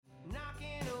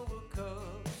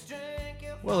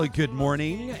Well, good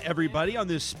morning, everybody, on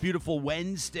this beautiful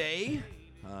Wednesday.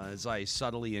 As I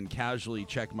subtly and casually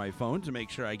check my phone to make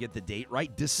sure I get the date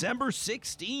right, December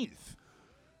 16th.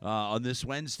 On this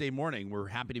Wednesday morning, we're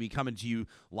happy to be coming to you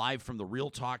live from the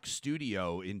Real Talk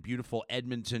studio in beautiful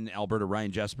Edmonton, Alberta.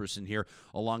 Ryan Jesperson here,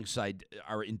 alongside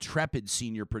our intrepid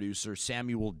senior producer,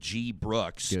 Samuel G.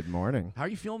 Brooks. Good morning. How are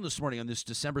you feeling this morning on this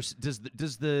December? Does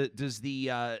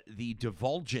the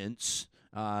divulgence?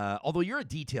 Although you're a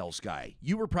details guy,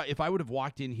 you were if I would have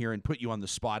walked in here and put you on the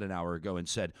spot an hour ago and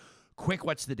said, "Quick,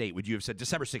 what's the date?" Would you have said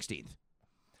December 16th?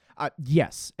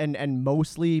 Yes, and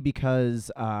mostly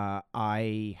because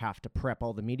I have to prep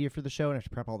all the media for the show and I have to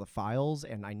prep all the files,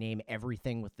 and I name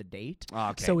everything with the date.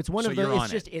 Okay. So it's one of those.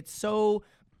 It's just it's so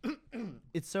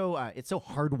it's so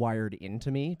hardwired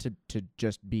into me to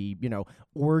just be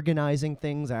organizing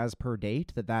things as per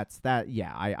date.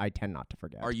 I tend not to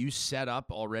forget. Are you set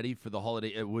up already for the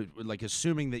holiday? Like,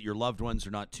 assuming that your loved ones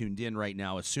are not tuned in right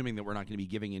now, assuming that we're not going to be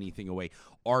giving anything away,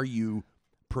 are you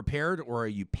prepared, or are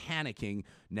you panicking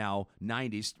now? 9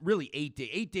 days, really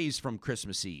 8 days from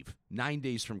Christmas Eve, 9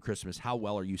 days from Christmas. How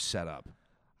well are you set up?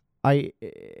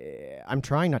 I'm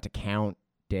trying not to count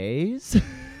days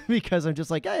because I'm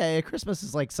just like, hey, Christmas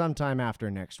is like sometime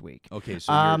after next week. Okay,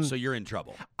 so you're in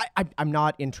trouble. I'm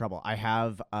not in trouble. I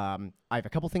have a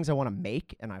couple things I want to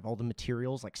make, and I have all the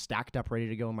materials like stacked up ready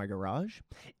to go in my garage,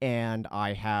 and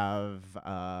I have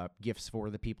gifts for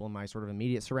the people in my sort of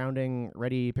immediate surrounding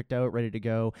picked out, ready to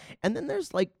go. And then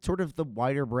there's like sort of the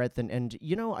wider breadth, and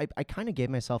I kind of gave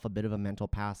myself a bit of a mental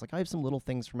pass. Like, I have some little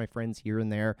things for my friends here and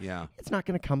there. Yeah, it's not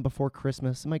going to come before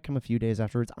Christmas. It might come a few days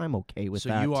afterwards. I'm okay with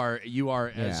that. So you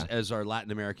are as our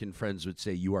Latin American friends would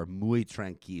say, you are muy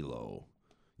tranquilo.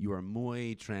 You are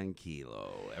muy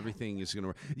tranquilo. Everything is going to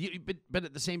work. But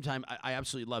at the same time, I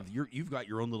absolutely love you've got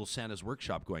your own little Santa's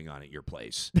workshop going on at your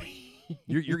place.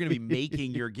 You're going to be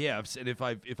making your gifts. And if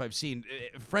I've seen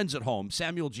friends at home,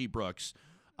 Samuel G. Brooks,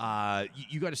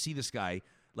 you got to see this guy.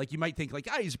 Like, you might think like,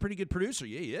 he's a pretty good producer.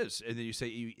 Yeah, he is.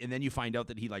 And then you find out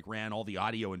that he like ran all the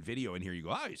audio and video in here. You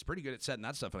go, he's pretty good at setting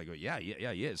that stuff. And I go, yeah, he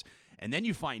is. And then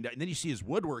you find out, and then you see his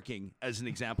woodworking as an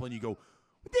example, and you go,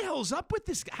 what the hell is up with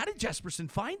this guy? How did Jesperson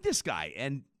find this guy?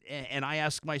 And I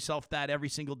ask myself that every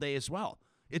single day as well.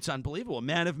 It's unbelievable. A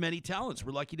man of many talents.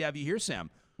 We're lucky to have you here,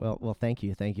 Sam. Well, thank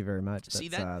you very much. See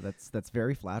that's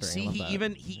very flattering. See,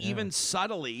 he even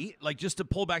subtly, like, just to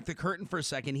pull back the curtain for a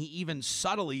second, he even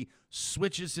subtly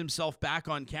switches himself back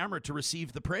on camera to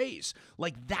receive the praise.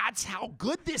 Like, that's how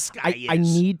good this guy is. I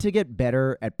need to get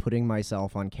better at putting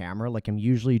myself on camera. Like, I'm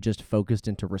usually just focused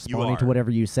into responding to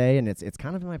whatever you say, and it's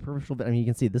kind of in my peripheral. I mean, you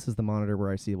can see this is the monitor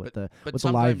where I see what the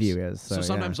live view is. So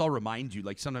sometimes I'll remind you.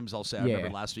 Like, sometimes I'll say, I remember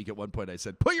last week at one point I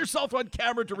said, put yourself on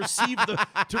camera to receive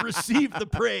the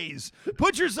praise.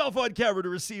 Put yourself on camera to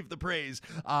receive the praise.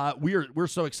 We're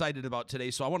so excited about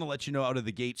today. So I want to let you know out of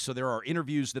the gate. So there are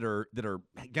interviews that are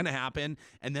going to happen,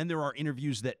 and then there are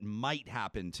interviews that might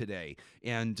happen today.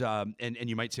 And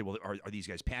you might say, well, are these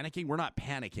guys panicking? We're not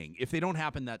panicking. If they don't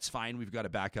happen, that's fine. We've got a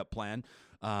backup plan,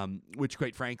 which,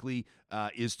 quite frankly,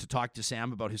 is to talk to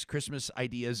Sam about his Christmas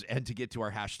ideas and to get to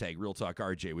our hashtag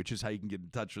RealTalkRJ, which is how you can get in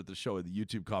touch with the show in the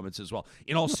YouTube comments as well.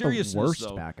 In all seriousness, the worst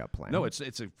though, backup plan. No, it's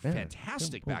a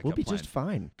fantastic backup plan. We'll be just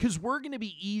fine. Because we're going to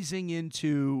be easing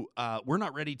into, we're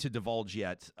not ready to divulge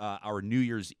yet our New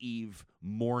Year's Eve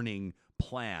morning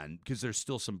plan, because there's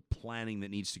still some planning that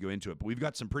needs to go into it. But we've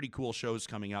got some pretty cool shows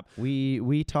coming up.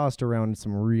 We tossed around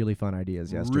some really fun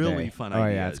ideas yesterday. Really fun ideas. Oh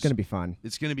yeah, it's going to be fun.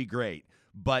 It's going to be great.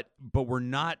 But we're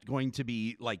not going to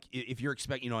be like, if you're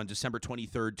expecting, on December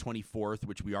 23rd, 24th,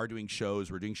 which we are doing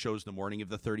shows. We're doing shows the morning of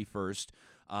the 31st.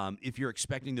 If you're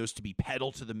expecting those to be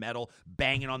pedal to the metal,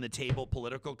 banging on the table,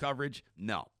 political coverage,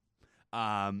 no.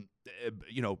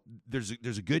 There's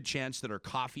a good chance that our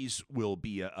coffees will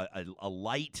be a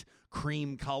light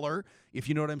cream color, if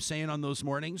you know what I'm saying, on those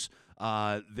mornings.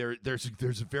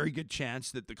 There's a very good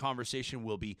chance that the conversation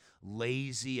will be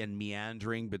lazy and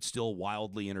meandering, but still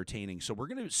wildly entertaining. So we're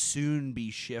going to soon be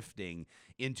shifting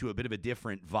into a bit of a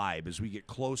different vibe as we get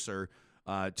closer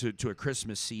to a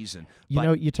Christmas season.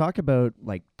 You talk about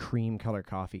like cream color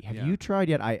coffee. Have you tried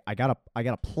yet? I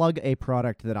gotta plug a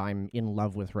product that I'm in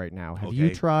love with right now. Have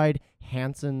you tried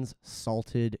Hansen's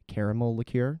salted caramel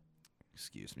liqueur?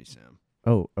 Excuse me, Sam.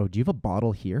 Oh, do you have a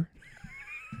bottle here?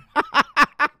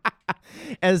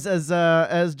 As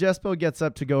Jespo gets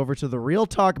up to go over to the Real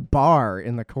Talk bar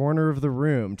in the corner of the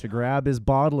room to grab his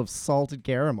bottle of salted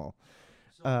caramel.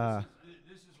 So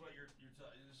this is what you're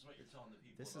telling the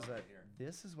people about right here.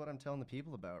 This is what I'm telling the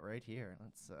people about right here.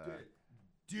 Let's.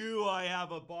 Do I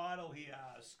have a bottle, he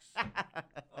asks.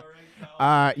 All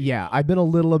right, yeah, I've been a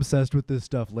little obsessed with this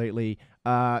stuff lately.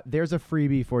 There's a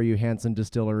freebie for you, Hanson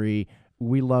Distillery.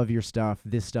 We love your stuff.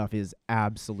 This stuff is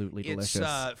absolutely delicious.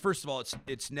 First of all,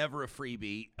 it's never a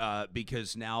freebie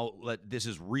because now this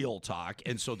is real talk,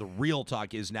 and so the real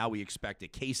talk is now we expect a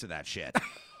case of that shit.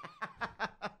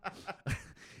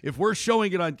 If we're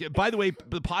showing it on, by the way,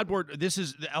 the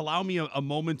Podboard, allow me a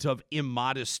moment of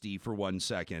immodesty for 1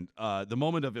 second. The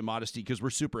moment of immodesty, because we're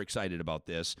super excited about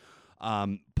this.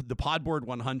 The Podboard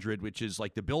 100, which is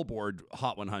like the Billboard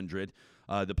Hot 100,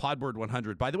 the Podboard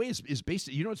 100, by the way, is based,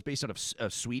 it's based out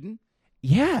of Sweden.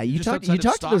 Yeah, you talked to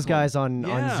those guys on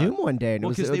Zoom one day, and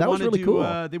that was really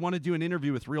cool. They want to do an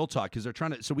interview with Real Talk because they're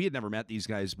trying to. So we had never met these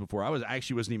guys before. I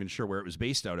actually wasn't even sure where it was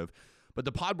based out of, but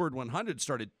the Podboard 100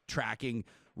 started tracking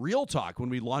Real Talk when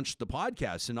we launched the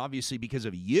podcast, and obviously because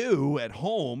of you at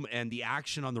home and the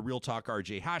action on the Real Talk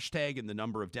RJ hashtag and the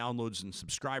number of downloads and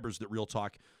subscribers that Real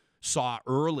Talk saw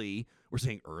early. We're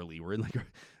saying early.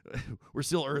 We're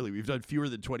still early. We've done fewer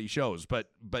than 20 shows, but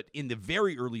in the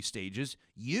very early stages,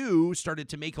 you started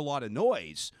to make a lot of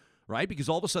noise, right? Because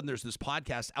all of a sudden there's this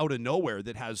podcast out of nowhere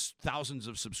that has thousands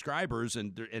of subscribers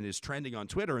and is trending on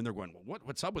Twitter, and they're going,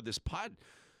 what's up with this pod?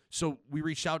 So they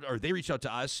reached out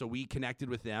to us, so we connected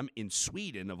with them in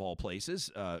Sweden, of all places.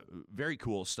 Very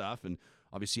cool stuff, and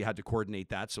obviously you had to coordinate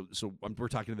that. So we're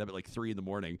talking to them at like 3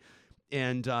 a.m.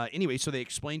 And anyway, so they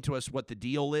explained to us what the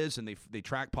deal is, and they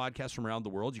track podcasts from around the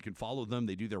world. You can follow them.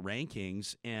 They do their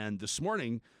rankings. And this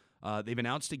morning, they've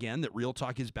announced again that Real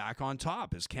Talk is back on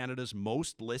top as Canada's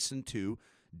most listened to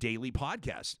daily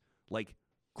podcast. Like,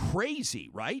 crazy,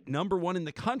 right? Number 1 in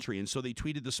the country. And so they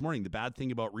tweeted this morning, the bad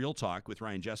thing about Real Talk with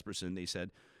Ryan Jesperson, they said,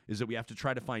 is that we have to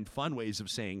try to find fun ways of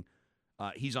saying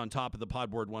he's on top of the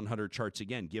Podboard 100 charts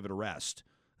again. Give it a rest,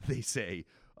 they say.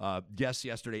 Guests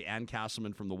yesterday, Ann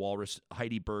Castleman from The Walrus,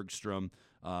 Heidi Bergstrom,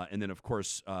 and then, of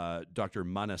course, Dr.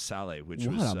 Mana Saleh, which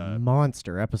was... What a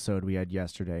monster episode we had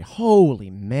yesterday. Holy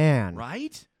man.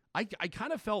 Right? I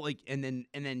kind of felt like... And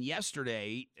then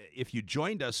yesterday, if you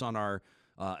joined us on our...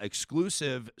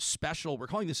 exclusive special, we're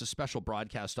calling this a special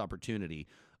broadcast opportunity.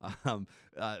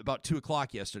 About 2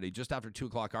 o'clock yesterday, just after 2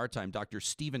 o'clock our time, Dr.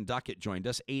 Stephen Duckett joined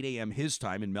us, 8 a.m. his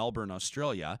time in Melbourne,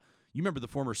 Australia. You remember the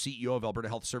former CEO of Alberta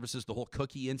Health Services, the whole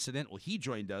cookie incident? Well, he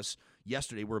joined us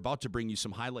yesterday. We're about to bring you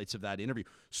some highlights of that interview.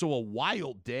 So a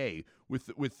wild day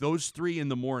with those 3 in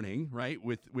the morning, right?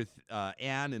 With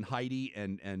Anne and Heidi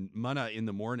and Mana in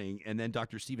the morning, and then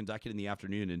Dr. Stephen Duckett in the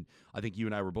afternoon. And I think you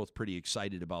and I were both pretty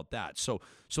excited about that. So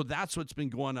that's what's been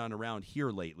going on around here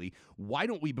lately. Why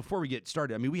don't we, before we get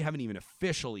started, I mean, we haven't even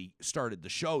officially started the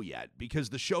show yet because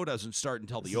the show doesn't start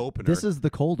until the opener. This is the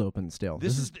cold open still.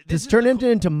 This turned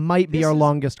into might be our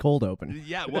longest cold open.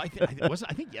 Yeah, well,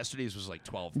 I think yesterday's was like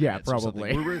 12 minutes. Yeah,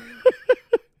 probably.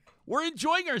 We're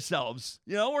enjoying ourselves.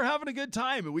 We're having a good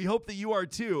time, and we hope that you are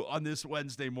too on this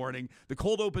Wednesday morning. The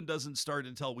cold open doesn't start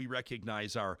until we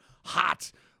recognize our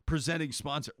hot presenting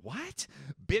sponsor. What?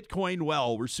 Bitcoin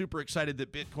Well. We're super excited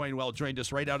that Bitcoin Well joined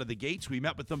us right out of the gates. We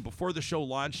met with them before the show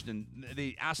launched, and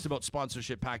they asked about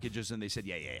sponsorship packages, and they said,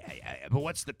 yeah. But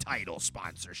what's the title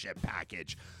sponsorship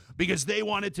package? Because they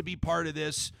wanted to be part of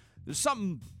this. There's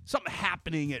something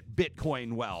happening at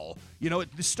Bitcoin Well.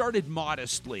 It started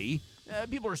modestly.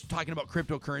 People are talking about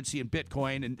cryptocurrency and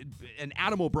Bitcoin, and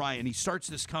Adam O'Brien, he starts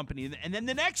this company, and then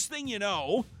the next thing you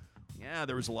know,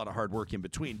 there was a lot of hard work in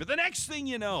between, but the next thing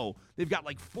you know, they've got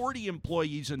like 40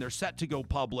 employees, and they're set to go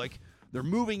public. They're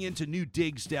moving into new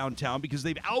digs downtown because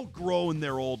they've outgrown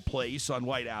their old place on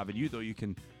White Avenue, though you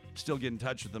can still get in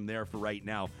touch with them there for right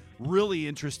now. Really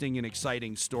interesting and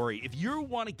exciting story. If you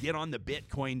want to get on the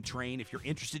Bitcoin train, if you're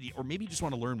interested, or maybe you just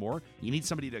want to learn more, you need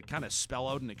somebody to kind of spell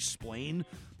out and explain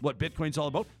what Bitcoin's all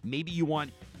about. Maybe you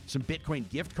want some Bitcoin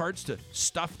gift cards to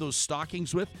stuff those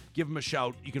stockings with, give them a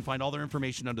shout. You can find all their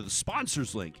information under the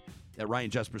sponsors link at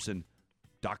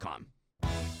ryanjesperson.com.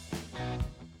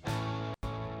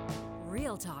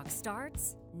 Real Talk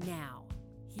starts now.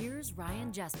 Here's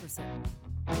Ryan Jesperson.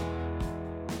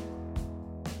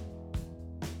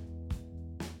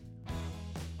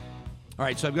 All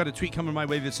right, so I've got a tweet coming my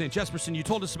way that's saying, Jesperson, you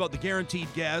told us about the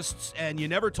guaranteed guests, and you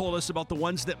never told us about the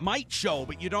ones that might show,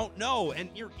 but you don't know. And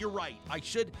you're right. I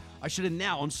should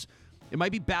announce. It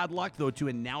might be bad luck, though, to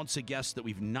announce a guest that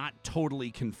we've not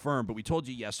totally confirmed, but we told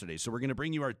you yesterday. So we're going to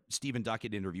bring you our Stephen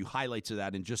Duckett interview, highlights of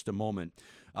that in just a moment.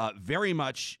 Very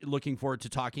much looking forward to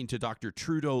talking to Dr.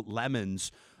 Trudo Lemmens,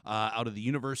 out of the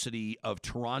University of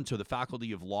Toronto, the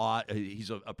Faculty of Law. He's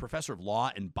a professor of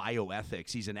law and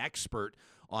bioethics. He's an expert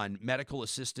on medical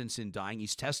assistance in dying.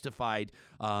 He's testified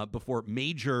before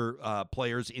major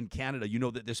players in Canada. You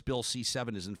know that this Bill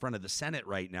C-7 is in front of the Senate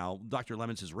right now. Dr.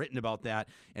 Lemmens has written about that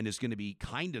and is going to be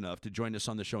kind enough to join us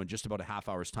on the show in just about a half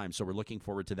hour's time. So we're looking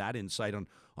forward to that insight on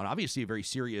obviously a very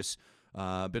serious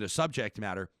bit of subject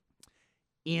matter.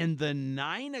 In the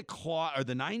 9 o'clock or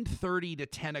the 9:30 to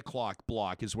 10 o'clock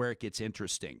block is where it gets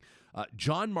interesting.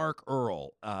 John Mark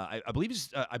Earle, I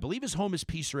believe his home is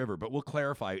Peace River, but we'll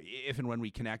clarify if and when we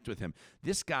connect with him.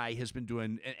 This guy has been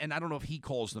doing, and I don't know if he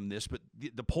calls them this, but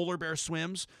the polar bear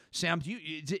swims. Sam,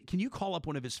 can you call up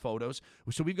one of his photos?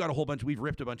 So we've got we've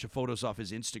ripped a bunch of photos off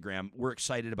his Instagram. We're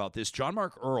excited about this. John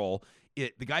Mark Earle,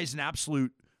 the guy's an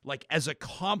absolute. Like, as a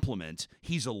compliment,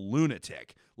 he's a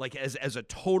lunatic. Like, as a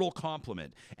total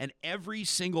compliment. And every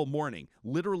single morning,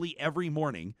 literally every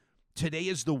morning, today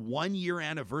is the 1-year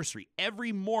anniversary.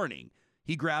 Every morning,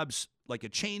 he grabs, like, a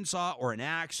chainsaw or an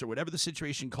axe or whatever the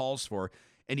situation calls for,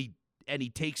 and he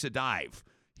takes a dive.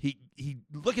 He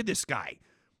look at this guy.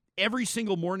 Every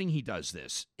single morning he does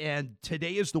this. And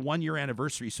today is the 1-year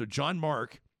anniversary. So John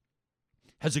Mark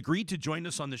has agreed to join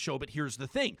us on the show, but here's the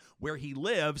thing. Where he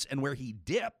lives and where he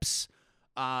dips,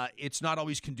 it's not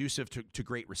always conducive to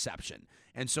great reception.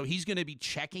 And so he's going to be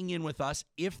checking in with us.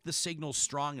 If the signal's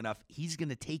strong enough, he's going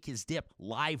to take his dip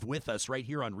live with us right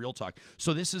here on Real Talk.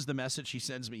 So this is the message he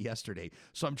sends me yesterday.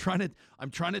 So I'm trying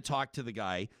to talk to the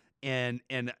guy, and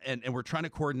we're trying to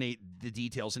coordinate the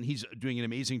details, and he's doing an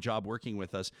amazing job working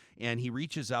with us. And he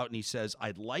reaches out and he says,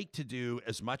 I'd like to do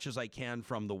as much as I can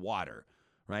from the water.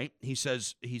 Right? He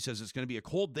says it's going to be a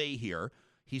cold day here.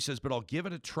 He says, but I'll give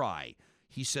it a try.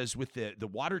 He says with the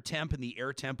water temp and the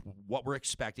air temp, what we're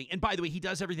expecting. And by the way, he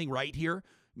does everything right here.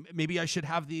 Maybe I should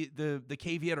have the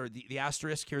caveat or the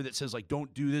asterisk here that says, like,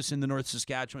 don't do this in the North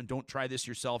Saskatchewan. Don't try this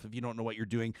yourself if you don't know what you're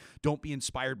doing. Don't be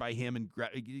inspired by him. And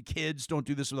kids, don't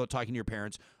do this without talking to your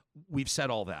parents. We've said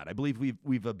all that. I believe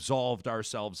we've absolved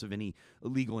ourselves of any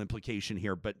legal implication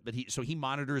here. But he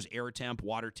monitors air temp,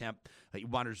 water temp. He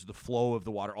monitors the flow of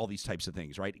the water, all these types of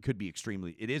things, right?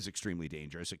 It is extremely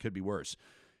dangerous. It could be worse.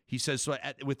 He says, so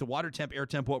with the water temp, air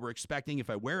temp, what we're expecting, if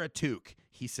I wear a toque,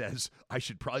 he says, I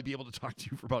should probably be able to talk to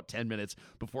you for about 10 minutes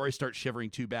before I start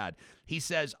shivering too bad. He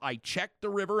says, I checked the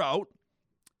river out,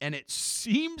 and it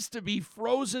seems to be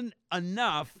frozen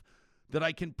enough that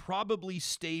I can probably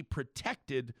stay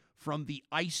protected from the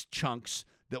ice chunks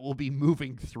that will be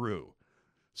moving through.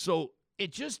 So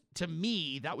it just, to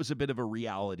me, that was a bit of a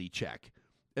reality check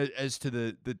as to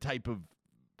the type of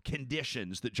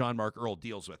conditions that John Mark Earle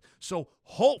deals with. So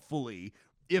hopefully,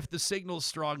 if the signal's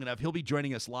strong enough, he'll be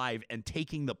joining us live and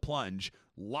taking the plunge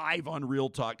live on Real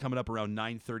Talk coming up around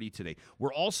 9:30 today.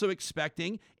 We're also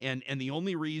expecting, and the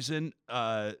only reason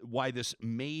why this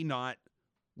may not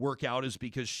work out is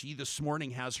because she this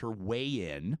morning has her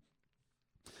weigh-in.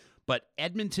 But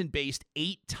Edmonton-based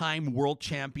 8-time world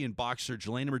champion boxer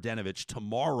Jelena Mrdjenovich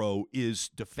tomorrow is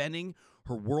defending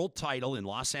her world title in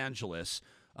Los Angeles.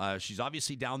 She's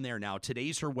obviously down there now.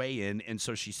 Today's her weigh-in, and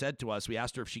so she said to us, we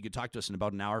asked her if she could talk to us in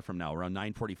about an hour from now, around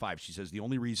 9:45. She says the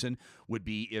only reason would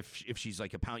be if she's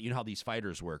like a pound. You know how these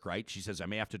fighters work, right? She says, I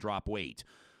may have to drop weight.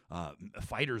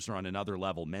 Fighters are on another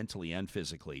level mentally and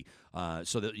physically,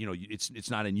 so that, you know, it's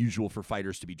not unusual for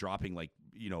fighters to be dropping, like,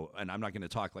 you know, and I'm not going to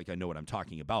talk like I know what I'm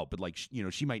talking about, but like, you know,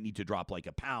 she might need to drop like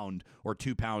a pound or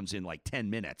 2 pounds in like 10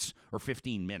 minutes or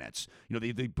 15 minutes. You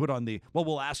know, they put on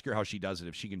we'll ask her how she does it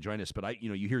if she can join us. But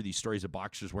you hear these stories of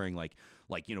boxers wearing like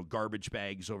you know, garbage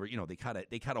bags over, you know, they cut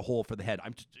a hole for the head.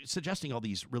 I'm suggesting all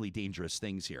these really dangerous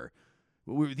things here.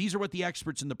 These are what the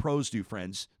experts and the pros do,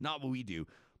 friends, not what we do.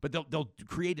 But they'll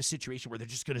create a situation where they're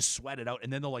just going to sweat it out,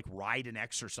 and then they'll like ride an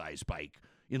exercise bike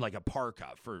in like a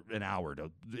parka for an hour.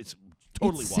 It's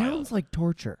totally wild. It sounds like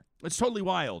torture. It's totally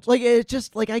wild. Like, it's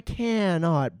just like, I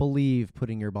cannot believe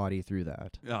putting your body through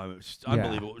that. It's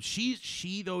unbelievable. Yeah.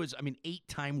 She though is, I mean,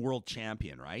 8-time world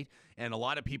champion, right? And a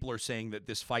lot of people are saying that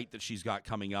this fight that she's got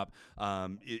coming up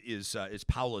is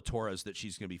Paola Torres that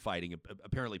she's going to be fighting.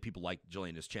 Apparently, people like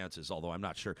Jelena's chances, although I'm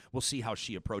not sure. We'll see how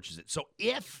she approaches it. So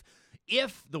if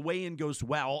the weigh-in goes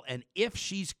well, and if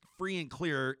she's free and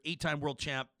clear, 8-time world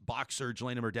champ boxer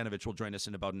Jelena Mrdjenovich will join us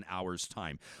in about an hour's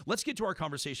time. Let's get to our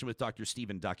conversation with Dr.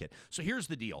 Stephen Duckett. So here's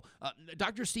the deal.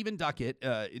 Dr. Stephen Duckett,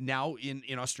 now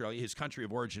in Australia, his country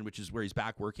of origin, which is where he's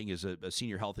back working as a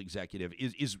senior health executive,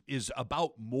 is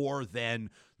about more than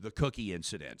the cookie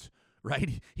incident.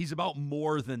 right? He's about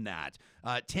more than that.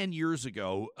 10 years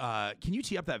ago, can you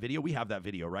tee up that video? We have that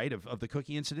video, right, of the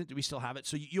cookie incident. Do we still have it?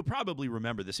 So you'll probably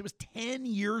remember this. It was 10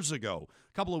 years ago,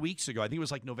 a couple of weeks ago. I think it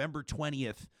was like November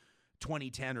 20th,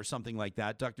 2010 or something like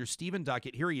that. Dr. Stephen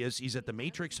Duckett, here he is. He's at the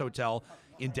Matrix Hotel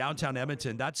in downtown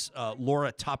Edmonton. That's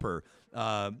Laura Tupper,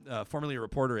 formerly a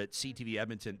reporter at CTV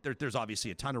Edmonton. There's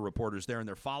obviously a ton of reporters there, and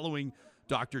they're following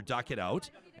Dr. Duckett out,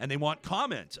 and they want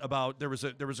comment about there was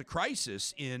a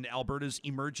crisis in Alberta's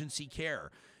emergency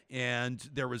care. And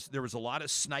there was a lot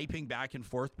of sniping back and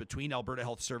forth between Alberta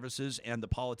Health Services and the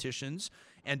politicians.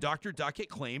 And Dr. Duckett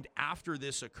claimed after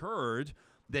this occurred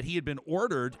that he had been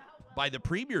ordered by the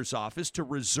Premier's office to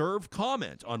reserve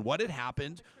comment on what had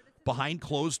happened behind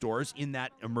closed doors in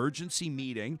that emergency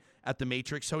meeting at the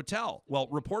Matrix Hotel. Well,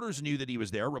 reporters knew that he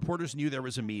was there. Reporters knew there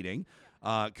was a meeting.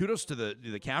 Kudos to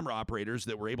the camera operators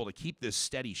that were able to keep this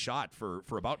steady shot for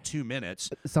about 2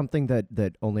 minutes. Something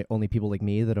that only people like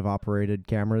me that have operated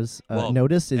cameras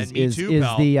notice is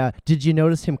pal. the did you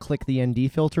notice him click the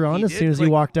ND filter on as soon as he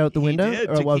walked out the window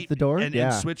or out the door?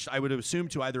 And switched, I would assume,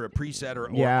 to either a preset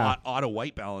or auto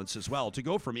white balance as well to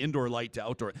go from indoor light to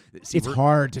outdoor. See, it's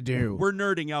hard to do. We're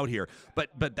nerding out here,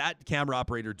 but that camera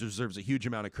operator deserves a huge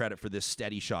amount of credit for this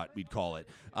steady shot, we'd call it.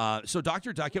 So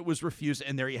Dr. Duckett was refused,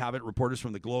 and there you have it. Reporters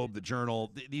from the Globe, the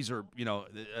Journal. These are,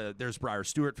 there's Briar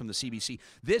Stewart from the CBC.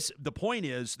 The point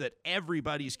is that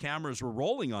everybody's cameras were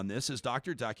rolling on this as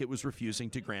Dr. Duckett was refusing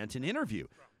to grant an interview.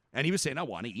 And he was saying, I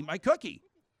want to eat my cookie,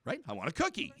 right? I want a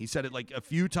cookie. He said it like a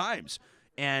few times.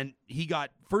 And he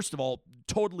got, first of all,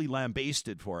 totally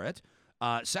lambasted for it.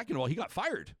 Second of all, he got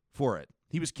fired for it.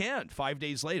 He was canned 5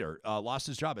 days later, lost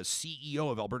his job as CEO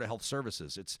of Alberta Health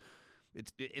Services.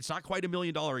 It's not quite $1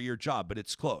 million a year job, but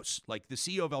it's close. Like the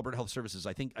CEO of Alberta Health Services,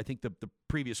 I think the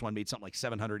previous one made something like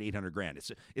 $700,000-800,000 grand.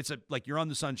 It's like you're on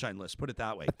the sunshine list. Put it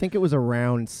that way. I think it was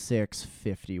around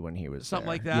 $650 when he was something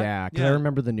there. like that. Yeah, because I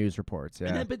remember the news reports.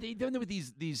 Yeah, and then with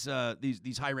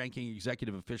these high-ranking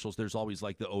executive officials, there's always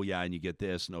like the and you get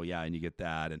this, and and you get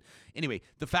that. And anyway,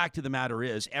 the fact of the matter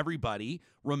is, everybody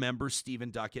remembers Stephen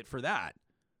Duckett for that.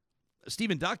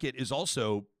 Stephen Duckett is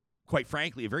also, quite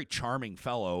frankly, a very charming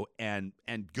fellow and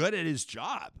good at his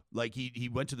job. Like he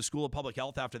went to the School of Public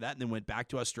Health after that and then went back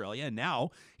to Australia. And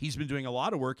now he's been doing a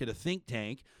lot of work at a think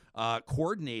tank,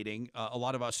 coordinating a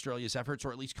lot of Australia's efforts,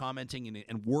 or at least commenting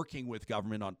and working with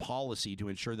government on policy to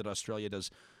ensure that Australia does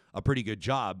a pretty good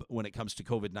job when it comes to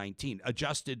COVID-19.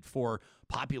 Adjusted for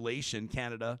population,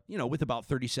 Canada, with about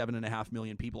 37.5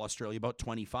 million people, Australia about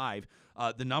 25.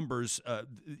 The numbers,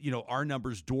 our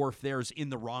numbers dwarf theirs in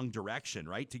the wrong direction,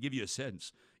 right? To give you a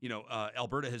sense,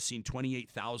 Alberta has seen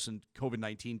 28,000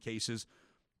 COVID-19 cases.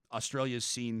 Australia has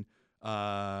seen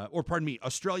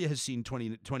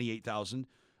 28,000.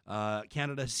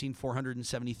 Canada has seen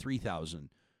 473,000,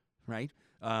 right?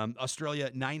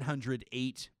 Australia,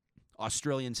 908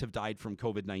 Australians have died from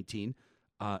COVID-19.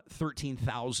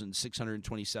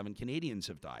 13,627 Canadians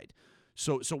have died.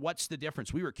 So what's the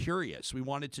difference? We were curious. We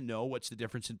wanted to know what's the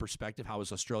difference in perspective. How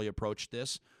has Australia approached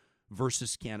this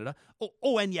versus Canada?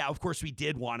 And yeah, of course, we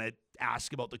did want to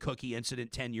ask about the cookie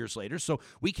incident 10 years later. So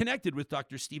we connected with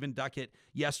Dr. Stephen Duckett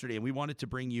yesterday, and we wanted to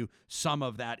bring you some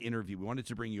of that interview. We wanted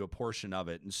to bring you a portion of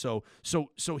it. And so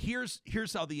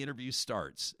here's how the interview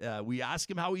starts. We ask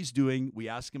him how he's doing. We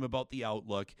ask him about the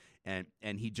outlook, and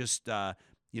he just,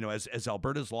 as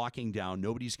Alberta's locking down,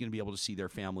 nobody's going to be able to see their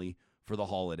family for the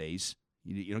holidays.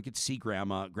 You don't get to see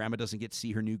grandma. Grandma doesn't get to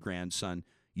see her new grandson.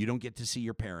 You don't get to see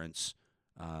your parents.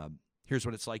 Here's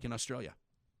what it's like in Australia.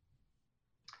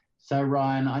 So,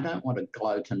 Ryan, I don't want to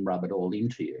gloat and rub it all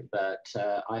into you, but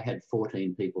I had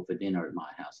 14 people for dinner at my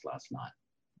house last night.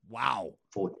 Wow.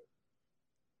 14.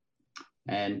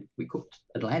 And we cooked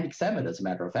Atlantic salmon, as a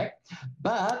matter of fact.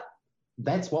 But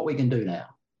that's what we can do now.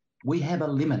 We have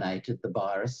eliminated the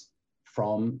virus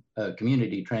from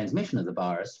community transmission of the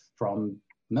virus from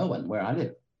Melbourne, where I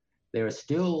live. There are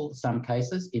still some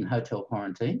cases in hotel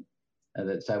quarantine.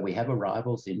 So we have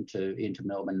arrivals into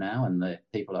Melbourne now, and the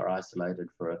people are isolated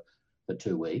for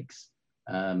 2 weeks.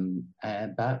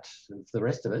 But for the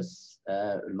rest of us,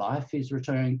 life is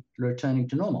returning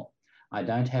to normal. I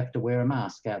don't have to wear a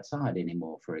mask outside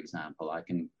anymore, for example.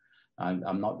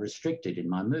 I'm not restricted in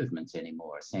my movements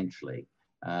anymore, essentially.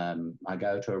 I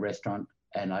go to a restaurant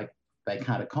and they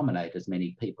can't accommodate as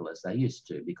many people as they used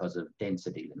to because of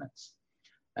density limits.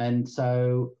 And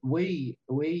so we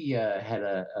had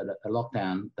a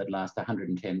lockdown that lasted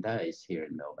 110 days here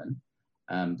in Melbourne.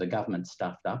 The government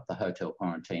stuffed up the hotel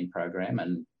quarantine program,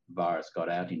 and virus got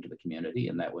out into the community,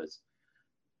 and that was,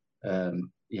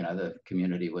 the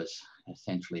community was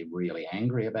essentially really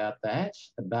angry about that.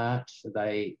 But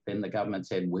then the government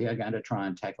said, we are going to try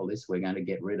and tackle this. We're going to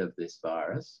get rid of this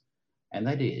virus. And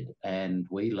they did. And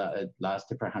it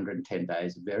lasted for 110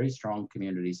 days, very strong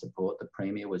community support. The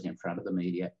Premier was in front of the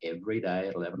media every day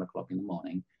at 11 o'clock in the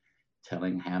morning,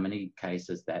 telling how many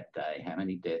cases that day, how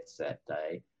many deaths that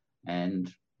day.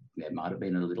 And there might have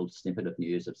been a little snippet of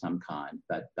news of some kind,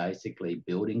 but basically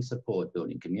building support,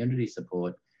 building community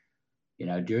support. You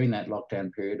know, during that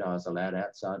lockdown period, I was allowed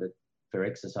outside for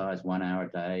exercise 1 hour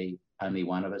a day. Only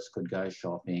one of us could go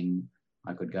shopping.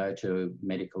 I could go to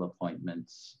medical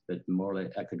appointments, but more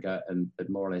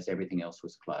or less everything else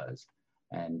was closed,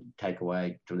 and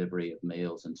takeaway delivery of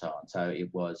meals and so on. So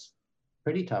it was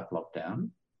pretty tough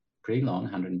lockdown, pretty long,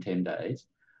 110 days,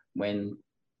 when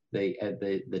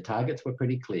the targets were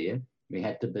pretty clear. We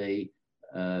had to be,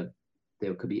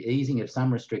 there could be easing of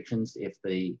some restrictions if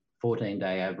the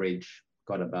 14-day average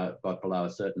got below a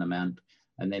certain amount,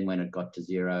 and then when it got to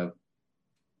zero,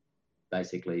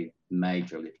 basically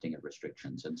major lifting of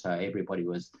restrictions. And so everybody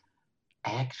was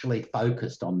actually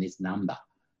focused on this number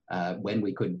when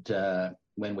we could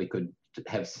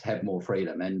have more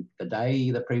freedom. And the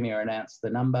day the Premier announced the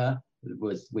number,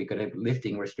 we could have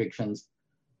lifting restrictions.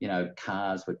 You know,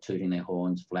 cars were tooting their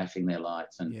horns, flashing their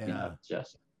lights, and you know,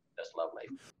 just lovely.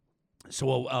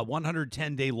 So a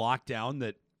 110-day lockdown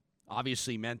that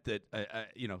obviously meant that,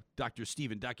 you know, Dr.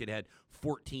 Stephen Duckett had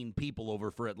 14 people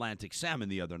over for Atlantic salmon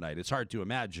the other night. It's hard to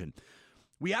imagine.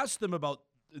 We asked them about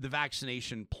the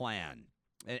vaccination plan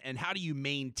and how do you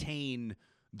maintain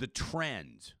the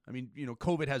trend. I mean, you know,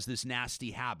 COVID has this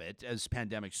nasty habit, as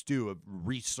pandemics do, of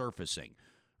resurfacing,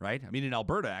 right? I mean, in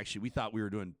Alberta, actually, we thought we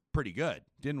were doing pretty good,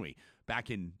 didn't we?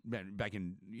 Back in,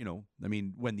 you know, I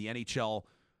mean, when the NHL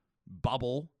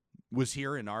bubble was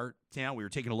here in our town, we were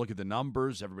taking a look at the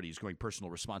numbers. Everybody's going personal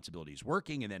responsibility is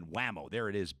working, and then whammo, there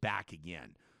it is back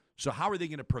again. So how are they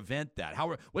going to prevent that?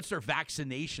 What's their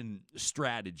vaccination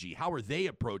strategy? How are they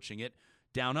approaching it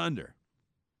down under?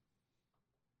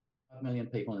 5 million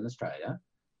people in Australia.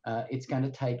 It's going to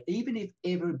take, even if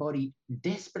everybody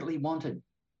desperately wanted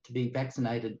to be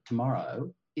vaccinated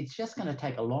tomorrow, it's just going to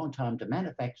take a long time to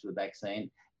manufacture the vaccine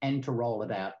and to roll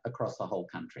it out across the whole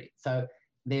country. So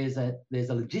there's a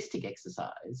logistic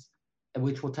exercise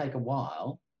which will take a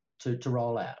while to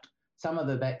roll out. Some of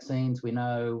the vaccines, we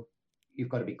know you've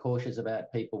got to be cautious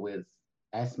about people with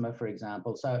asthma, for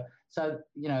example. So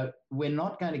you know, we're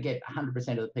not going to get 100%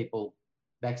 of the people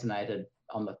vaccinated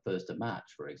on the 1st of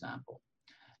March, for example.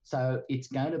 So it's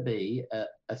going to be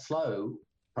a slow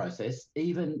process,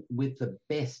 even with the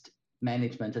best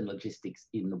management and logistics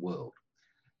in the world.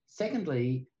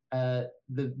 Secondly,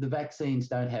 the vaccines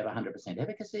don't have 100%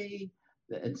 efficacy,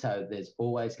 and so there's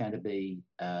always going to be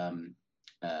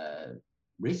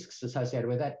risks associated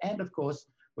with that. And of course,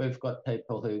 we've got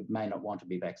people who may not want to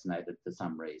be vaccinated for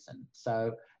some reason.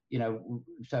 So, you know,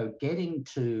 so getting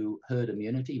to herd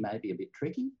immunity may be a bit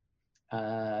tricky.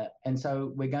 And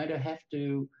so we're going to have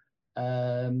to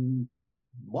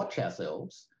watch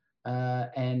ourselves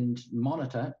and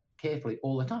monitor carefully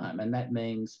all the time. And that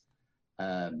means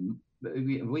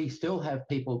we still have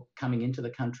people coming into the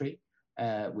country.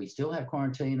 We still have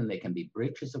quarantine, and there can be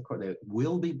breaches of there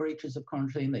will be breaches of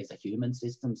quarantine. These are human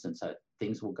systems, and so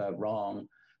things will go wrong.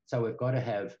 So we've got to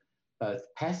have both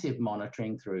passive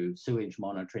monitoring through sewage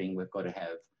monitoring. We've got to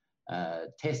have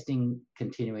testing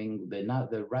continuing.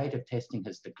 The rate of testing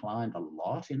has declined a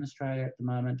lot in Australia at the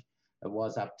moment. It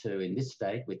was up to, in this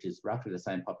state, which is roughly the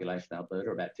same population of Alberta,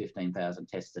 about 15,000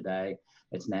 tests a day.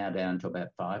 It's now down to about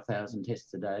 5,000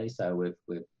 tests a day. So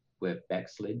we've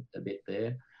backslid a bit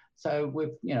there. So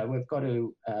we've got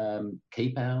to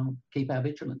keep our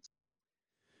vigilance.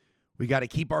 We got to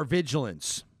keep our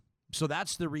vigilance. So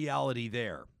that's the reality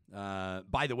there.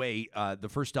 By the way, the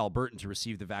first Albertan to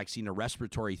receive the vaccine, a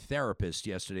respiratory therapist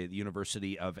yesterday at the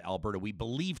University of Alberta. We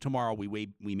believe tomorrow we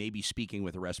may be speaking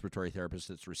with a respiratory therapist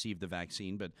that's received the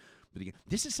vaccine. But again,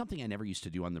 this is something I never used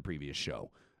to do on the previous show,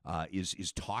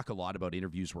 is talk a lot about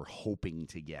interviews we're hoping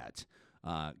to get.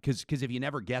 Because if you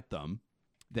never get them,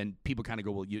 then people kind of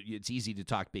go, well, it's easy to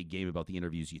talk big game about the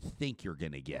interviews you think you're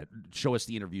going to get. Show us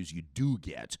the interviews you do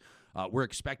get. We're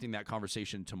expecting that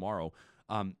conversation tomorrow.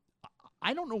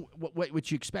 I don't know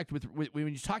what you expect when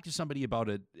you talk to somebody about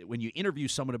it, when you interview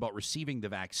someone about receiving the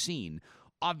vaccine.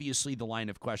 Obviously, the line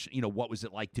of question, what was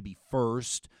it like to be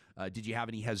first? Did you have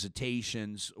any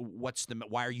hesitations?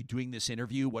 Why are you doing this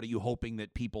interview? What are you hoping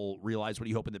that people realize? What are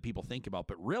you hoping that people think about?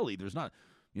 But really, there's not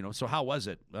So how was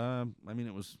it? I mean,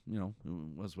 it was, it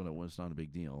was what it was. Not a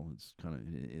big deal. It's kind of,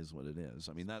 it is what it is.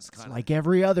 I mean, that's kind of like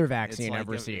every other vaccine I've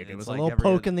received. It was a little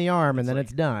poke in the arm, and then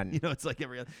it's done. It's like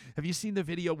every other. Have you seen the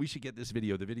video? We should get this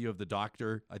video. The video of the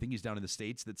doctor, I think he's down in the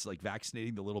States, that's like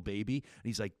vaccinating the little baby, and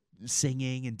he's like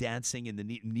singing and dancing, and the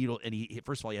needle, and he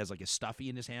first of all, he has like a stuffy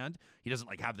in his hand. He doesn't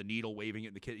like have the needle waving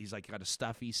at the kid. He's like got a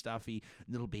stuffy, and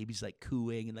the little baby's like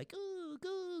cooing and like, ooh,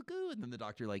 goo, goo. And then the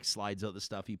doctor like slides out the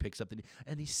stuff. He picks up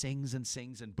and he sings and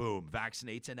sings, and boom,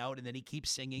 vaccinates and out. And then he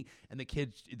keeps singing, and the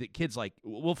kid's like,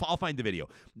 I'll find the video.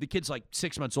 The kid's like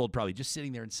 6 months old, probably just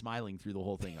sitting there and smiling through the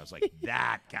whole thing. I was like,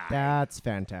 that guy. That's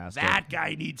fantastic. That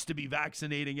guy needs to be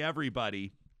vaccinating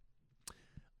everybody.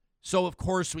 So, of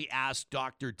course, we asked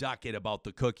Dr. Duckett about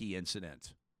the cookie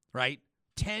incident, right?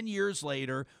 10 years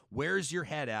later, where's your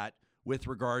head at with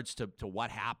regards to what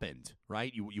happened,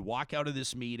 right? You walk out of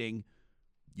this meeting,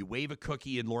 you wave a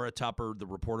cookie in Laura Tupper, the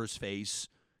reporter's face,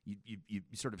 you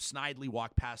sort of snidely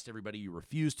walk past everybody, you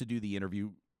refuse to do the interview.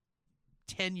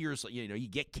 10 years, you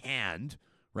get canned,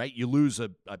 right? You lose a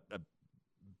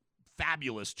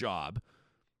fabulous job,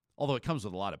 although it comes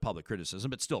with a lot of public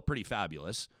criticism, but still pretty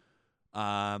fabulous.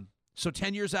 So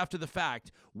 10 years after the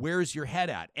fact, where's your head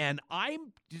at? And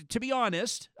to be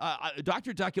honest,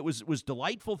 Dr. Duckett was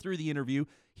delightful through the interview.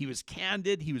 He was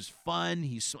candid. He was fun.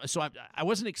 So I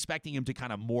wasn't expecting him to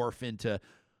kind of morph into,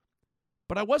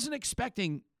 but I wasn't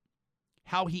expecting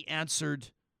how he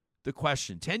answered the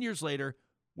question. 10 years later,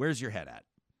 where's your head at?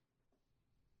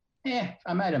 Yeah,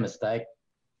 I made a mistake.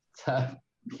 So,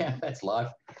 yeah, that's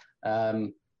life.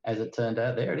 As it turned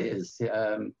out, there it is.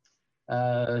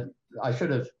 I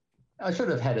should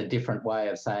have had a different way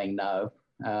of saying no.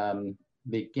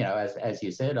 As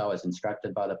you said, I was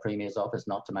instructed by the Premier's office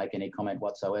not to make any comment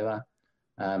whatsoever.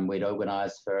 We'd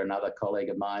organised for another colleague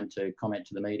of mine to comment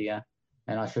to the media,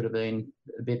 and I should have been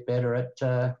a bit better at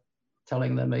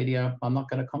telling the media I'm not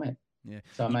going to comment. Yeah.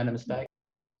 So I made a mistake.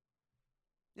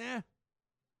 Yeah.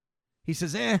 He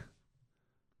says, I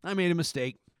made a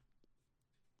mistake.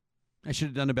 I should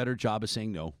have done a better job of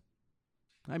saying no.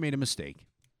 I made a mistake.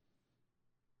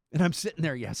 And I'm sitting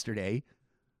there yesterday,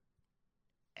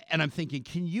 and I'm thinking,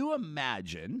 can you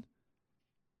imagine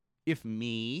if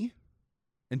me,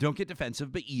 and don't get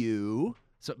defensive, but you,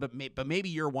 but maybe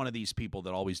you're one of these people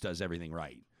that always does everything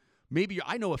right. Maybe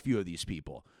I know a few of these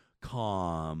people,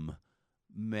 calm,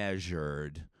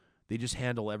 measured. They just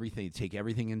handle everything, take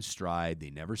everything in stride. They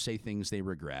never say things they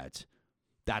regret.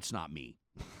 That's not me.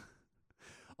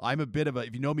 I'm a bit of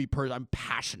if you know me, I'm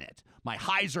passionate. My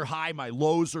highs are high, my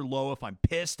lows are low. If I'm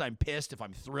pissed, I'm pissed. If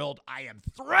I'm thrilled, I am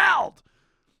thrilled.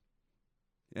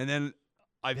 And then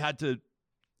I've had to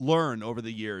learn over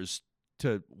the years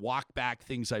to walk back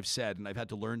things I've said, and I've had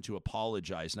to learn to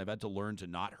apologize, and I've had to learn to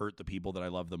not hurt the people that I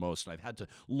love the most, and I've had to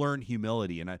learn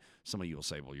humility. And some of you will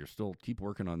say, well, you're still keep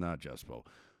working on that, Jespo.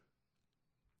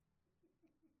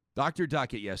 Dr.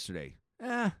 Duckett yesterday,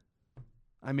 I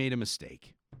made a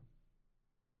mistake.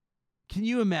 Can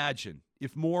you imagine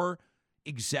if more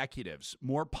executives,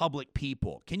 more public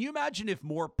people, can you imagine if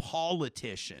more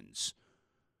politicians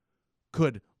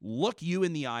could look you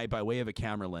in the eye by way of a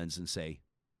camera lens and say,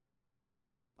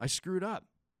 I screwed up.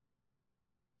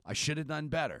 I should have done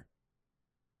better.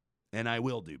 And I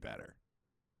will do better.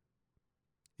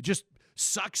 It just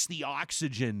sucks the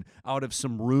oxygen out of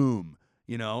some room,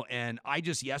 and I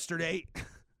just yesterday,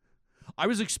 I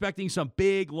was expecting some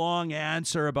big, long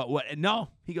answer about what, and no,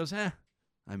 he goes, I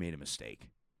made a mistake.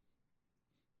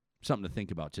 Something to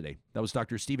think about today. That was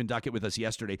Dr. Stephen Duckett with us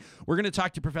yesterday. We're going to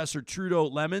talk to Professor Trudo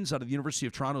Lemmens out of the University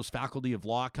of Toronto's Faculty of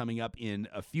Law coming up in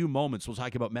a few moments. We'll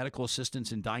talk about medical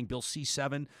assistance in dying, Bill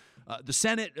C-7. The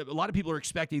Senate, a lot of people are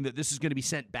expecting that this is going to be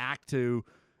sent back to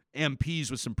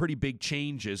MPs with some pretty big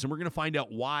changes, and we're going to find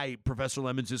out why Professor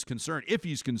Lemmens is concerned, if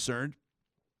he's concerned,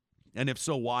 and if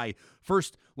so, why.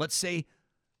 First, let's say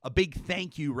a big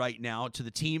thank you right now to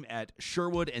the team at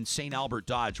Sherwood and St. Albert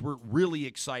Dodge. We're really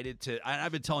excited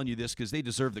I've been telling you this because they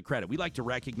deserve the credit. We like to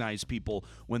recognize people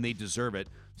when they deserve it.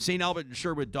 St. Albert and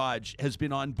Sherwood Dodge has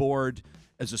been on board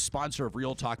as a sponsor of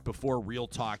Real Talk before Real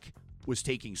Talk was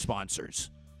taking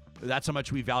sponsors. That's how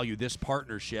much we value this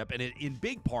partnership. And it, in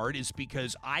big part, is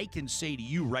because I can say to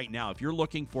you right now, if you're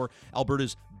looking for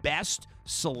Alberta's best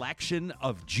selection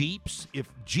of Jeeps, if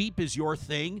Jeep is your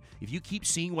thing, if you keep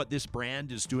seeing what this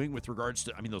brand is doing with regards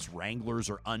to, those Wranglers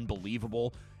are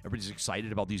unbelievable. Everybody's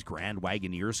excited about these Grand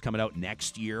Wagoneers coming out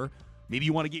next year. Maybe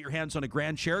you want to get your hands on a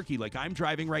Grand Cherokee like I'm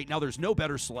driving right now. There's no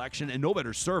better selection and no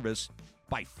better service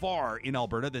by far in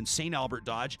Alberta than St. Albert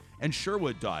Dodge and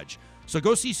Sherwood Dodge. So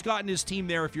go see Scott and his team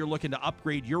there if you're looking to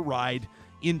upgrade your ride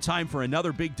in time for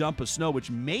another big dump of snow,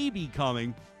 which may be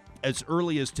coming as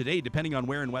early as today, depending on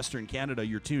where in Western Canada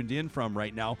you're tuned in from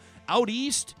right now. Out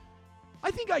east,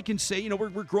 I think I can say, we're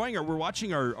growing, we're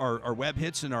watching our web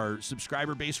hits and our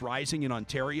subscriber base rising in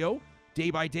Ontario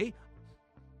day by day.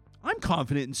 I'm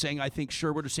confident in saying I think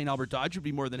Sherwood or St. Albert Dodge would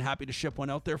be more than happy to ship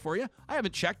one out there for you. I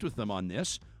haven't checked with them on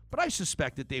this, but I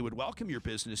suspect that they would welcome your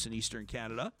business in Eastern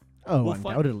Canada. Oh,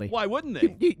 undoubtedly. Why wouldn't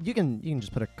they? You can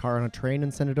just put a car on a train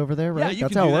and send it over there, right? Yeah, you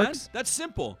That's can how do it that. works. That's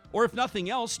simple. Or if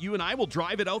nothing else, you and I will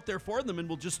drive it out there for them, and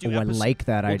we'll just do I like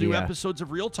that idea. We'll do episodes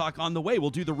of Real Talk on the way. We'll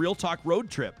do the Real Talk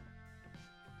road trip.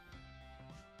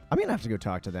 I'm going to have to go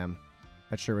talk to them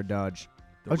at Sherwood Dodge.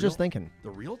 I was just thinking. The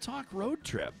Real Talk road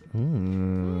trip.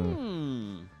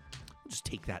 Mm. We'll just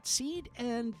take that seed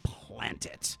and plant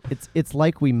it. It's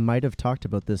like we might have talked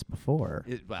about this before.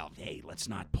 Well, hey, let's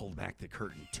not pull back the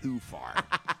curtain too far.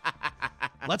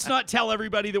 Let's not tell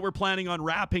everybody that we're planning on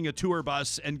wrapping a tour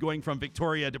bus and going from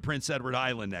Victoria to Prince Edward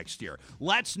Island next year.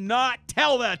 Let's not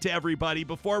tell that to everybody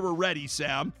before we're ready,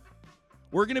 Sam.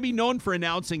 We're going to be known for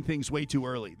announcing things way too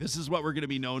early. This is what we're going to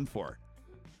be known for.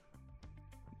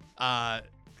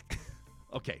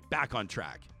 Okay, back on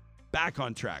track.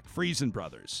 Friesen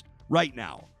Brothers, right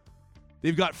now.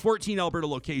 They've got 14 Alberta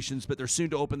locations, but they're soon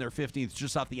to open their 15th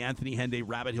just off the Anthony Henday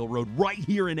Rabbit Hill Road right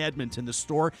here in Edmonton. The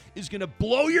store is going to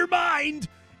blow your mind,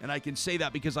 and I can say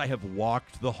that because I have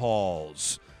walked the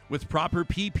halls. With proper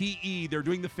PPE, they're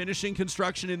doing the finishing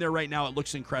construction in there right now. It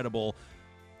looks incredible.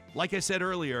 Like I said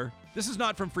earlier, this is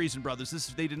not from Friesen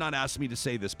Brothers. They did not ask me to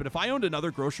say this, but if I owned another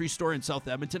grocery store in South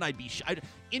Edmonton, I'd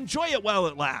enjoy it while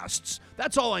it lasts.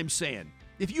 That's all I'm saying.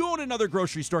 If you own another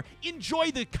grocery store,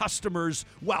 enjoy the customers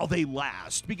while they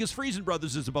last, because Friesen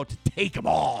Brothers is about to take them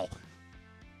all.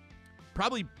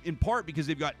 Probably in part because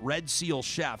they've got Red Seal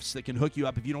chefs that can hook you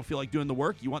up if you don't feel like doing the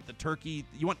work. You want the turkey,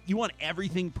 you want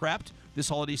everything prepped. This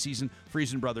holiday season,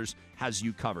 Friesen Brothers has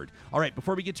you covered. All right,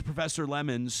 before we get to Professor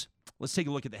Lemmens, let's take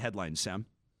a look at the headlines, Sam.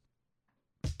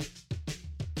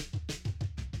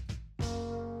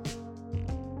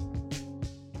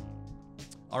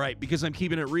 All right, because I'm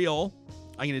keeping it real,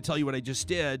 I'm going to tell you what I just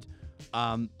did.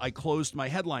 I closed my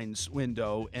headlines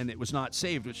window, and it was not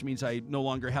saved, which means I no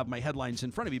longer have my headlines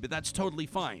in front of me, but that's totally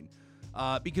fine.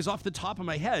 Because off the top of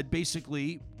my head,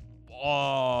 basically,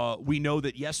 we know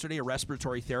that yesterday a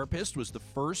respiratory therapist was the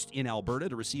first in Alberta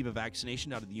to receive a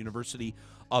vaccination out of the University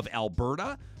of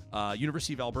Alberta.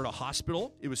 University of Alberta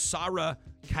Hospital. It was Sarah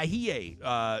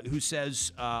Kahie who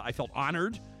says, I felt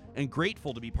honored and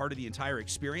grateful to be part of the entire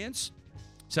experience.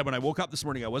 Said when I woke up this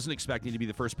morning, I wasn't expecting to be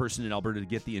the first person in Alberta to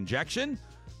get the injection.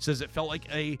 Says it felt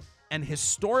like an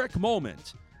historic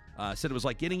moment. Said it was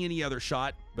like getting any other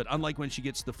shot, but unlike when she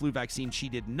gets the flu vaccine, she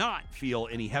did not feel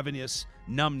any heaviness,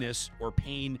 numbness, or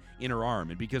pain in her arm.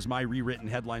 And because my rewritten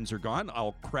headlines are gone,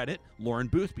 I'll credit Lauren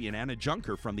Boothby and Anna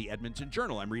Junker from the Edmonton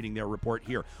Journal. I'm reading their report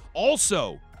here.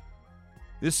 Also,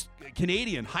 this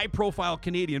Canadian, high-profile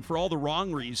Canadian, for all the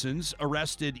wrong reasons,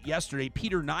 arrested yesterday,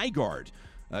 Peter Nygaard,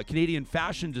 a Canadian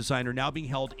fashion designer now being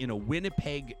held in a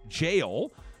Winnipeg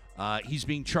jail. He's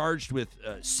being charged with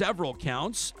several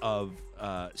counts of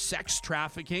sex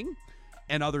trafficking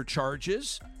and other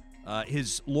charges.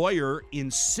 His lawyer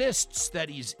insists that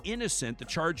he's innocent. The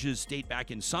charges date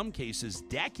back, in some cases,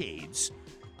 decades,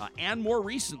 and more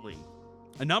recently,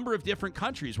 a number of different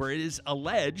countries where it is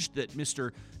alleged that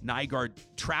Mr. Nygaard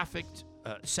trafficked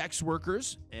sex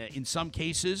workers, in some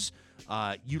cases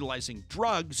utilizing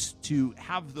drugs to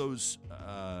have those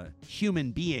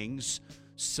human beings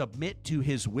submit to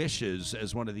his wishes,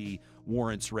 as one of the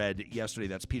warrants read yesterday.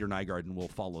 That's Peter Nygaard, and we'll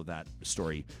follow that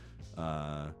story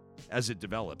as it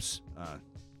develops.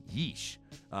 Yeesh.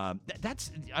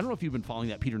 That's, I don't know if you've been following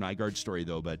that Peter Nygaard story,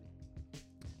 though, but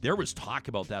there was talk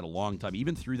about that a long time,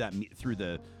 even through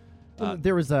the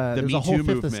there was a whole Fifth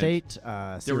movement. Estate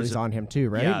series on him too,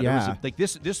 right? Yeah.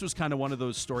 This was kind of one of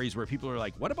those stories where people are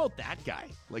like, what about that guy?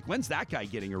 Like, when's that guy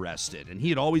getting arrested? And he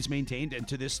had always maintained, and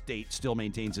to this date still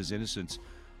maintains, his innocence.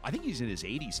 I think he's in his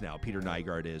 80s now, Peter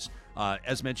Nygaard is.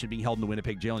 As mentioned, being held in the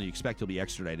Winnipeg jail, and you expect he'll be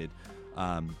extradited.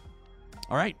 All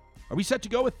right. Are we set to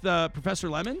go with Professor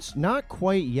Lemmens? Not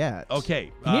quite yet.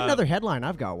 Okay. You need another headline?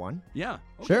 I've got one. Yeah.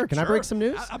 Okay, sure. Can I break some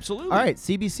news? Absolutely. All right.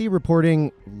 CBC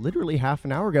reporting literally half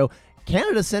an hour ago,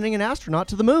 Canada's sending an astronaut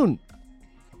to the moon.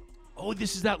 Oh,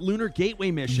 this is that Lunar Gateway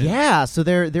mission. Yeah, so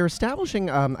they're establishing.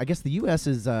 I guess the U.S.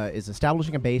 is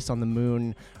establishing a base on the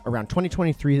moon around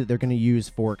 2023 that they're going to use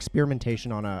for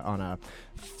experimentation on a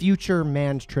future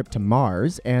manned trip to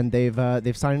Mars, and they've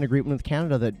signed an agreement with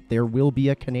Canada that there will be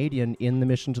a Canadian in the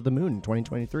mission to the moon in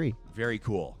 2023. Very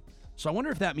cool. So I wonder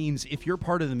if that means if you're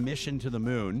part of the mission to the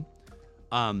moon.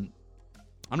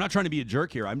 I'm not trying to be a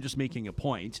jerk here. I'm just making a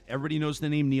point. Everybody knows the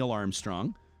name Neil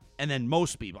Armstrong. And then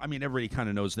most people, I mean, everybody kind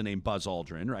of knows the name Buzz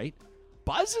Aldrin, right?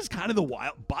 Buzz is kind of the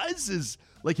wild. Buzz is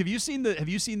like, have you seen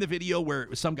the video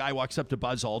where some guy walks up to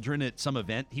Buzz Aldrin at some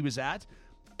event he was at,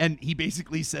 and he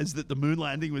basically says that the moon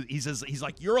landing was, he's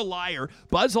like, you're a liar.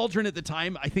 Buzz Aldrin at the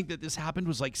time, I think that this happened,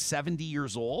 was like 70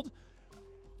 years old.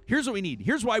 Here's what we need.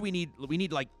 Here's why we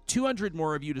need like 200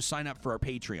 more of you to sign up for our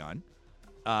Patreon.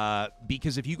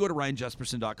 Because if you go to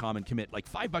ryanjesperson.com and commit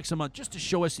like $5 a month just to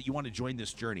show us that you want to join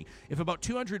this journey, if about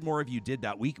 200 more of you did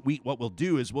that, we what we'll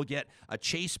do is we'll get a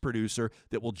chase producer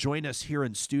that will join us here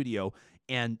in studio,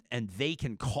 and they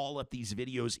can call up these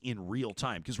videos in real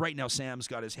time. Because right now Sam's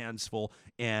got his hands full,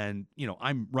 and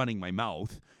I'm running my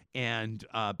mouth. And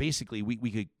basically,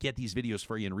 we could get these videos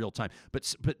for you in real time.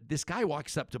 But this guy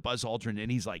walks up to Buzz Aldrin,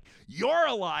 and he's like, you're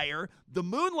a liar. The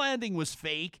moon landing was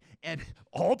fake. And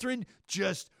Aldrin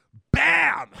just,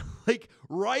 bam, like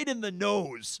right in the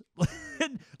nose.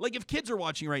 Like if kids are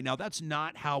watching right now, that's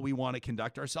not how we want to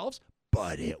conduct ourselves.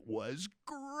 But it was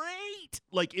great.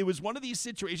 Like it was one of these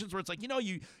situations where it's like,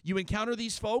 you encounter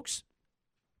these folks.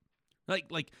 I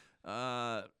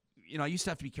used to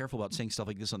have to be careful about saying stuff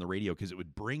like this on the radio because it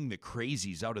would bring the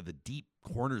crazies out of the deep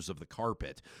corners of the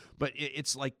carpet. But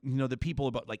it's like, the people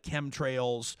about like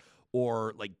chemtrails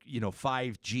or like,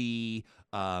 5G,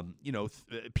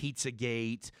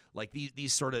 Pizzagate, like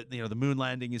these sort of, the moon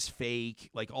landing is fake,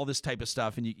 like all this type of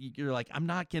stuff. And you're like, I'm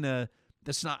not getting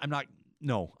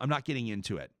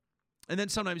into it. And then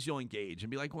sometimes you'll engage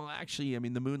and be like, well, actually, I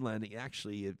mean, the moon landing,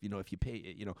 actually, if you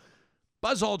pay,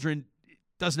 Buzz Aldrin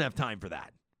doesn't have time for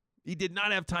that. He did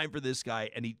not have time for this guy,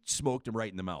 and he smoked him right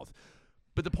in the mouth.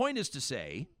 But the point is to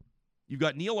say, you've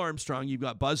got Neil Armstrong, you've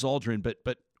got Buzz Aldrin, but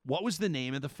what was the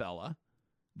name of the fella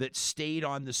that stayed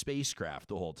on the spacecraft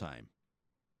the whole time?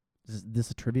 Is this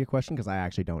a trivia question? Because I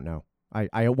actually don't know. I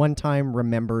at one time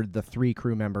remembered the 3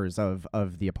 crew members of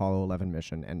the Apollo 11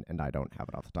 mission, and I don't have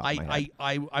it off the top of my head.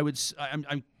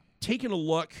 I'm taking a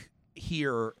look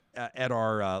here at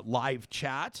our live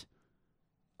chat.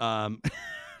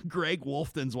 Greg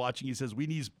Wolfton's watching. He says, we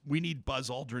need Buzz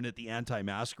Aldrin at the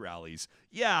anti-mask rallies.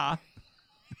 Yeah.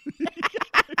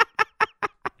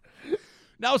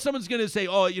 Now someone's going to say,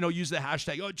 use the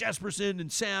hashtag, Jesperson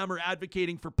and Sam are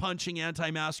advocating for punching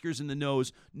anti-maskers in the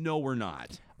nose. No, we're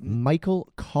not.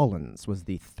 Michael Collins was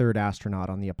the 3rd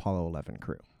astronaut on the Apollo 11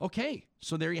 crew. Okay,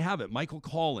 so there you have it, Michael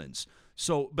Collins.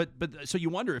 So, so you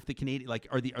wonder if the Canadian, like,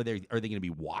 are they going to be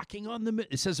walking on the moon?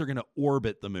 It says they're going to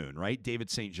orbit the moon, right?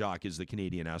 David St. Jacques is the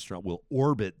Canadian astronaut, will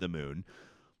orbit the moon,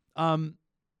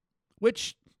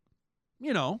 which,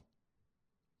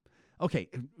 okay,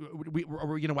 are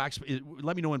we going to wax?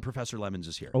 Let me know when Professor Lemmens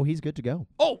is here. Oh, he's good to go.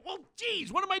 Oh, well,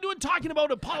 geez, what am I doing talking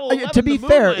about Apollo 11? To be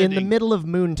fair, in the middle of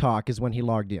moon talk is when he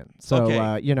logged in. So,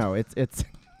 okay. It's.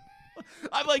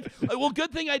 I'm like, well,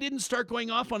 good thing I didn't start going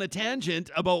off on a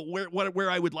tangent about where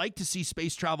I would like to see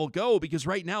space travel go, because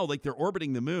right now, like, they're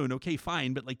orbiting the moon. Okay,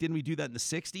 fine, but like, didn't we do that in the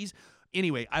 60s?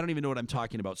 Anyway, I don't even know what I'm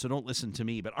talking about, so don't listen to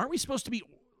me. But we're supposed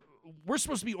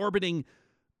to be orbiting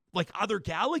like other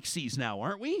galaxies now,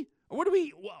 aren't we? Or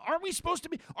aren't we supposed to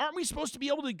be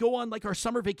able to go on like our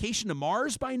summer vacation to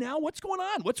Mars by now? What's going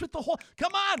on? What's with the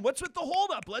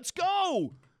holdup? Let's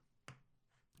go.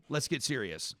 Let's get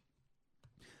serious.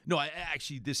 No,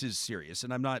 actually, this is serious,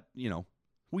 and I'm not,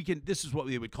 this is what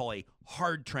we would call a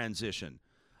hard transition.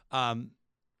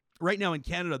 Right now in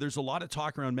Canada, there's a lot of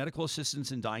talk around medical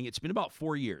assistance in dying. It's been about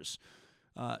 4 years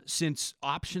since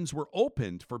options were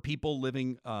opened for people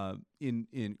living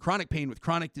in chronic pain with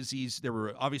chronic disease. There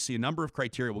were obviously a number of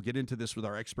criteria. We'll get into this with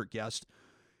our expert guest.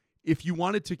 If you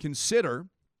wanted to consider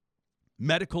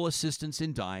medical assistance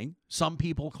in dying, some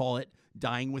people call it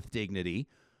dying with dignity.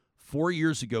 4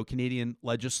 years ago, Canadian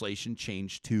legislation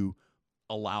changed to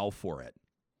allow for it.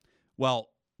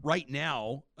 Well, right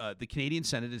now, the Canadian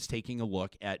Senate is taking a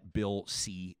look at Bill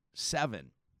C-7,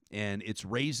 and it's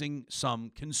raising some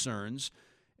concerns,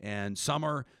 and some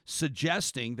are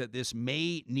suggesting that this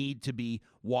may need to be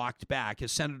walked back,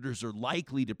 as senators are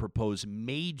likely to propose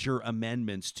major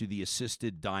amendments to the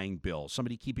assisted dying bill.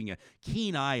 Somebody keeping a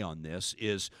keen eye on this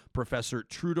is Professor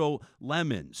Trudo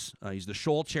Lemmens. He's the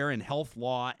Scholl Chair in Health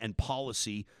Law and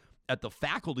Policy at the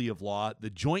Faculty of Law,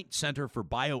 the Joint Center for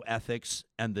Bioethics,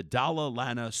 and the Dalla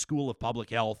Lana School of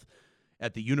Public Health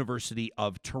at the University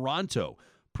of Toronto.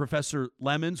 Professor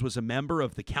Lemmens was a member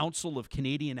of the Council of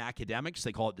Canadian Academics.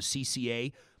 They call it the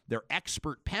CCA, their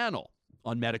expert panel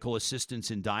on medical assistance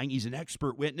in dying. He's an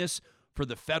expert witness for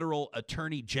the federal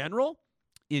attorney general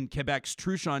in Quebec's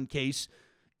Truchon case,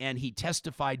 and he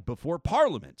testified before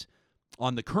Parliament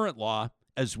on the current law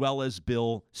as well as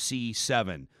Bill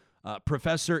C-7.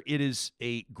 Professor, it is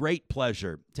a great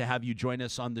pleasure to have you join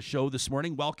us on the show this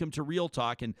morning. Welcome to Real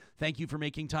Talk, and thank you for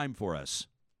making time for us.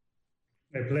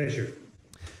 My pleasure.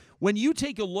 When you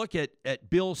take a look at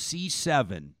Bill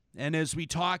C-7, and as we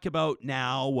talk about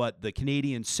now what the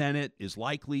Canadian Senate is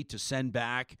likely to send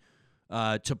back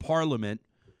to Parliament,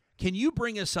 can you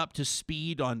bring us up to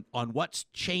speed on what's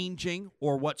changing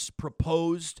or what's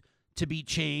proposed to be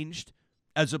changed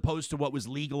as opposed to what was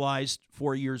legalized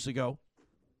 4 years ago?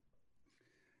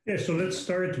 Yeah, so let's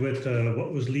start with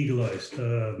what was legalized.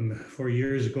 4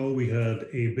 years ago, we had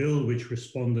a bill which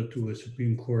responded to a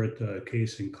Supreme Court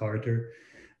case in Carter,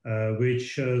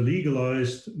 which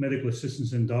legalized medical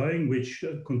assistance in dying, which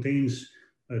contains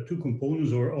two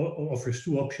components or offers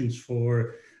two options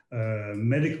for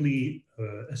medically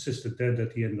assisted death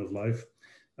at the end of life,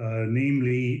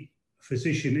 namely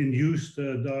physician-induced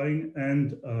dying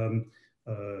and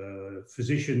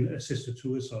physician-assisted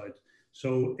suicide.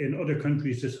 So in other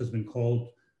countries, this has been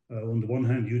called, on the one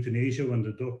hand, euthanasia, when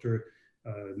the doctor,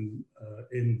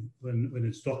 when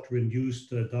it's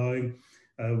doctor-induced dying,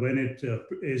 when it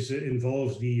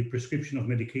involves the prescription of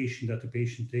medication that the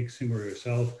patient takes, him or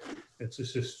herself, it's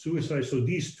assisted suicide. So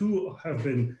these two have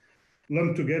been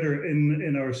lumped together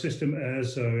in our system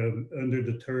as under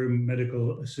the term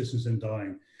medical assistance in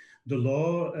dying. The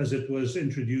law, as it was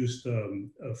introduced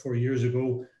 4 years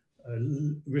ago,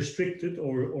 restricted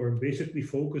or basically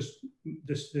focused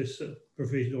this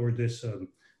provision or this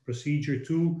procedure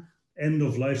to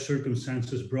end-of-life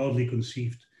circumstances broadly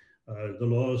conceived. The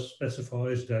law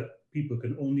specifies that people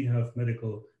can only have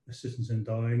medical assistance in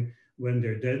dying when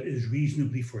their death is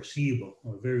reasonably foreseeable,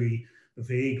 a very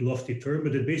vague, lofty term,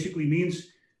 but it basically means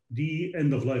the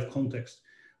end-of-life context.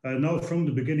 Now, from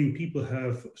the beginning,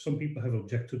 some people have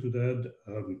objected to that.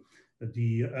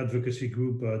 The advocacy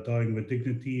group Dying with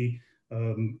Dignity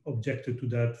objected to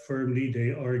that firmly.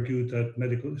 They argued that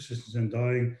medical assistance in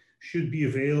dying should be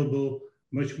available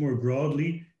much more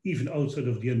broadly, even outside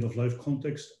of the end-of-life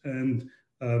context. And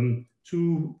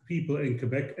two people in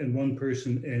Quebec and one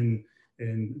person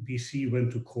in BC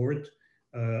went to court,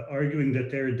 arguing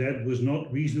that their death was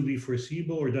not reasonably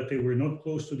foreseeable or that they were not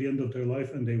close to the end of their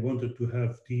life, and they wanted to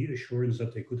have the assurance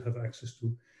that they could have access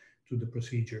to the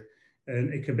procedure.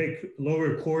 And a Quebec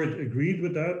lower court agreed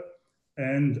with that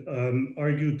and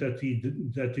argued that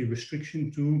the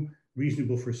restriction to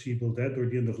reasonable foreseeable death or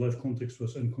the end-of-life context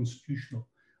was unconstitutional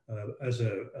as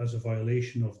a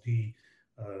violation of the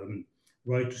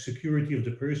right to security of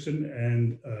the person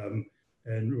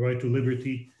and right to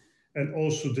liberty, and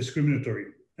also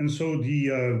discriminatory. And so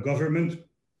the government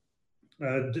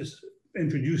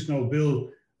introduced now Bill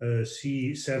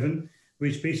C-7,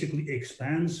 which basically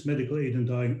expands medical aid in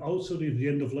dying outside of the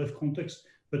end-of-life context,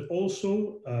 but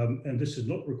also, and this is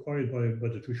not required by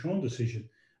the Truchon decision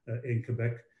in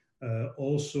Quebec,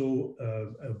 also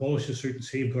abolishes certain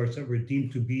safeguards that were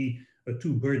deemed to be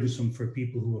too burdensome for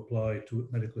people who apply to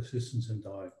medical assistance in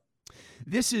dying.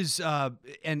 This is,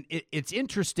 and it's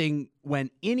interesting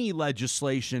when any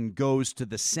legislation goes to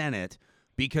the Senate,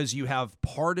 because you have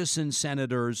partisan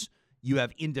senators, you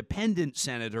have independent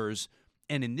senators,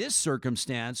 and in this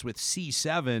circumstance with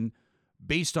C-7,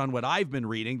 based on what I've been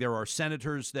reading, there are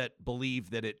senators that believe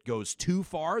that it goes too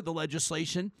far, the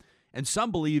legislation, and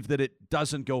some believe that it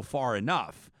doesn't go far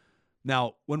enough.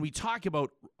 Now, when we talk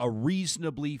about a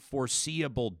reasonably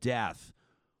foreseeable death,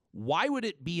 why would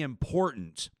it be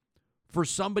important for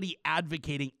somebody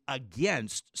advocating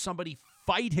against somebody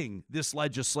fighting this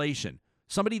legislation,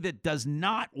 somebody that does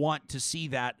not want to see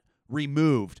that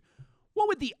removed? What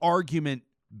would the argument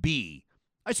be?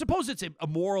 I suppose it's a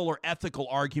moral or ethical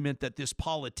argument that this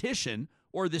politician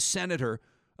or this senator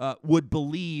would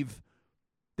believe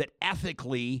that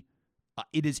ethically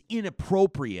it is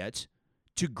inappropriate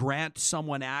to grant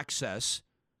someone access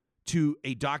to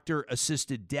a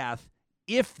doctor-assisted death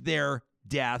if their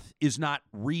death is not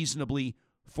reasonably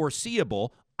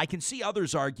foreseeable. I can see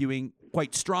others arguing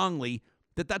quite strongly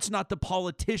that that's not the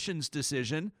politician's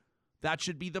decision. That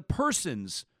should be the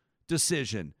person's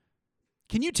decision.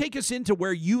 Can you take us into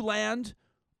where you land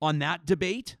on that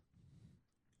debate?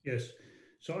 Yes.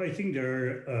 So I think there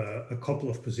are a couple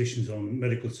of positions on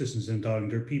medical assistance in dying.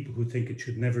 There are people who think it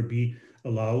should never be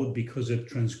allowed because it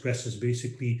transgresses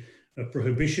basically a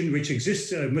prohibition, which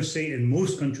exists, I must say, in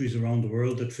most countries around the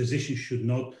world, that physicians should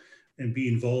not be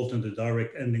involved in the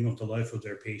direct ending of the life of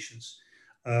their patients.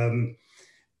 There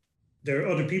are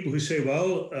other people who say,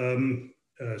 well,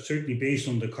 certainly based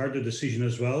on the Carter decision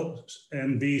as well,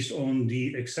 and based on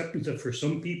the acceptance that for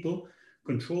some people,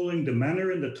 controlling the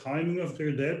manner and the timing of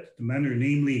their death, the manner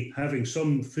namely having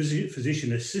some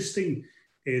physician assisting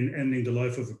in ending the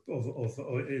life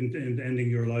in ending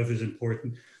your life is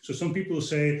important. So some people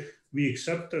say we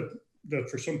accept that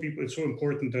for some people it's so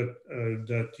important that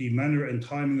the manner and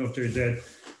timing of their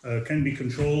death can be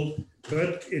controlled,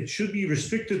 but it should be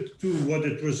restricted to what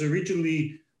it was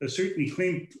originally certainly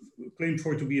claimed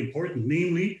for to be important,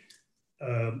 namely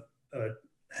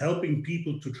helping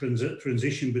people to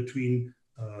transition between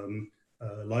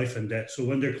life and death. So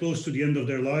when they're close to the end of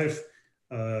their life,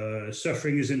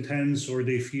 suffering is intense, or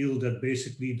they feel that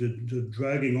basically the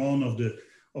dragging on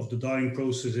of the dying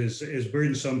process is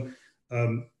burdensome.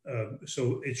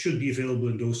 So it should be available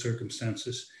in those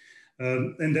circumstances.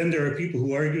 And then there are people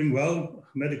who are arguing, well,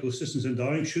 medical assistance in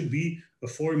dying should be a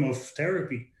form of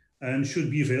therapy and should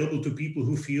be available to people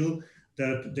who feel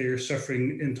that they're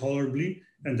suffering intolerably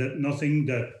and that nothing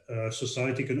that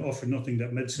society can offer, nothing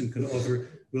that medicine can offer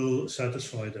will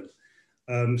satisfy them.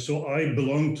 So I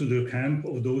belong to the camp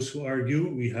of those who argue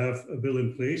we have a bill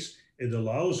in place. It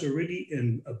allows already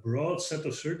in a broad set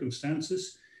of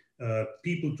circumstances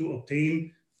people to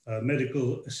obtain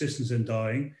medical assistance in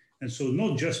dying. And so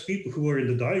not just people who are in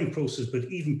the dying process, but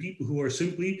even people who are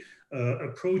simply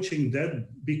approaching death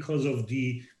because of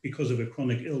a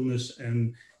chronic illness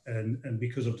and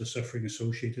because of the suffering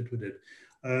associated with it.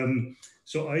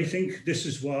 So I think this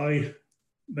is why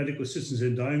medical assistance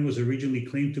in dying was originally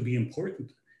claimed to be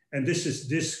important. And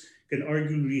this can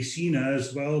arguably be seen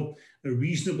as, well, a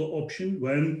reasonable option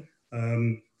when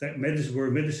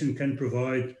where medicine can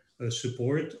provide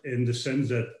support in the sense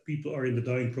that people are in the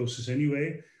dying process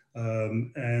anyway,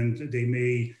 and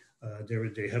they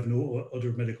have no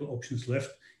other medical options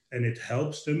left, and it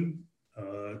helps them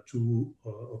to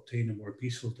obtain a more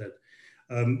peaceful death.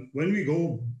 When we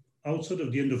go outside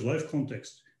of the end-of-life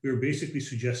context, we're basically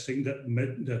suggesting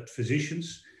that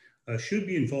physicians should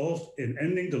be involved in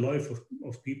ending the life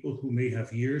of people who may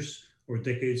have years or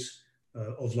decades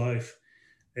of life.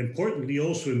 Importantly,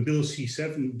 also in Bill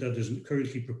C7 that is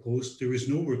currently proposed, there is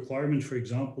no requirement, for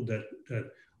example, that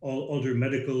all other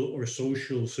medical or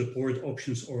social support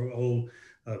options or all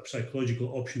psychological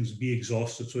options be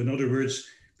exhausted. So in other words,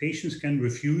 patients can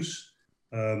refuse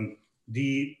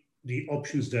the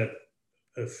options that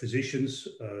physicians,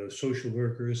 social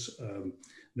workers,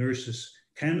 nurses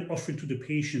can offer to the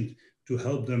patient to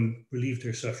help them relieve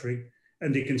their suffering.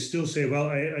 And they can still say, well,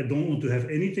 I don't want to have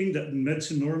anything that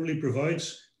medicine normally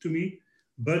provides to me,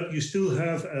 but you still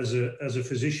have, as a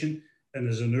physician and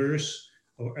as a nurse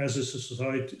or as a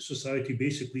society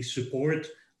basically support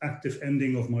active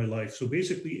ending of my life. So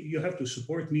basically, you have to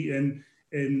support me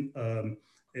in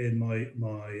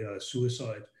my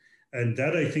suicide. And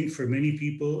that, I think, for many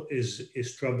people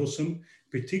is troublesome,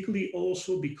 particularly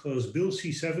also because Bill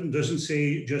C7 doesn't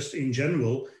say just in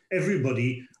general,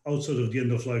 everybody outside of the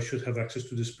end of life should have access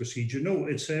to this procedure. No,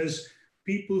 it says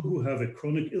people who have a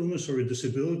chronic illness or a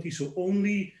disability, so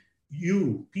only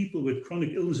you, people with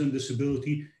chronic illness and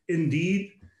disability,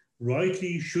 indeed,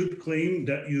 rightly should claim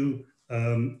that you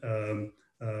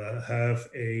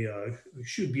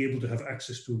should be able to have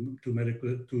access to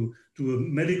a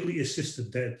medically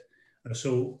assisted death.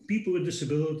 So people with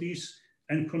disabilities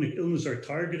and chronic illness are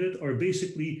targeted, or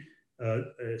basically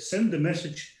send the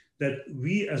message that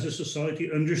we as a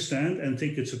society understand and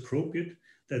think it's appropriate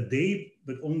that they,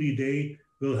 but only they,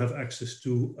 will have access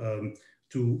to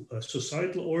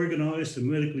societal organized and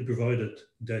medically provided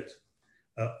death,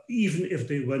 even if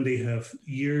when they have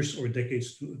years or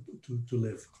decades to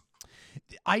live.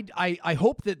 I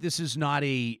hope that this is not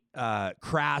a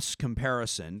crass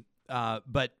comparison,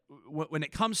 but when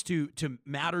it comes to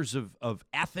matters of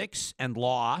ethics and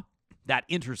law, that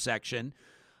intersection,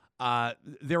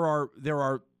 there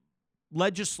are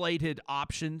legislated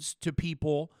options to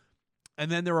people,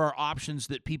 and then there are options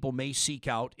that people may seek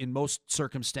out in most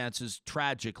circumstances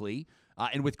tragically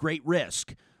and with great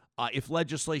risk if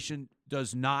legislation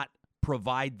does not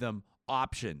provide them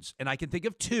options. And I can think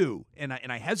of two, and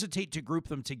I hesitate to group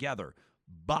them together.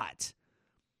 But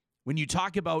when you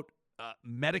talk about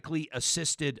medically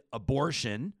assisted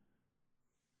abortion,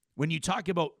 when you talk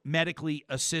about medically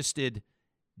assisted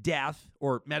death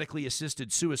or medically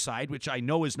assisted suicide, which I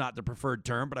know is not the preferred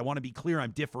term, but I want to be clear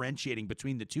I'm differentiating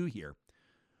between the two here,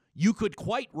 you could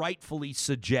quite rightfully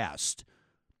suggest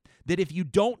that if you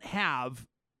don't have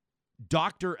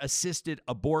doctor-assisted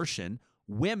abortion,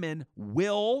 women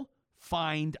will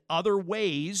find other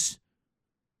ways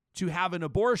to have an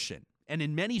abortion. And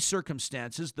in many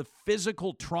circumstances, the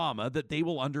physical trauma that they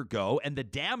will undergo and the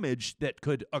damage that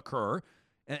could occur,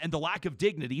 and the lack of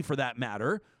dignity for that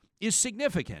matter, is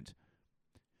significant.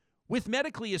 With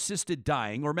medically assisted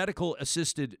dying or medical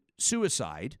assisted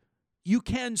suicide, you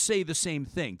can say the same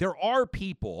thing. There are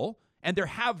people, And there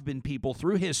have been people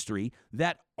through history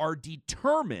that are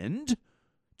determined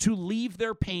to leave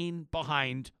their pain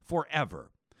behind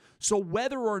forever. So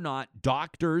whether or not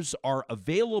doctors are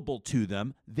available to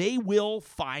them, they will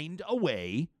find a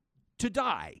way to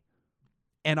die.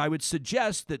 And I would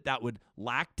suggest that that would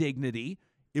lack dignity.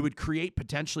 It would create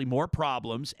potentially more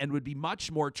problems and would be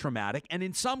much more traumatic, and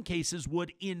in some cases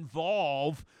would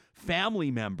involve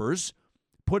family members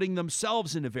putting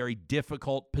themselves in a very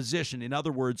difficult position. In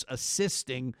other words,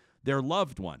 assisting their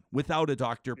loved one without a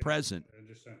doctor present. I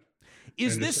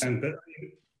understand. This?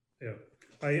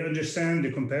 I understand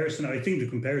the comparison. I think the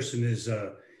comparison is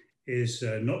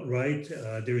not right.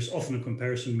 There is often a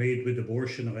comparison made with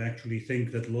abortion. I actually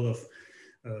think that a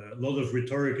lot of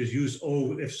rhetoric is used.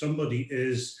 Oh, if somebody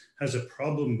has a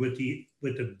problem with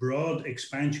the broad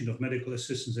expansion of medical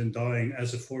assistance in dying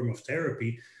as a form of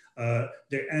therapy,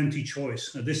 they're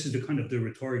anti-choice. Now, this is the kind of the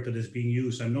rhetoric that is being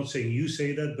used. I'm not saying you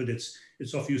say that, but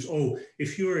it's often used. Oh,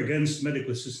 if you're against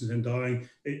medical assistance in dying,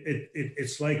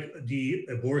 it's like the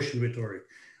abortion rhetoric.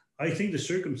 I think the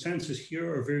circumstances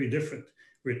here are very different.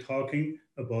 We're talking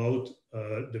about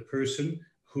the person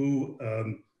who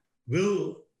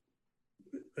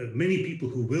many people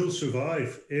who will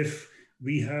survive if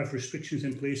we have restrictions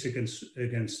in place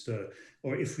against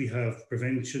or if we have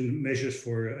prevention measures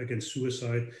against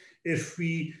suicide, if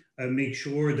we make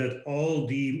sure that all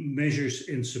the measures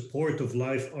in support of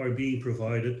life are being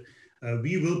provided,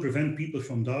 we will prevent people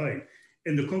from dying.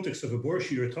 In the context of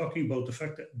abortion, you're talking about the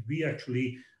fact that we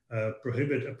actually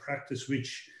prohibit a practice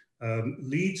which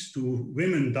leads to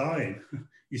women dying.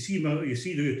 You see how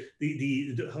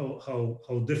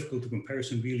difficult the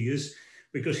comparison really is,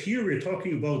 because here we're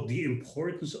talking about the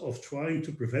importance of trying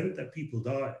to prevent that people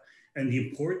die and the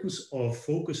importance of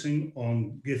focusing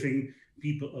on giving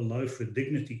people a life with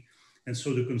dignity. And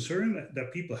so the concern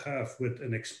that people have with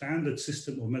an expanded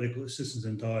system of medical assistance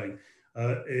in dying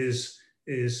is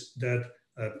that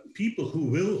people who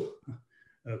will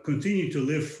continue to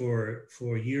live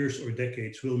for years or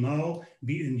decades will now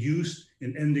be induced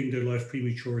in ending their life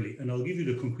prematurely. And I'll give you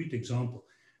the concrete example.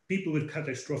 People with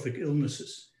catastrophic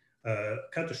illnesses,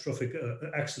 catastrophic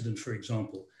accident, for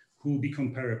example, who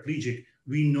become paraplegic,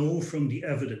 we know from the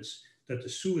evidence that the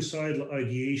suicidal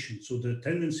ideation, so the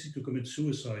tendency to commit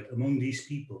suicide among these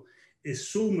people, is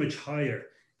so much higher,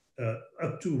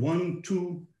 up to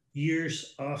 1-2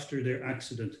 years after their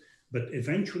accident. But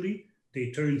eventually,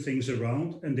 they turn things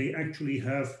around and they actually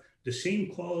have the same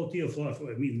quality of life.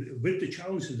 I mean, with the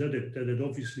challenges that it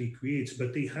obviously creates,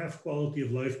 but they have quality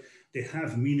of life, they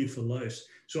have meaningful lives.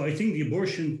 So I think the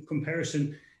abortion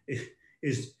comparison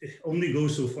only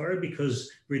goes so far because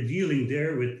we're dealing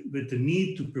there with the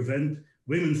need to prevent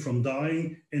women from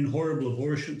dying in horrible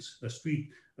abortions,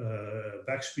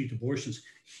 backstreet abortions.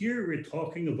 Here we're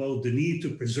talking about the need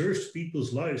to preserve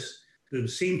people's lives, the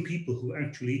same people who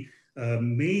actually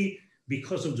may,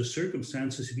 because of the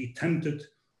circumstances, be tempted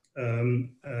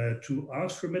to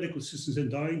ask for medical assistance in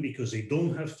dying because they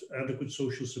don't have adequate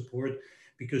social support,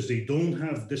 because they don't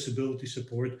have disability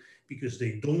support, because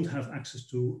they don't have access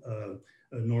to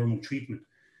a normal treatment.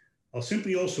 I'll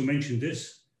simply also mention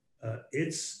this.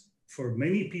 It's for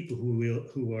many people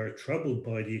who are troubled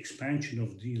by the expansion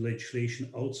of the legislation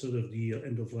outside of the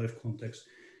end-of-life context.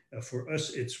 For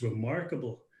us, it's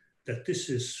remarkable that this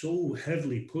is so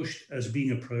heavily pushed as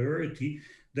being a priority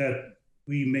that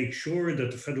we make sure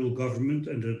that the federal government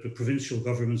and the provincial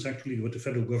governments, actually what the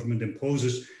federal government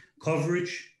imposes,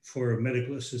 coverage for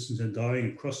medical assistance in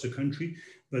dying across the country,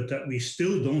 but that we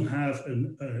still don't have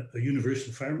a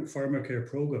universal pharmacare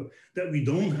program, that we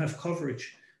don't have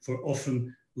coverage for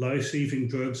often life-saving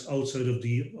drugs outside of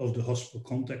the hospital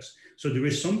context. So there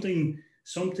is something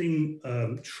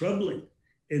troubling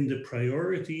in the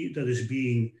priority that is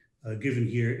being given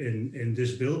here in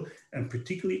this bill, and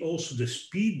particularly also the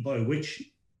speed by which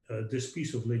this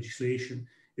piece of legislation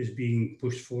is being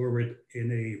pushed forward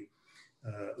in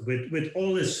with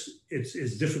all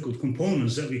its difficult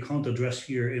components that we can't address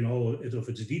here in all of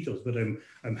its details. But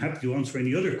I'm happy to answer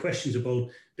any other questions about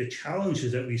the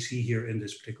challenges that we see here in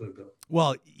this particular bill.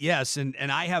 Well, yes, and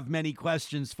I have many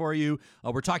questions for you.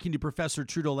 We're talking to Professor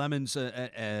Trudo Lemmens,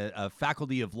 a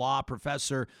faculty of law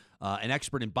professor, an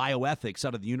expert in bioethics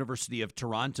out of the University of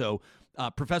Toronto.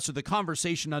 Professor, the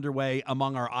conversation underway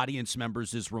among our audience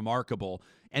members is remarkable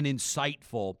and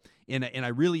insightful, and I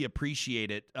really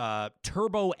appreciate it.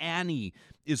 Turbo Annie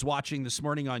is watching this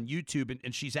morning on YouTube,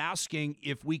 and she's asking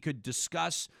if we could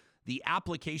discuss the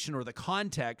application or the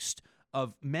context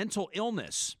of mental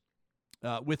illness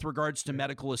with regards to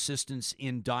medical assistance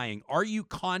in dying. Are you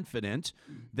confident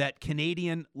that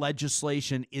Canadian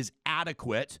legislation is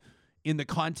adequate in the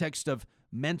context of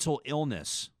mental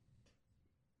illness?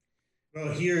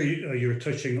 Well, here you're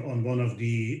touching on one of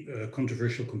the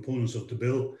controversial components of the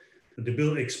bill. The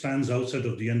bill expands outside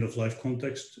of the end-of-life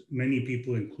context. Many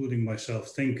people, including myself,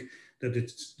 think that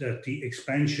the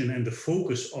expansion and the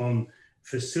focus on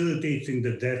facilitating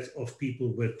the death of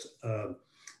people with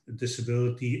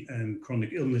disability and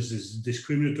chronic illness is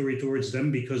discriminatory towards them,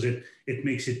 because it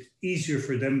makes it easier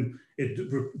for them. It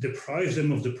deprives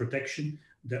them of the protection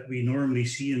that we normally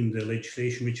see in the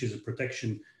legislation, which is a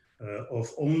protection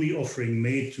of only offering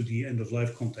MAID to the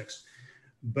end-of-life context.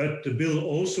 But the bill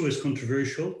also is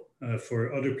controversial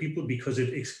for other people because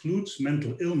it excludes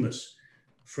mental illness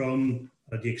from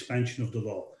the expansion of the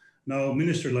law. Now,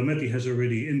 Minister Lametti has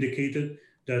already indicated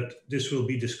that this will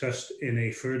be discussed in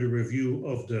a further review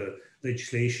of the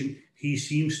legislation. He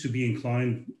seems to be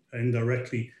inclined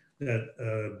indirectly that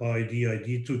by the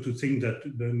idea to think that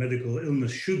the medical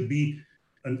illness should be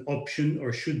an option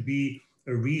or should be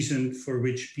a reason for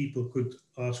which people could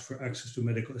ask for access to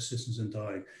medical assistance in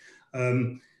dying.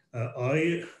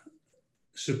 I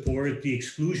support the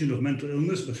exclusion of mental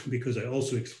illness, but because I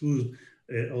also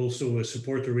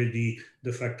support already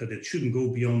the fact that it shouldn't go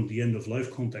beyond the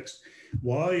end-of-life context.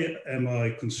 Why am I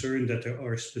concerned that there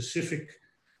are specific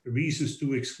reasons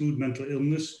to exclude mental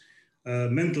illness?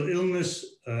 Mental illness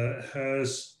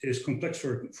is complex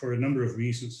for a number of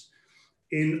reasons.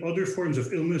 In other forms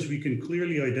of illness, we can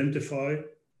clearly identify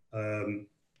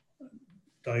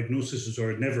diagnoses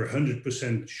are never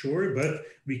 100% sure, but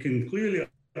we can clearly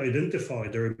identify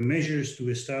there are measures to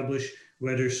establish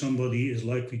whether somebody is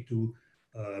likely to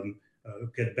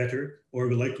get better, or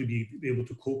will likely be able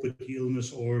to cope with the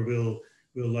illness, or will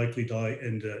likely die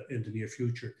in the near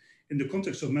future. In the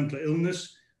context of mental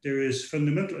illness, there is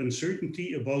fundamental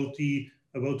uncertainty about the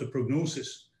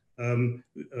prognosis.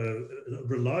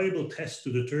 Reliable tests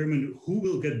to determine who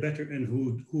will get better and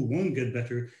who won't get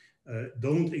better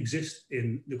don't exist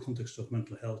in the context of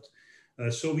mental health.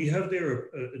 So we have there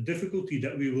a difficulty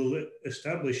that we will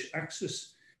establish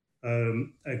access,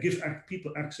 give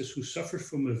people access who suffer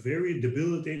from a very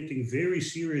debilitating, very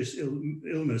serious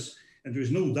illness. And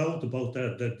there's no doubt about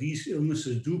that these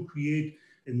illnesses do create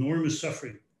enormous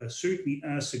suffering, certainly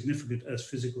as significant as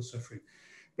physical suffering.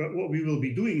 But what we will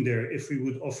be doing there, if we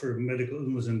would offer medical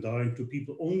illness and dying to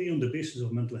people only on the basis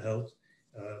of mental health,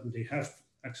 they have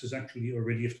access actually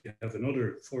already if they have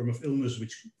another form of illness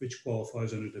which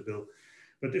qualifies under the bill.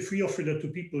 But if we offer that to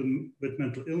people with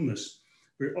mental illness,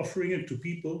 we're offering it to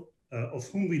people of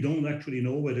whom we don't actually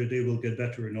know whether they will get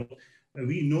better or not. And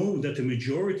we know that the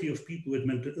majority of people with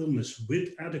mental illness with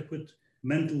adequate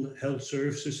mental health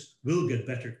services will get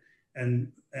better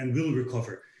and will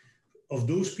recover. Of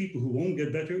those people who won't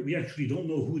get better, we actually don't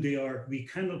know who they are. We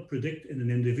cannot predict in an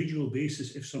individual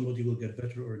basis if somebody will get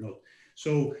better or not.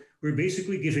 So we're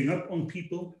basically giving up on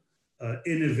people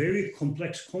in a very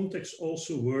complex context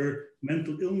also, where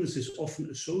mental illness is often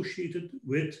associated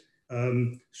with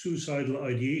suicidal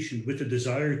ideation, with the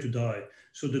desire to die.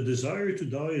 So the desire to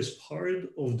die is part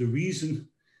of the reason,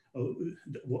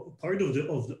 part of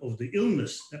the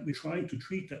illness that we're trying to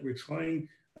treat, that we're trying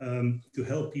to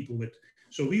help people with.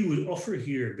 So we would offer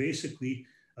here basically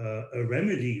a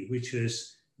remedy, which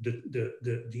is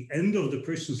the end of the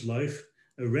person's life,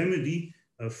 a remedy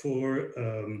for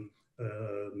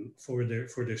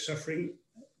their suffering,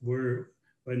 where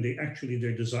when they actually,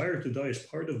 their desire to die is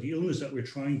part of the illness that we're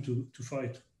trying to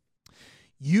fight.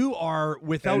 You are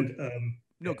without...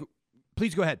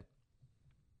 please go ahead.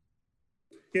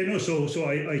 Yeah, no, so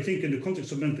I think in the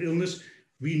context of mental illness,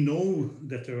 we know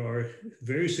that there are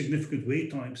very significant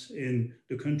wait times in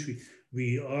the country.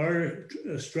 We are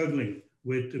struggling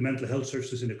with the mental health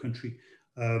services in the country.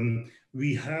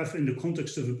 We have, in the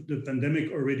context of the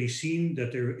pandemic, already seen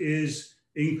that there is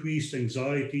increased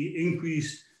anxiety,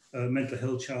 increased mental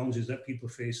health challenges that people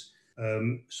face.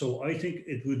 So I think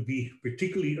it would be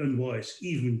particularly unwise,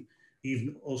 even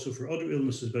also for other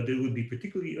illnesses, but it would be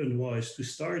particularly unwise to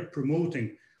start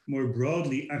promoting more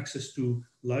broadly access to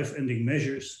life-ending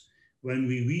measures when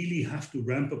we really have to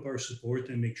ramp up our support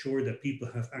and make sure that people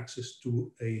have access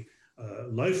to a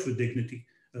life with dignity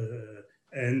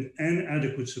and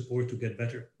adequate support to get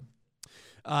better.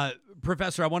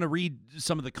 Professor, I want to read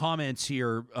some of the comments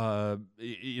here.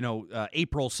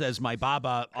 April says, my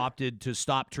Baba opted to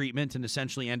stop treatment and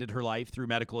essentially ended her life through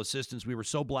medical assistance. We were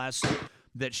so blessed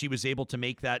that she was able to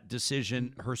make that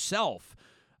decision herself.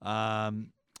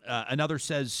 Another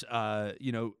says, I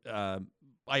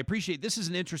appreciate, this is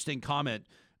an interesting comment.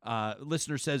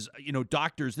 Listener says,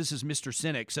 doctors, this is Mr.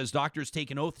 Cynic, says doctors take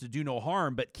an oath to do no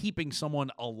harm, but keeping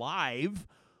someone alive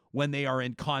when they are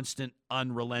in constant,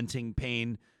 unrelenting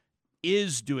pain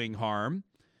is doing harm.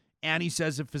 Annie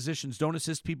says if physicians don't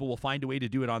assist, people will find a way to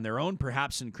do it on their own,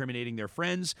 perhaps incriminating their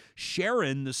friends.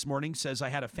 Sharon this morning says, I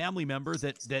had a family member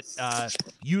that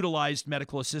utilized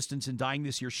medical assistance in dying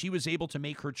this year. She was able to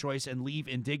make her choice and leave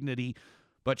in dignity,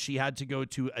 but she had to go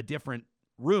to a different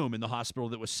room in the hospital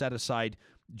that was set aside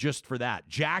just for that.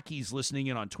 Jackie's listening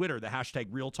in on Twitter. The hashtag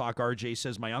RealTalkRJ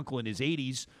says, my uncle in his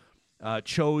 80s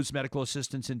chose medical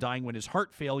assistance in dying when his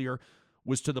heart failure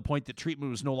was to the point that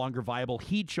treatment was no longer viable.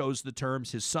 He chose the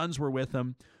terms. His sons were with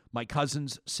him. My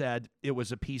cousins said it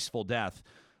was a peaceful death.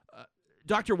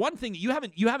 Doctor, one thing, you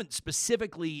haven't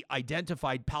specifically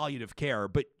identified palliative care,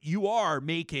 but you are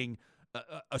making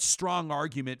a strong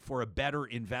argument for a better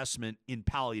investment in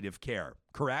palliative care,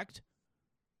 correct?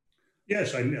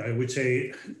 Yes, I would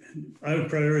say our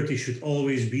priority should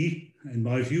always be, in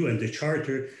my view, and the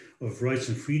Charter of Rights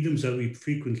and Freedoms that we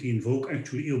frequently invoke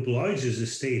actually obliges the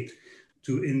state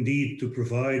to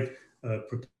provide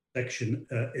protection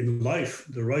in life.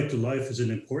 The right to life is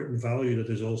an important value that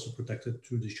is also protected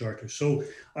through the Charter. So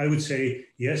I would say,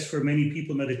 yes, for many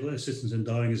people, medical assistance in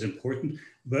dying is important,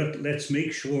 but let's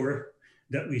make sure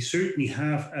that we certainly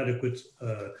have adequate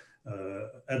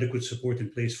support in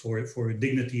place for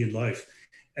dignity in life.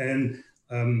 And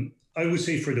I would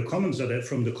say from the comments that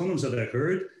I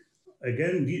heard,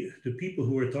 again, the people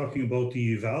who are talking about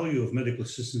the value of medical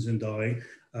assistance in dying,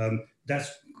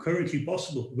 that's currently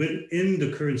possible within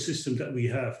the current system that we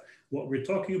have. What we're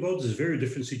talking about is a very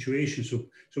different situation. So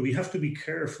we have to be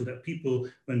careful that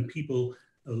when people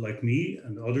like me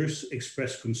and others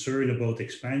express concern about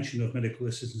expansion of medical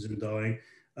assistance in dying,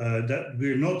 that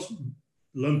we're not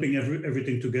lumping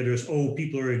everything together as,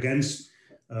 people are against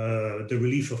the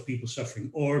relief of people suffering,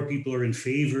 or people are in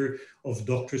favor of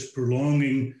doctors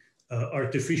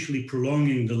artificially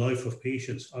prolonging the life of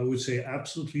patients. I would say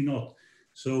absolutely not.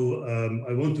 So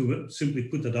I want to simply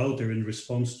put that out there in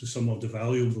response to some of the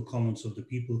valuable comments of the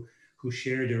people who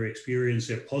share their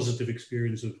positive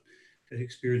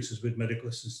experiences with medical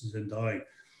assistance in dying.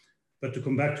 But to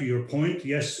come back to your point,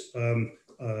 yes,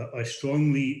 I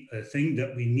strongly think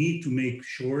that we need to make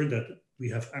sure that we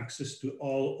have access to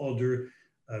all other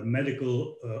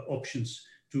medical options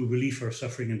to relieve our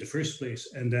suffering in the first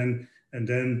place. And then,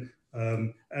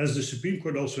 as the Supreme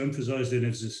Court also emphasized in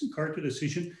its Carter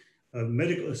decision,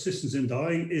 medical assistance in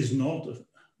dying is not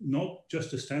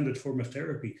just a standard form of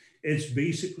therapy. It's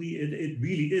basically, it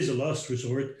really is a last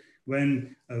resort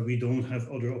when we don't have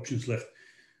other options left.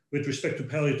 With respect to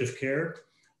palliative care,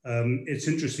 it's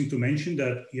interesting to mention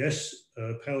that, yes,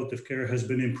 palliative care has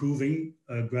been improving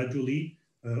gradually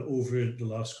over the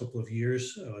last couple of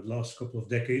years, last couple of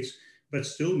decades, but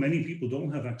still many people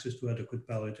don't have access to adequate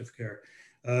palliative care.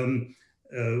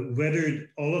 Whether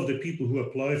all of the people who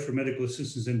apply for medical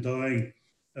assistance in dying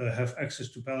have access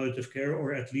to palliative care,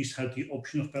 or at least had the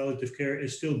option of palliative care,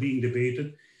 is still being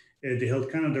debated. The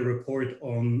Health Canada report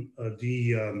on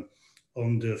the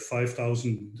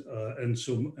 5,000 and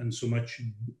so much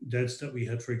deaths that we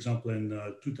had, for example, in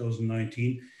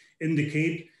 2019,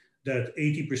 indicate that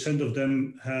 80% of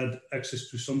them had access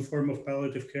to some form of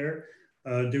palliative care.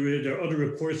 There are other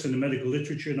reports in the medical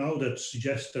literature now that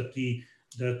suggest that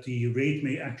the rate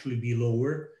may actually be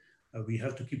lower. We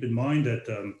have to keep in mind that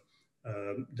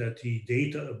the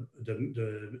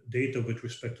data with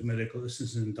respect to medical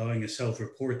assistance in dying is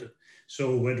self-reported.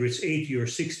 So whether it's 80 or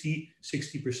 60%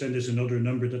 is another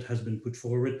number that has been put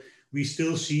forward. We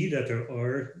still see that there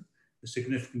are a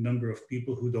significant number of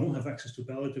people who don't have access to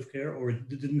palliative care or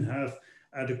didn't have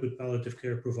adequate palliative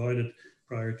care provided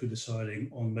prior to deciding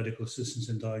on medical assistance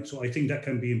in dying. So I think that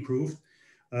can be improved.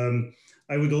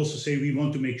 I would also say we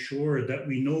want to make sure that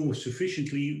we know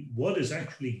sufficiently what is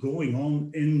actually going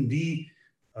on in the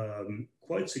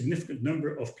quite significant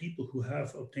number of people who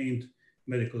have obtained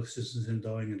medical assistance in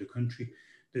dying in the country.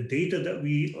 The data that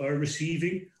we are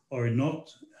receiving are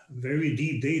not very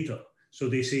deep data. So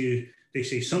they say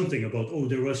something about,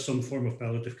 there was some form of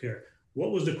palliative care.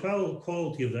 What was the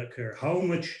quality of that care? How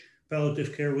much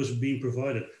palliative care was being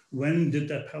provided? When did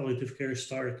that palliative care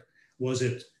start? Was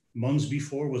it months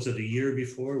before? Was it a year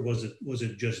before? Was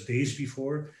it just days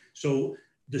before? So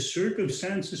the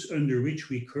circumstances under which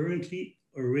we currently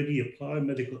already apply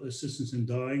medical assistance in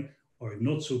dying are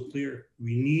not so clear.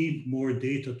 We need more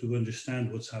data to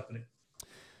understand what's happening.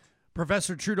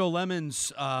 Professor Trudo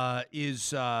Lemmens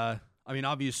is,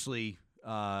 obviously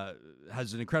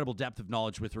has an incredible depth of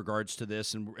knowledge with regards to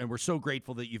this, and we're so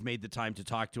grateful that you've made the time to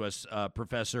talk to us,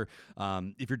 Professor.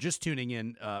 If you're just tuning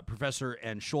in, Professor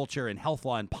and Scholl Chair in Health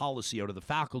Law and Policy out of the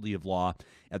Faculty of Law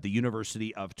at the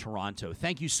University of Toronto.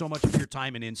 Thank you so much for your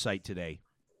time and insight today.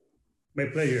 My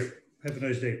pleasure. Have a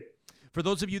nice day. For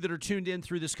those of you that are tuned in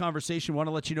through this conversation, I want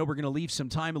to let you know we're going to leave some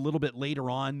time a little bit later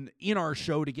on in our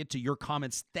show to get to your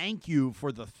comments. Thank you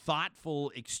for the thoughtful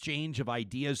exchange of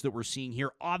ideas that we're seeing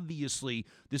here. Obviously,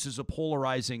 this is a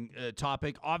polarizing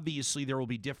topic. Obviously, there will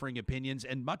be differing opinions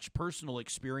and much personal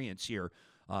experience here,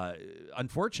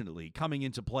 unfortunately, coming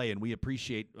into play, and we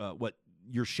appreciate what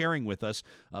you're sharing with us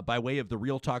by way of the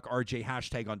Real Talk RJ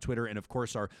hashtag on Twitter and, of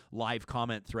course, our live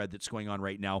comment thread that's going on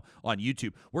right now on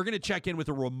YouTube. We're going to check in with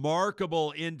a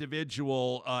remarkable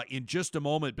individual in just a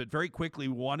moment, but very quickly,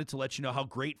 we wanted to let you know how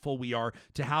grateful we are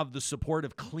to have the support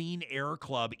of Clean Air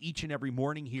Club each and every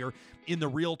morning here in the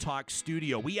Real Talk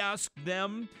studio. We asked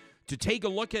them to take a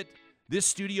look at this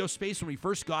studio space when we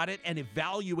first got it and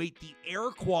evaluate the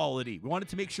air quality. We wanted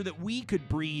to make sure that we could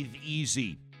breathe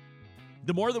easy.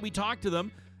 The more that we talked to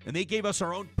them, and they gave us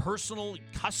our own personal,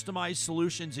 customized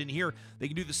solutions in here, they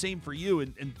can do the same for you.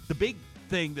 And the big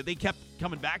thing that they kept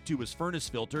coming back to was furnace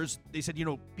filters. They said,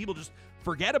 people just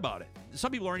forget about it.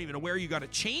 Some people aren't even aware you got to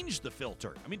change the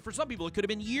filter. I mean, for some people, it could have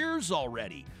been years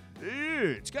already.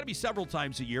 It's got to be several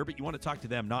times a year, but you want to talk to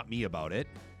them, not me, about it.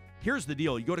 Here's the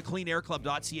deal. You go to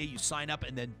cleanairclub.ca, you sign up,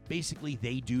 and then basically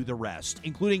they do the rest,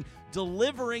 including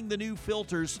delivering the new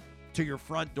filters to your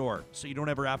front door, so you don't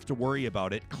ever have to worry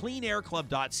about it.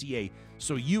 Cleanairclub.ca,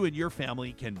 so you and your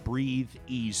family can breathe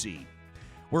easy.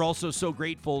 We're also so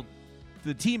grateful to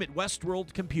the team at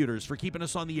Westworld Computers for keeping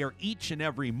us on the air each and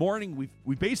every morning.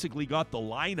 We've basically got the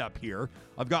lineup here.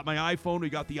 I've got my iPhone, we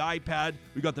got the iPad,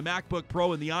 we got the MacBook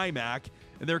Pro and the iMac,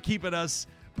 and they're keeping us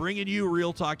bringing you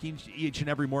Real Talk each and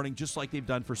every morning, just like they've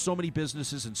done for so many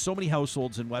businesses and so many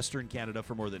households in Western Canada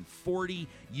for more than 40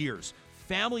 years.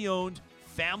 Family-owned,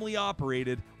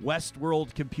 family-operated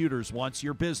Westworld Computers wants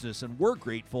your business, and we're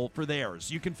grateful for theirs.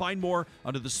 You can find more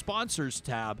under the Sponsors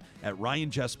tab at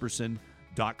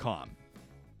ryanjesperson.com.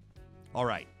 All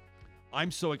right.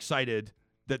 I'm so excited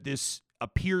that this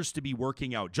appears to be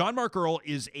working out. John Mark Earle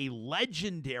is a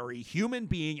legendary human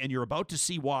being, and you're about to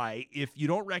see why. If you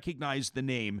don't recognize the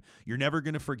name, you're never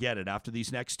going to forget it after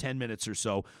these next 10 minutes or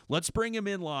so. Let's bring him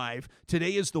in live.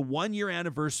 Today is the 1-year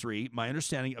anniversary, my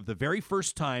understanding, of the very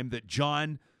first time that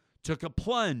John took a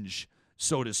plunge,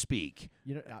 so to speak.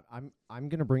 I'm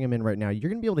going to bring him in right now. You're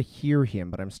going to be able to hear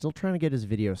him, but I'm still trying to get his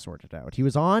video sorted out. He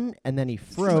was on, and then he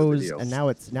froze, and now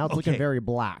it's looking very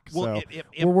black. Well, so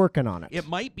we're working on it. It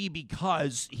might be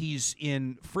because he's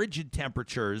in frigid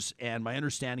temperatures, and my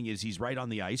understanding is he's right on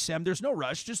the ice. Sam, there's no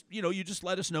rush. Just you just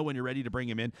let us know when you're ready to bring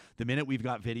him in the minute we've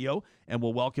got video, and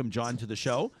we'll welcome John to the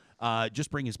show. Just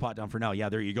bring his pot down for now. Yeah,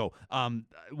 there you go.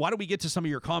 Why don't we get to some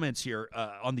of your comments here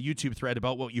on the YouTube thread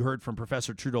about what you heard from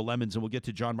Professor Trudo Lemmens, and we'll get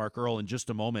to John Mark Earle in just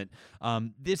a moment.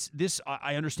 This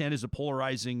I understand is a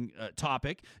polarizing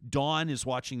topic. Don is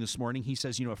watching this morning. He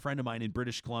says, a friend of mine in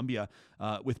British Columbia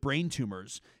with brain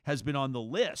tumors has been on the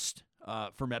list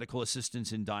for medical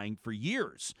assistance in dying for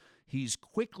years. He's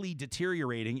quickly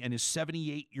deteriorating, and his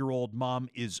 78-year-old mom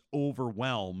is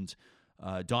overwhelmed.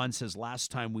 Don says last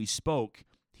time we spoke,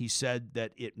 he said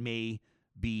that it may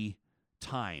be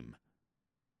time.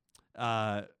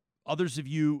 Others of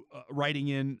you writing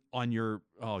in on your,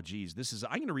 I'm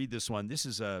going to read this one. This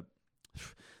is an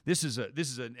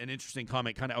interesting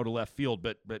comment, kind of out of left field,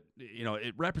 but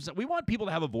it represents. We want people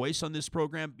to have a voice on this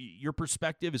program. Your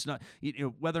perspective is not,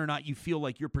 whether or not you feel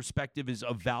like your perspective is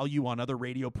of value on other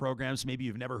radio programs. Maybe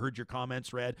you've never heard your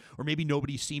comments read, or maybe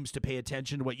nobody seems to pay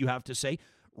attention to what you have to say.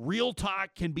 Real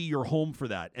Talk can be your home for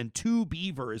that. And 2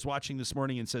 Beaver is watching this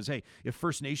morning and says, hey, if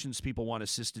First Nations people want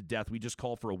assisted death, we just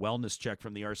call for a wellness check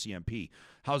from the RCMP.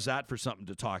 How's that for something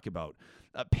to talk about?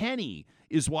 Penny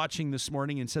is watching this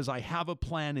morning and says, I have a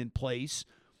plan in place,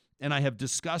 and I have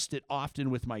discussed it often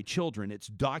with my children. It's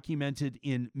documented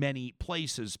in many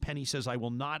places. Penny says, I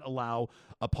will not allow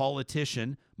a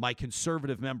politician, my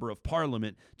Conservative member of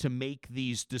Parliament, to make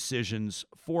these decisions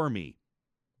for me.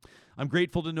 I'm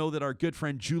grateful to know that our good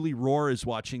friend Julie Rohr is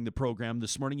watching the program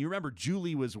this morning. You remember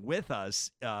Julie was with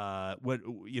us our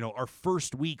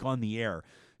first week on the air,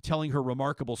 telling her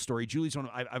remarkable story. Julie's one.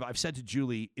 I've said to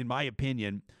Julie, in my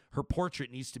opinion, her portrait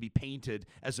needs to be painted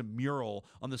as a mural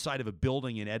on the side of a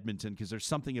building in Edmonton, because there's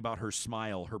something about her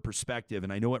smile, her perspective,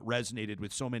 and I know it resonated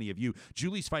with so many of you.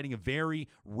 Julie's fighting a very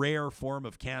rare form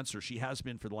of cancer. She has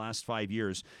been for the last 5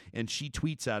 years, and she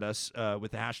tweets at us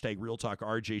with the hashtag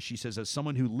RealTalkRJ. She says, as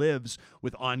someone who lives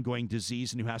with ongoing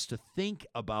disease and who has to think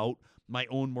about my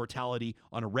own mortality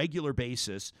on a regular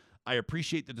basis, I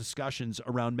appreciate the discussions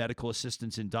around medical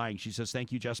assistance in dying. She says,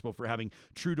 thank you, Jespo, for having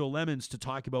Trudo Lemmens to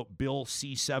talk about Bill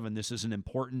C-7. This is an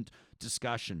important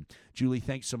discussion. Julie,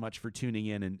 thanks so much for tuning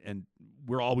in. And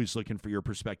we're always looking for your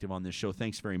perspective on this show.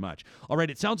 Thanks very much. All right,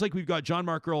 it sounds like we've got John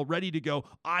Mark Earle ready to go.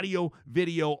 Audio,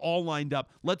 video, all lined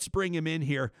up. Let's bring him in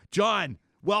here. John,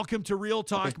 welcome to Real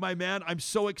Talk, my man. I'm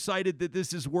so excited that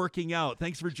this is working out.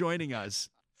 Thanks for joining us.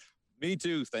 Me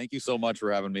too. Thank you so much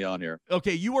for having me on here.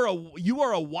 Okay, you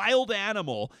are a wild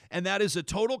animal, and that is a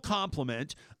total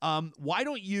compliment. Why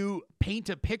don't you paint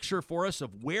a picture for us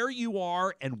of where you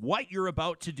are and what you're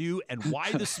about to do, and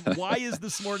why is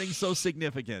this morning so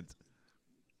significant?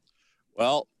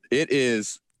 Well, it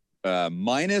is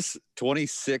minus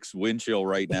 26 wind chill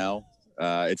right now.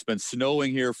 It's been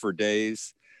snowing here for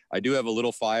days. I do have a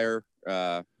little fire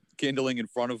kindling in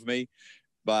front of me,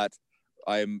 but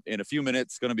I'm in a few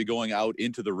minutes going to be going out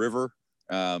into the river.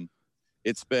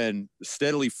 It's been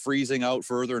steadily freezing out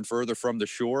further and further from the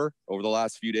shore over the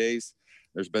last few days.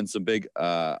 There's been some big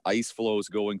ice flows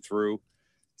going through.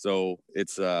 So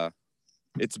it's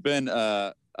been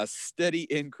a steady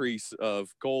increase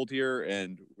of cold here,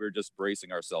 and we're just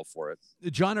bracing ourselves for it.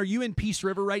 John, are you in Peace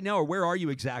River right now, or where are you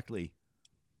exactly?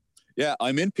 Yeah,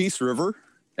 I'm in Peace River,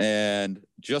 and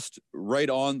just right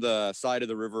on the side of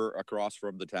the river across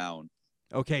from the town.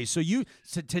 Okay, so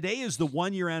today is the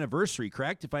 1-year anniversary,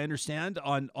 correct? If I understand,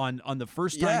 on the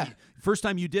first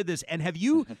time you did this, and have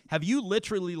you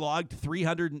literally logged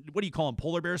 300? What do you call them?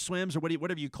 Polar bear swims, or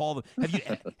whatever you call them?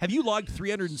 Have you logged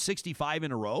 365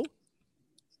 in a row?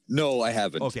 No, I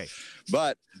haven't. Okay,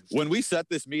 but when we set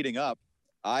this meeting up,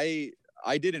 I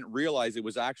didn't realize it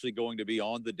was actually going to be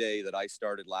on the day that I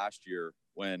started last year,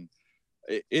 when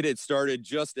it had started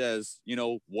just as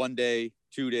 1 day,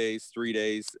 2 days, 3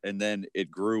 days, and then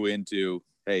it grew into,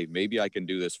 hey, maybe I can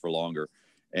do this for longer.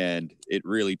 And it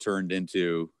really turned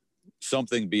into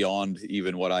something beyond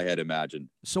even what I had imagined.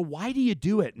 So why do you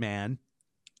do it, man?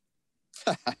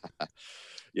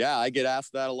 Yeah, I get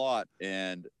asked that a lot.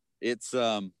 And it's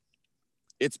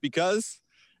because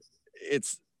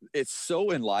it's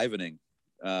so enlivening.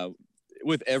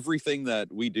 With everything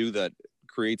that we do that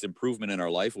creates improvement in our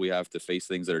life, we have to face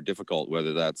things that are difficult,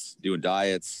 whether that's doing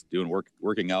diets,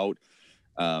 working out,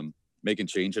 making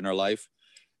change in our life.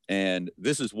 And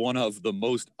this is one of the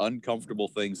most uncomfortable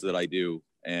things that I do,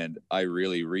 and I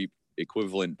really reap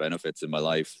equivalent benefits in my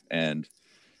life. And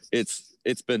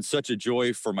it's been such a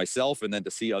joy for myself, and then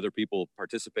to see other people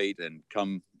participate and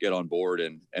come get on board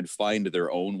and find their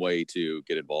own way to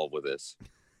get involved with this.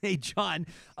 Hey, John,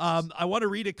 I want to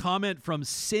read a comment from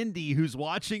Cindy, who's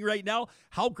watching right now.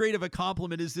 How great of a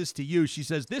compliment is this to you? She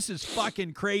says, this is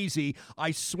fucking crazy.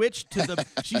 I switched to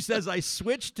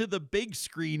the big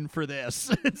screen for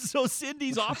this. So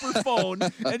Cindy's off her phone,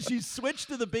 and she's switched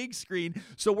to the big screen.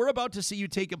 So we're about to see you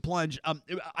take a plunge.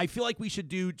 I feel like we should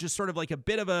do just sort of like a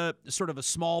bit of a sort of a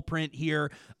small print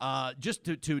here, just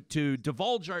to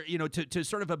divulge our, to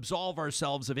sort of absolve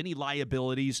ourselves of any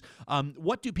liabilities.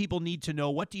 What do people need to know?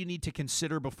 What do you need to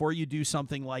consider before you do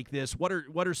something like this? What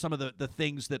are some of the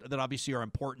things that obviously are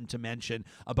important to mention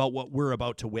about what we're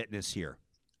about to witness here?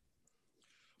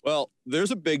 Well,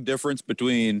 there's a big difference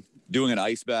between doing an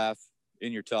ice bath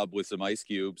in your tub with some ice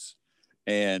cubes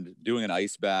and doing an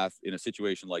ice bath in a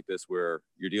situation like this, where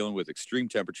you're dealing with extreme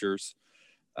temperatures.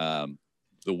 The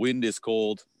wind is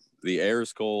cold, the air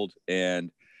is cold.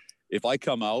 And if I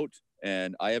come out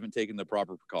and I haven't taken the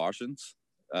proper precautions,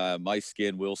 my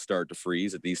skin will start to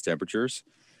freeze at these temperatures.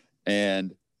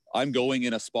 And I'm going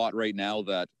in a spot right now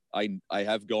that I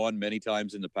have gone many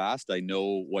times in the past. I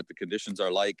know what the conditions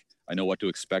are like. I know what to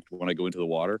expect when I go into the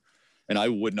water. And I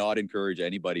would not encourage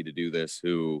anybody to do this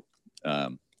who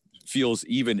feels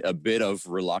even a bit of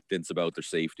reluctance about their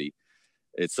safety.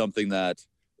 It's something that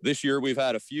this year we've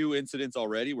had a few incidents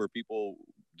already where people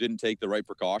didn't take the right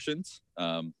precautions,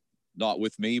 not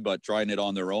with me, but trying it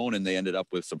on their own, and they ended up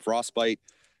with some frostbite.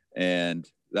 And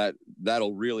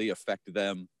that'll really affect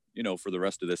them, for the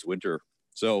rest of this winter.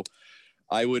 So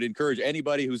I would encourage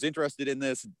anybody who's interested in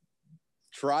this,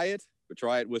 try it, but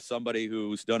try it with somebody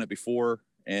who's done it before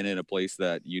and in a place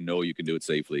that you can do it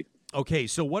safely. Okay,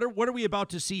 so what are we about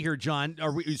to see here, John?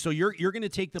 So you're going to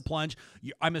take the plunge.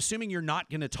 I'm assuming you're not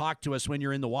going to talk to us when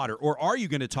you're in the water, or are you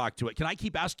going to talk to it? Can I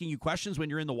keep asking you questions when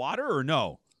you're in the water, or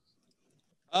no?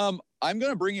 I'm going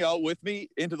to bring you out with me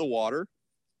into the water.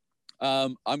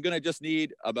 I'm going to just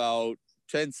need about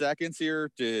 10 seconds here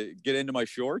to get into my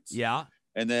shorts. Yeah.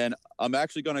 And then I'm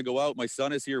actually going to go out. My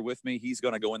son is here with me. He's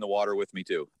going to go in the water with me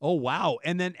too. Oh, wow.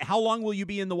 And then how long will you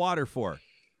be in the water for?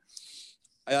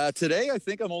 Today, I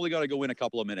think I'm only going to go in a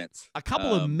couple of minutes. A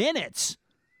couple of minutes?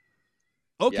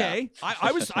 Okay. Yeah.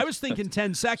 I was thinking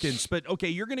 10 seconds, but okay,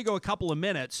 you're going to go a couple of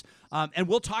minutes, and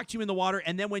we'll talk to you in the water.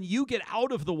 And then when you get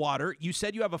out of the water, you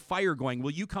said you have a fire going.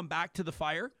 Will you come back to the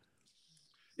fire?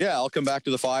 Yeah, I'll come back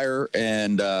to the fire,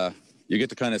 and you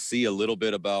get to kind of see a little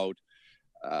bit about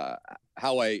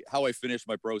how I finish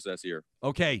my process here.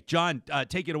 Okay, John,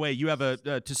 take it away. You have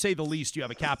to say the least, you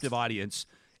have a captive audience,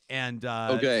 and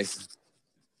Okay,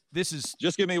 this is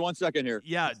just give me 1 second here.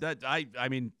 Yeah, I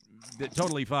mean,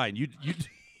 totally fine. You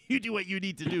you do what you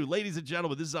need to do, ladies and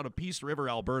gentlemen. This is out of Peace River,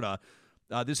 Alberta.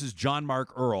 This is John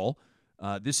Mark Earle.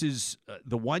 This is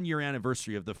the 1-year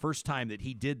anniversary of the first time that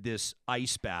he did this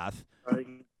ice bath.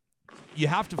 You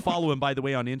have to follow him, by the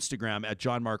way, on Instagram at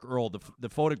John Mark Earle. The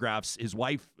photographs, his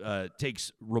wife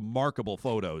takes remarkable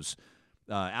photos,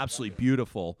 absolutely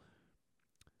beautiful.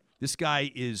 This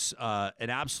guy is an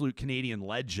absolute Canadian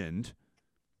legend,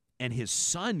 and his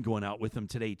son going out with him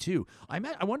today too. I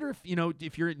wonder if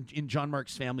if you're in John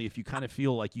Mark's family, if you kind of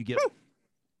feel like you get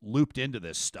looped into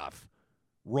this stuff,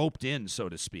 roped in, so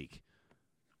to speak.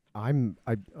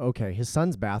 Okay. His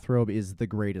son's bathrobe is the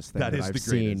greatest thing that I've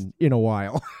seen in a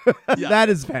while. Yeah. That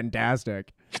is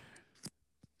fantastic.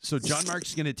 So John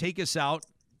Mark's going to take us out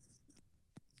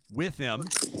with him.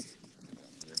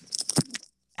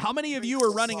 How many of you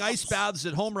are running ice baths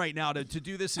at home right now to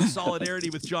do this in solidarity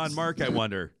with John Mark, I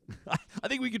wonder? I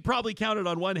think we could probably count it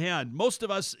on one hand. Most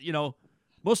of us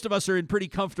are in pretty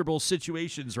comfortable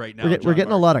situations right now. We're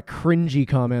getting a lot of cringy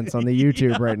comments on the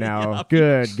YouTube right now. Yeah,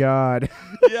 good God.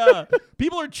 Yeah.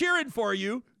 People are cheering for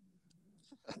you.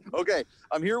 Okay.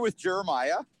 I'm here with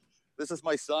Jeremiah. This is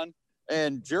my son.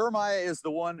 And Jeremiah is the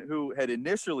one who had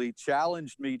initially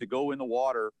challenged me to go in the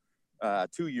water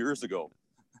 2 years ago.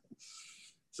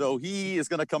 So he is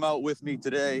going to come out with me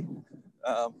today.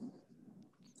 I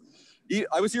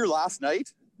was here last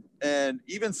night, and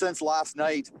even since last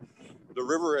night, the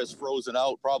river has frozen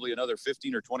out probably another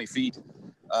 15 or 20 feet.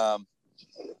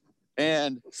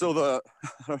 And so I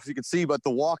don't know if you can see, but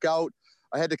the walk out,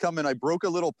 I had to come in. I broke a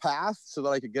little path so that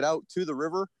I could get out to the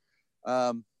river.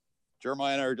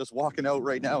 Jeremiah and I are just walking out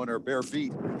right now in our bare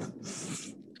feet.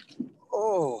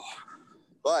 Oh,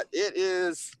 but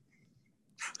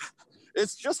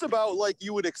it's just about like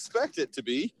you would expect it to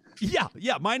be. Yeah.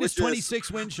 Minus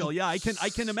 26 wind chill. Yeah, I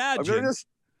can imagine.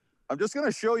 I'm just going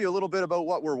to show you a little bit about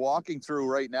what we're walking through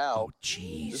right now. Oh,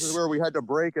 jeez. This is where we had to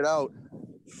break it out.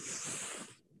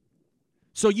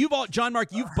 So John Mark,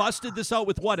 you've busted this out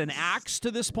with what, an axe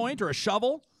to this point or a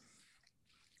shovel?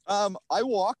 I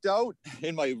walked out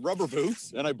in my rubber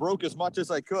boots and I broke as much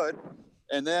as I could.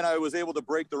 And then I was able to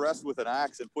break the rest with an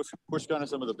axe and push kind of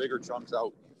some of the bigger chunks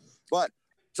out. But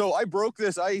so I broke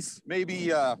this ice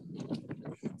maybe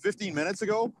 15 minutes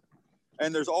ago,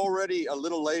 and there's already a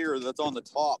little layer that's on the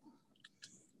top.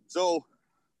 So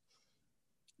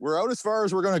we're out as far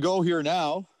as we're going to go here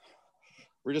now.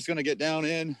 We're just going to get down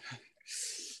in.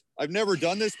 I've never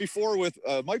done this before with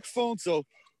a microphone, so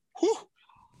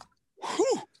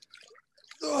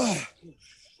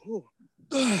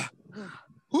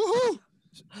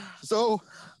so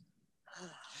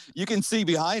you can see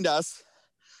behind us,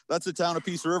 that's the town of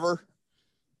Peace River.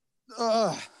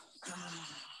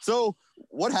 So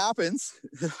what happens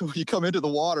when you come into the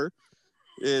water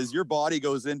is your body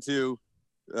goes into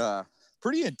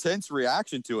pretty intense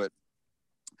reaction to it.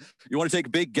 You want to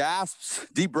take big gasps,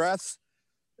 deep breaths,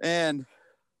 and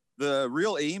the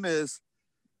real aim is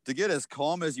to get as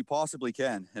calm as you possibly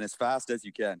can and as fast as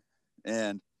you can.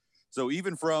 And so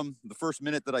even from the first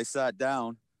minute that I sat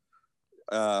down,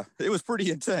 it was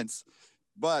pretty intense,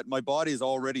 but my body has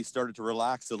already started to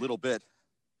relax a little bit.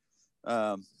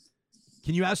 Can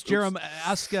you ask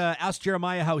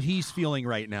Jeremiah how he's feeling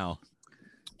right now?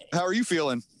 How are you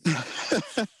feeling?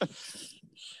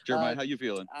 Jeremiah, how you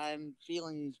feeling? I'm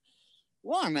feeling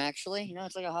warm, actually.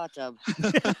 It's like a hot tub.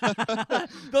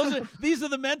 These are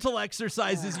the mental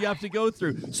exercises you have to go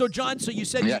through. So, John, you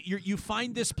said you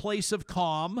find this place of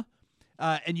calm,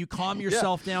 and you calm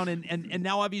yourself down, and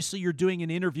now obviously you're doing an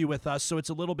interview with us, so it's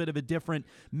a little bit of a different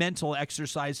mental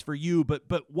exercise for you.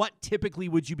 But what typically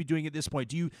would you be doing at this point?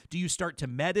 Do you start to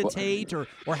meditate, or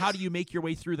how do you make your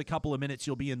way through the couple of minutes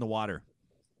you'll be in the water?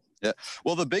 Yeah.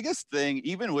 Well, the biggest thing,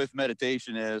 even with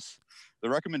meditation, is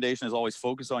the recommendation is always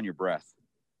focus on your breath.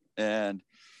 And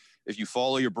if you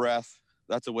follow your breath,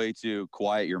 that's a way to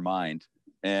quiet your mind.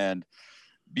 And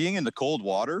being in the cold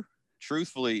water,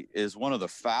 truthfully, is one of the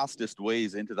fastest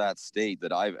ways into that state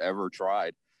that I've ever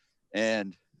tried.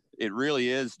 And it really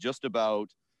is just about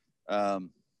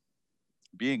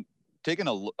taking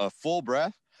a full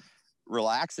breath,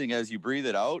 relaxing as you breathe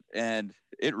it out, and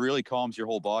it really calms your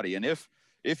whole body. And if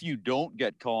you don't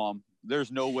get calm,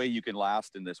 there's no way you can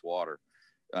last in this water.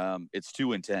 It's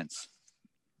too intense.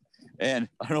 And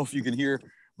I don't know if you can hear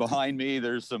behind me,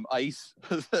 there's some ice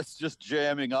that's just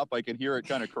jamming up. I can hear it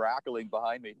kind of crackling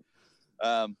behind me.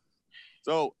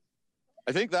 So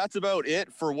I think that's about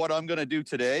it for what I'm going to do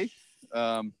today.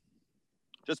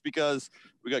 Just because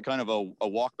we got kind of a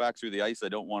walk back through the ice. I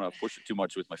don't want to push it too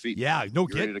much with my feet. Yeah, no,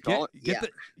 ready to call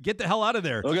it? Get the hell out of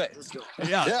there. Okay. Let's go.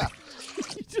 Yeah.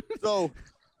 So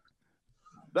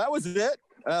that was it.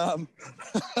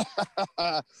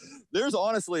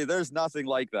 There's nothing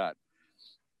like that.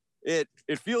 It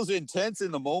feels intense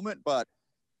in the moment, but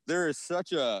there is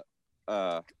such an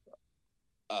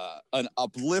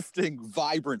uplifting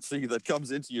vibrancy that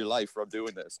comes into your life from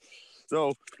doing this.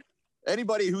 So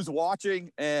anybody who's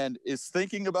watching and is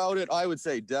thinking about it, I would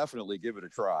say definitely give it a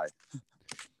try.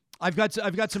 I've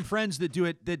got some friends that do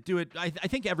it. I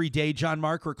think every day, John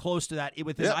Mark, or close to that,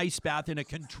 with an ice bath in a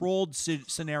controlled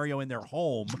scenario in their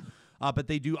home. But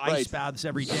they do ice baths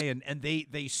every day, and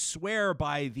they swear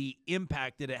by the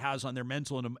impact that it has on their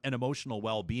mental and emotional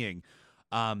well-being.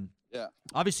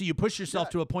 Obviously, you push yourself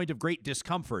to a point of great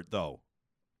discomfort, though.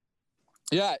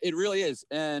 Yeah, it really is.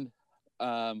 And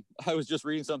I was just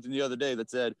reading something the other day that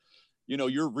said,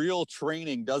 your real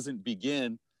training doesn't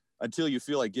begin until you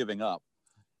feel like giving up.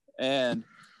 And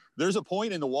there's a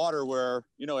point in the water where,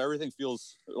 everything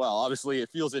feels, well, obviously it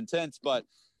feels intense, but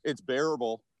it's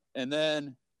bearable. And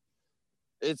then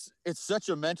it's such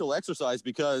a mental exercise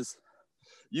because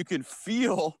you can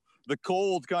feel the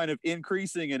cold kind of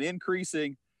increasing,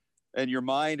 and your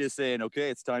mind is saying, okay,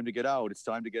 it's time to get out. It's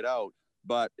time to get out.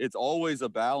 But it's always a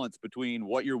balance between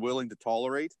what you're willing to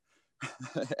tolerate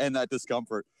and that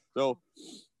discomfort. So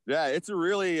yeah, it's a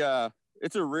really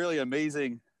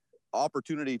amazing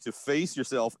opportunity to face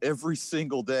yourself every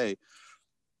single day.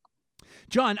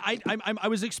 John, I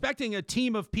was expecting a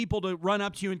team of people to run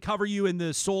up to you and cover you in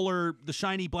the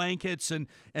shiny blankets and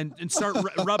start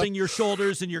rubbing your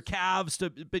shoulders and your calves.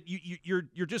 But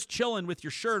you're just chilling with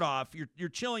your shirt off. You're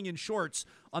chilling in shorts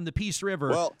on the Peace River.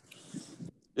 Well,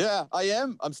 yeah, I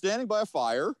am. I'm standing by a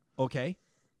fire. Okay.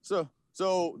 So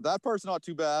that part's not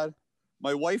too bad.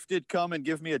 My wife did come and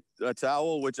give me a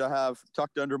towel, which I have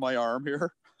tucked under my arm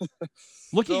here.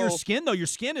 Look at your skin, though. Your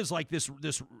skin is like this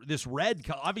red.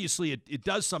 Obviously, it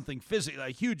does something physical.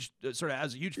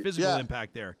 Has a huge physical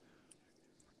impact there.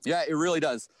 Yeah, it really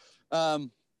does.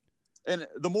 And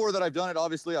the more that I've done it,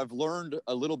 obviously, I've learned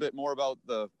a little bit more about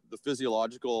the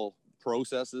physiological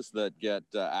processes that get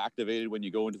activated when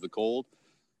you go into the cold.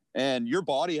 And your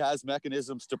body has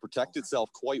mechanisms to protect itself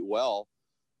quite well.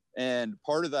 And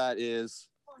part of that is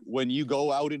when you go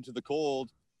out into the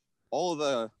cold, all of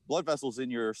the blood vessels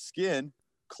in your skin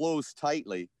close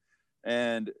tightly,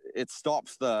 and it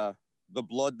stops the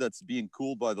blood that's being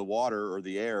cooled by the water or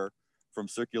the air from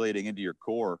circulating into your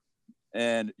core.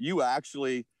 And you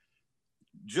actually,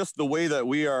 just the way that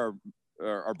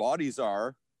our bodies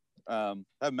are,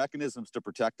 have mechanisms to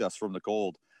protect us from the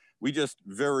cold. We just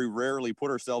very rarely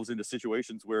put ourselves into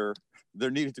situations where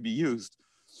they're needed to be used.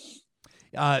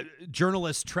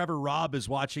 Journalist Trevor Robb is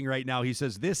watching right now. He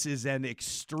says, this is an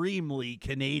extremely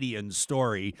Canadian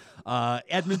story.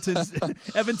 Edmonton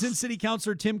City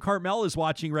Councillor Tim Cartmel is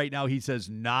watching right now. He says,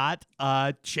 not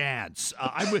a chance.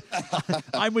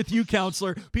 I'm with you,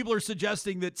 Councillor. People are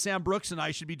suggesting that Sam Brooks and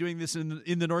I should be doing this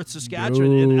in the North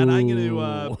Saskatchewan, and I'm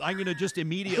going to just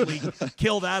immediately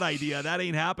kill that idea. That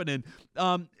ain't happening.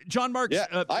 John Mark.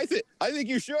 Yeah, I think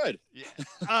you should.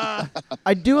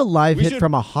 I'd do a live hit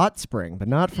from a hot spring, but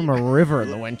not from a river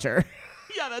in the winter.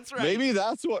 Yeah, that's right. Maybe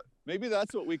that's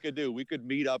what we could do. We could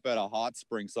meet up at a hot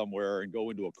spring somewhere and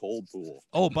go into a cold pool.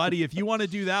 Oh, buddy, if you want to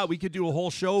do that, we could do a whole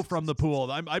show from the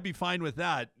pool. I'd be fine with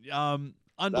that. Unbelievable.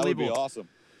 That would be awesome.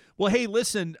 Well, hey,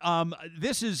 listen,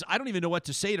 this is, I don't even know what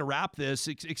to say to wrap this,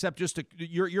 except just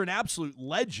you're an absolute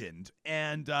legend,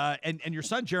 and your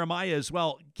son Jeremiah as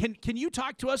well. Can you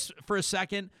talk to us for a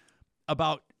second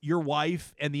about your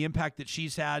wife and the impact that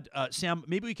she's had? Sam,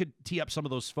 maybe we could tee up some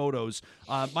of those photos.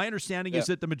 My understanding is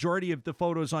that the majority of the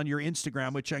photos on your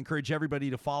Instagram, which I encourage everybody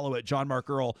to follow at John Mark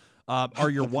Earle, are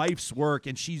your wife's work,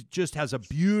 and she just has a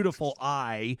beautiful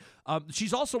eye.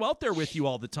 She's also out there with you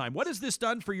all the time. What has this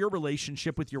done for your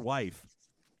relationship with your wife?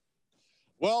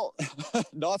 Well,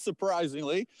 not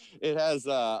surprisingly, it has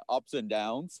ups and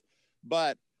downs,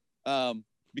 but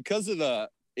because of the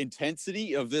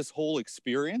intensity of this whole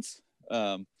experience,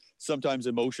 sometimes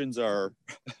emotions are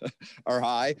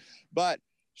high, but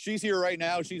she's here right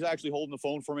now. She's actually holding the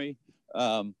phone for me.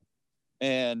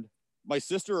 And my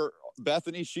sister,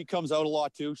 Bethany, she comes out a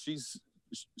lot too.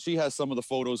 She has some of the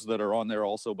photos that are on there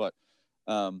also, but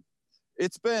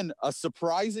it's been a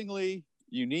surprisingly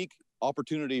unique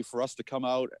opportunity for us to come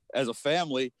out as a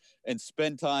family and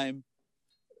spend time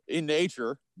in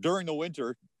nature during the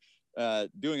winter,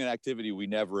 doing an activity we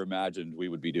never imagined we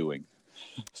would be doing.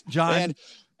 John,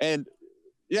 and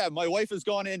yeah, my wife has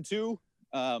gone in too.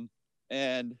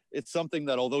 And it's something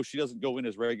that, although she doesn't go in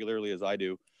as regularly as I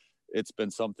do, it's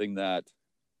been something that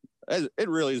it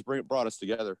really has brought us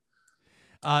together.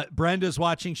 Brenda's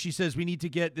watching. She says we need to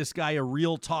get this guy a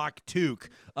Real Talk toque.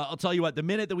 I'll tell you what. The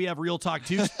minute that we have Real Talk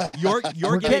toques,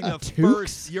 you're getting the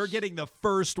first. You're getting the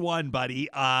first one, buddy.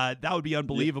 That would be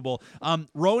unbelievable.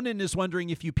 Ronan is wondering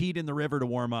if you peed in the river to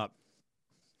warm up.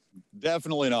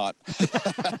 Definitely not.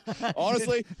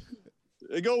 Honestly,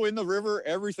 they go in the river,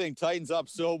 everything tightens up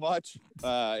so much.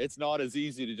 It's not as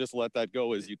easy to just let that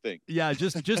go as you think. Yeah,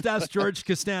 just ask George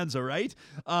Costanza, right?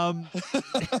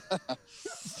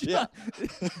 Yeah.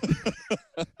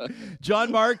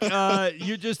 John Mark,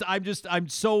 I'm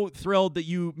so thrilled that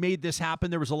you made this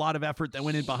happen. There was a lot of effort that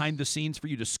went in behind the scenes for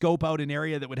you to scope out an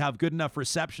area that would have good enough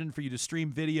reception for you to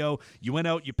stream video. You went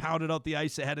out, you pounded out the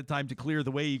ice ahead of time to clear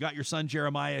the way. You got your son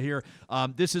Jeremiah here.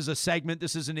 This is a segment.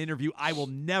 This is an interview I will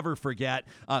never forget.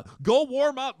 Go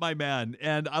warm up, my man.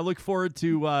 And I look forward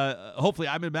to, hopefully,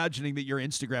 I'm imagining that your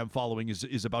Instagram following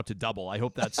is about to double. I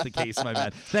hope that's the case, my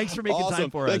man. Thanks for making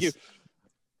time for us. Thank you.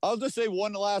 I'll just say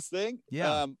one last thing.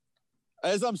 Yeah.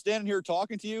 As I'm standing here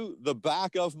talking to you, the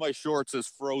back of my shorts is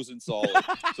frozen solid.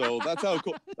 So that's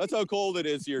how cold it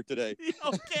is here today.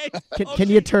 Okay. Can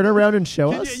you turn around and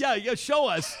show us? Yeah, show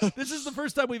us. This is the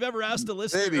first time we've ever asked a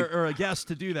listener or a guest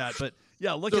to do that. But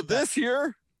yeah, look at this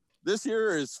here. This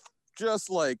here is just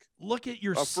like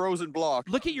a frozen block.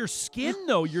 Look at your skin,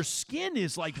 though. Your skin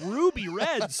is like ruby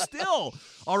red still.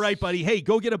 All right, buddy. Hey,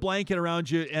 go get a blanket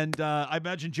around you. And I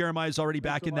imagine Jeremiah's already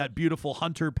back in that beautiful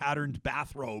hunter-patterned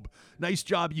bathrobe. Nice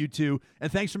job, you two.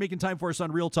 And thanks for making time for us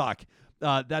on Real Talk.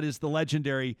 That is the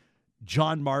legendary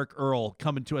John Mark Earle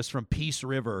coming to us from Peace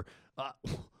River.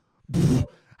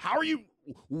 How are you?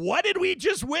 What did we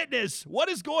just witness? What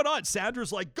is going on?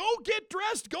 Sandra's like, go get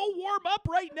dressed. Go warm up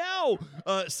right now.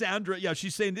 Sandra, yeah,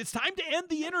 she's saying it's time to end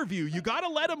the interview. You got to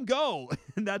let him go.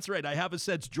 And that's right. I have a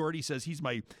sense Jordy says he's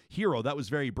my hero. That was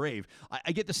very brave.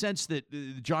 I get the sense that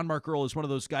John Mark Earle is one of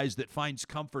those guys that finds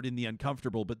comfort in the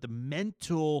uncomfortable, but the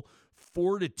mental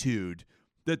fortitude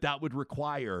that would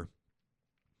require.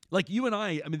 Like you and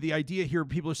I mean, the idea here,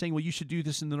 people are saying, well, you should do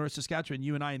this in the North Saskatchewan.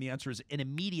 You and I, and the answer is an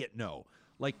immediate no.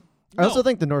 Like, I also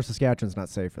think the North Saskatchewan's not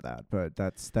safe for that, but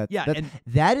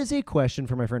that is a question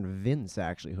for my friend Vince,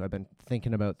 actually, who I've been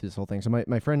thinking about this whole thing. So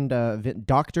my friend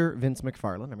Dr. Vince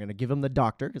McFarland, I'm going to give him the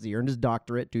doctor because he earned his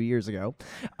doctorate 2 years ago,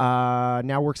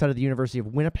 now works out of the University of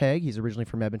Winnipeg. He's originally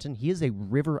from Edmonton. He is a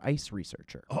river ice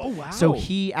researcher. Oh, wow. So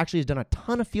he actually has done a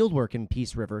ton of field work in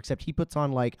Peace River, except he puts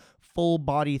on like full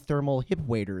body thermal hip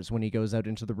waders when he goes out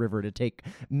into the river to take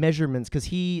measurements because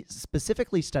he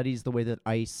specifically studies the way that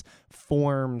ice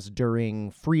forms during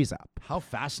freeze up. How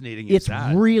fascinating is that?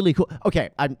 It's really cool.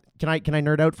 Okay, can I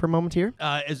nerd out for a moment here?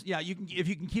 You can if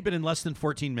you can keep it in less than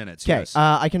 14 minutes. Okay, yes.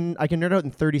 I can nerd out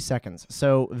in 30 seconds.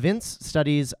 So Vince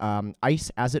studies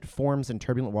ice as it forms in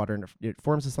turbulent water, and it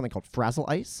forms as something called frazzle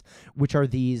ice, which are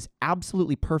these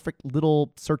absolutely perfect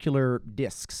little circular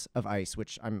discs of ice.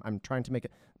 Which I'm trying to make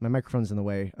it. My microphone's in the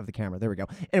way of the camera. There we go.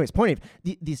 Anyways, point of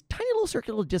these tiny little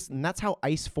circular discs, and that's how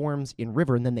ice forms in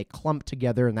river, and then they clump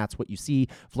together, and that's what you see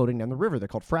floating down the river. They're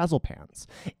called frazzle pans.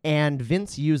 And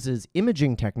Vince uses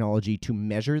imaging technology to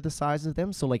measure the size of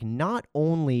them. So, like, not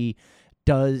only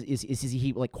is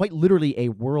he like quite literally a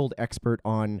world expert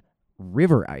on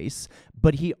river ice,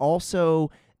 but he also,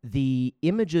 the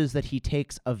images that he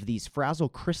takes of these frazzle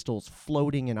crystals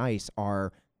floating in ice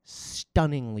are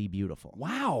stunningly beautiful.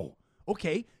 Wow.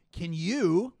 Okay. Can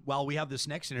you, while we have this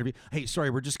next interview, hey, sorry,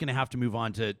 we're just going to have to move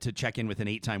on to check in with an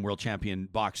 8-time world champion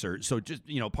boxer. So just,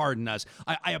 pardon us.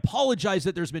 I apologize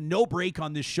that there's been no break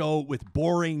on this show with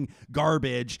boring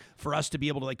garbage for us to be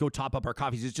able to go top up our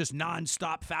coffees. It's just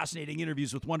nonstop fascinating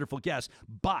interviews with wonderful guests.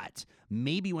 But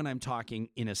maybe when I'm talking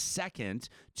in a second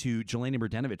to Jelena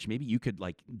Mrdjenovich, maybe you could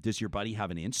does your buddy have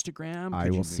an Instagram? I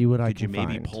will see what I can find. Could you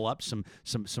maybe find. pull up some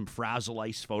frazzle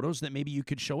ice photos that maybe you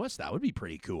could show us? That would be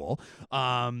pretty cool.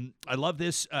 I love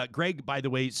this. Greg, by the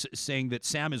way, saying that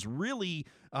Sam is really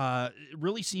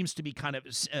seems to be kind of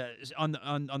on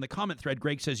the comment thread.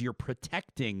 Greg says you're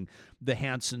protecting the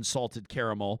Hanson salted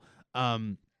caramel.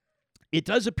 It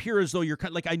does appear as though you're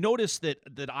I noticed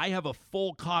that I have a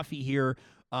full coffee here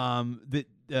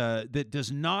that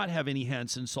does not have any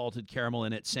Hanson salted caramel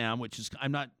in it, Sam, which is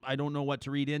I don't know what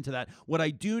to read into that. What I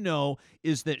do know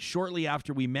is that shortly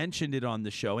after we mentioned it on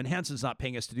the show, and Hanson's not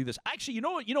paying us to do this. Actually, you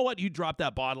know what? You dropped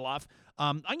that bottle off.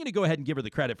 I'm going to go ahead and give her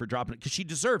the credit for dropping it because she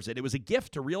deserves it. It was a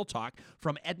gift to Real Talk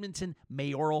from Edmonton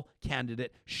mayoral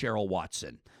candidate Cheryl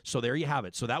Watson. So there you have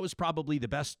it. So that was probably the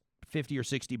best $50 or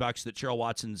 $60 that Cheryl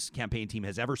Watson's campaign team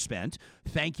has ever spent.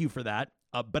 Thank you for that.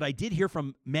 But I did hear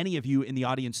from many of you in the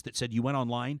audience that said you went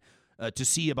online to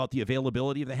see about the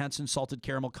availability of the Hanson Salted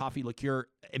Caramel Coffee Liqueur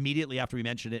immediately after we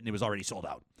mentioned it, and it was already sold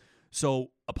out.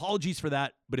 So apologies for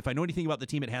that, but if I know anything about the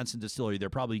team at Hanson Distillery, they're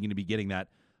probably going to be getting that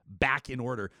back in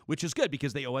order, which is good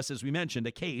because they owe us, as we mentioned,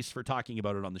 a case for talking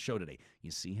about it on the show today.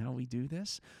 You see how we do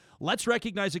this? Let's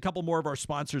recognize a couple more of our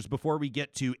sponsors before we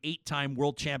get to 8-time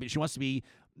world champion.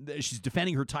 She's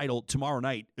defending her title tomorrow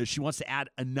night. She wants to add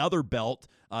another belt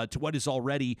to what is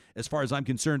already, as far as I'm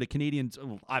concerned, a Canadian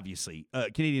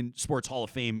Sports Hall of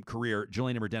Fame career,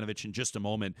 Jelena Mrdjenovich, in just a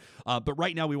moment. But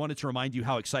right now, we wanted to remind you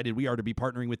how excited we are to be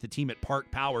partnering with the team at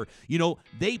Park Power. You know,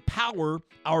 they power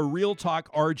our Real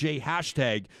Talk RJ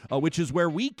hashtag, which is where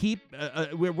we keep,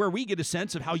 where we get a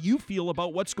sense of how you feel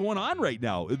about what's going on right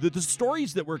now, the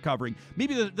stories that we're covering,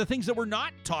 maybe the things that we're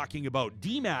not talking about.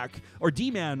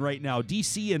 D-Man right now,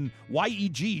 DC and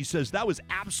YEG says that was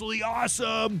absolutely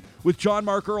awesome. With John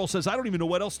Mark Earle says, I don't even know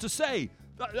what else to say.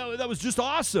 That was just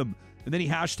awesome. And then he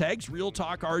hashtags Real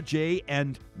Talk RJ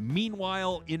and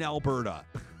Meanwhile in Alberta.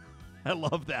 I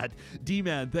love that.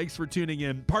 D-Man, thanks for tuning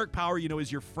in. Park Power,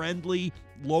 is your friendly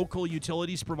local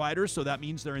utilities provider, so that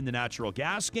means they're in the natural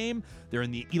gas game, they're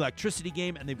in the electricity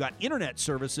game, and they've got internet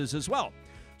services as well.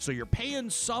 So you're paying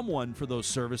someone for those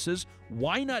services.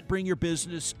 Why not bring your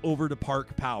business over to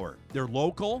Park Power? They're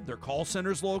local, their call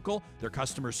center's local, their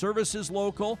customer service is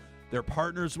local, they're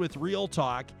partners with Real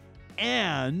Talk,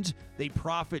 and they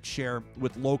profit share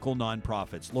with local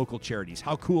nonprofits, local charities.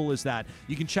 How cool is that?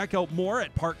 You can check out more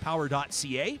at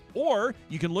parkpower.ca, or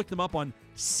you can look them up on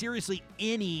seriously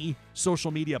any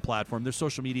social media platform. Their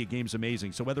social media game's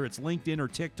amazing. So whether it's LinkedIn or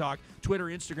TikTok, Twitter,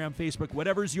 Instagram, Facebook,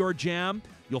 whatever's your jam,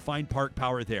 you'll find Park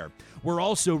Power there. We're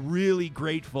also really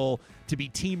grateful to be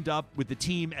teamed up with the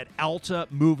team at Alta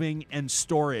Moving and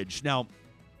Storage. Now,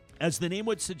 as the name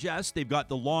would suggest, they've got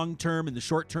the long-term and the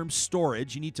short-term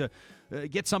storage. You need to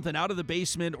get something out of the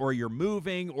basement, or you're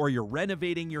moving, or you're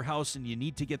renovating your house and you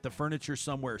need to get the furniture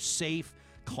somewhere safe,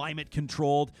 climate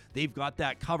controlled. They've got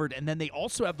that covered. And then they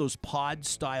also have those pod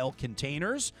style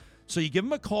containers. So you give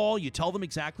them a call, you tell them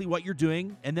exactly what you're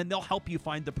doing, and then they'll help you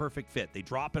find the perfect fit. They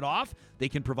drop it off. They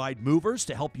can provide movers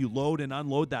to help you load and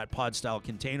unload that pod style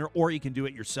container, or you can do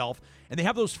it yourself. And they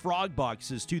have those frog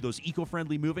boxes too, those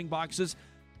eco-friendly moving boxes.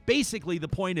 Basically, the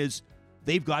point is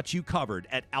they've got you covered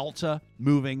at Alta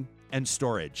Moving and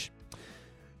Storage.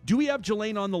 Do we have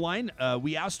Jelena on the line?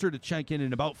 We asked her to check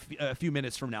in about a few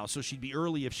minutes from now, so she'd be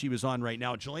early if she was on right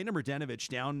now. Jelena Mrdjenovich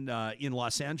down in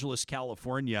Los Angeles,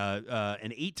 California, an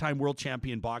 8-time world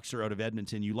champion boxer out of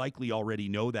Edmonton, you likely already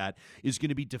know that, is going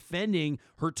to be defending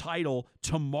her title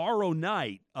tomorrow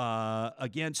night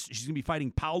she's going to be fighting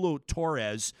Paola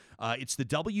Torres. It's the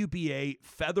WBA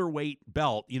featherweight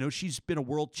belt. She's been a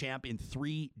world champ in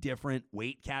 3 different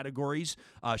weight categories.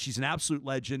 She's an absolute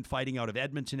legend, fighting out of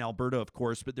Edmonton, Alberta, of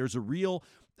course, but there's a real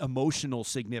emotional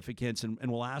significance, and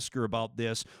we'll ask her about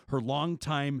this. Her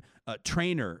longtime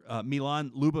trainer,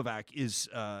 Milan Lubovac, is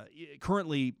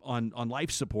currently on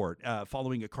life support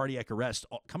following a cardiac arrest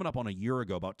coming up on a year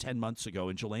ago, about 10 months ago,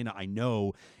 and Jelena, I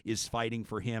know, is fighting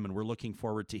for him, and we're looking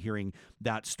forward to hearing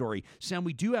that story. Sam,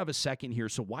 we do have a second here,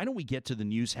 so why don't we get to the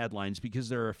news headlines, because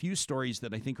there are a few stories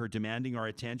that I think are demanding our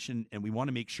attention, and we want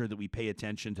to make sure that we pay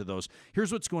attention to those.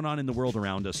 Here's what's going on in the world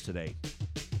around us today.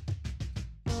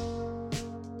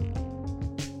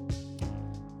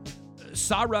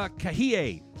 Sarah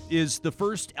Kahie is the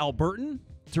first Albertan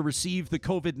to receive the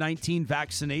COVID-19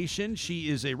 vaccination. She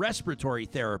is a respiratory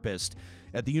therapist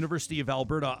at the University of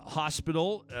Alberta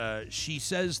Hospital. She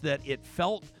says that it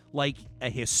felt like a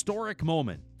historic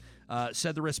moment.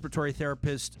 Said the respiratory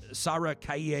therapist, Sarah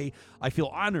Kahie, I feel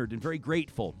honored and very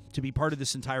grateful to be part of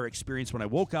this entire experience. When I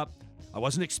woke up, I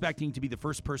wasn't expecting to be the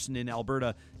first person in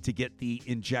Alberta to get the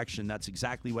injection. That's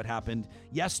exactly what happened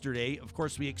yesterday. Of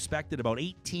course, we expected about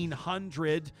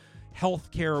 1,800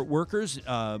 healthcare workers,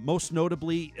 most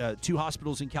notably 2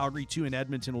 hospitals in Calgary, 2 in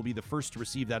Edmonton will be the first to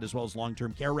receive that, as well as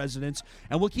long-term care residents.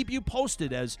 And we'll keep you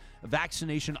posted as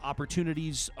vaccination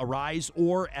opportunities arise,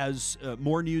 or as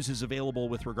more news is available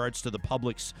with regards to the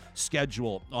public's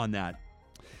schedule on that.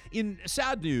 In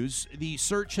sad news, the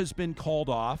search has been called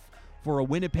off for a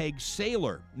Winnipeg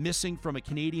sailor missing from a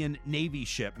Canadian Navy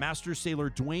ship. Master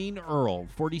Sailor Dwayne Earle,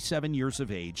 47 years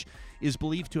of age, is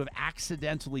believed to have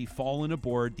accidentally fallen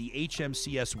aboard the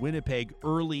HMCS Winnipeg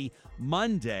early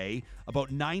Monday, about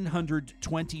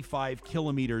 925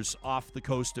 kilometers off the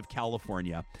coast of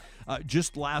California.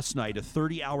 Just last night, a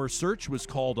 30-hour search was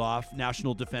called off,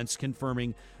 National Defense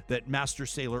confirming that Master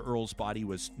Sailor Earle's body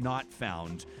was not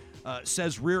found.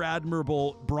 says Rear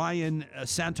Admiral Brian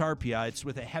Santarpia, it's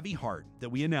with a heavy heart that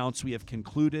we announce we have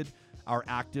concluded our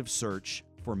active search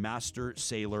for Master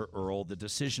Sailor Earle. The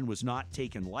decision was not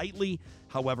taken lightly.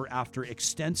 However, after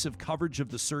extensive coverage of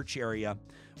the search area,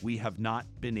 we have not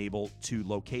been able to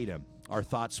locate him. Our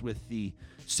thoughts with the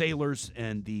sailors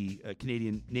and the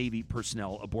Canadian Navy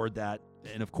personnel aboard that,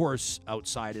 and of course,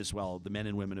 outside as well, the men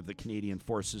and women of the Canadian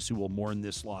forces who will mourn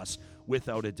this loss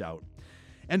without a doubt.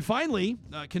 And finally,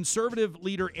 Conservative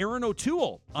leader Erin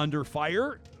O'Toole under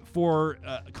fire for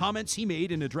comments he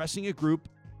made in addressing a group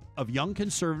of young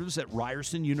conservatives at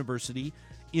Ryerson University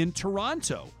in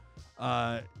Toronto.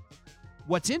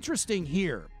 What's interesting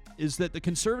here is that the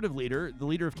Conservative leader, the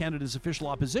leader of Canada's official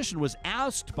opposition, was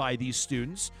asked by these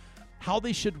students how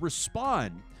they should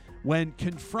respond when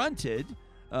confronted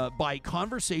by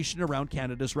conversation around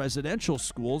Canada's residential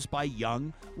schools by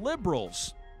young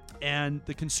Liberals. And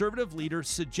the Conservative leader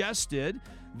suggested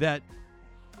that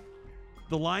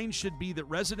the line should be that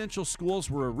residential schools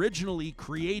were originally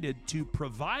created to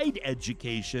provide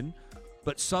education,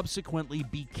 but subsequently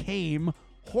became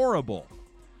horrible.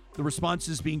 The response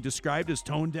is being described as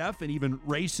tone-deaf and even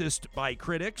racist by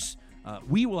critics.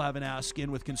 We will have an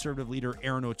ask-in with Conservative leader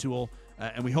Erin O'Toole,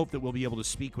 and we hope that we'll be able to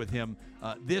speak with him.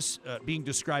 This being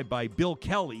described by Bill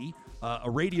Kelly, a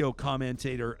radio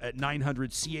commentator at 900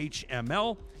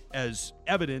 CHML, as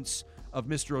evidence of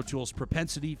Mr. O'Toole's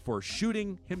propensity for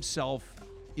shooting himself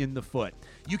in the foot.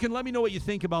 You can let me know what you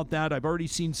think about that. I've already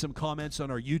seen some comments on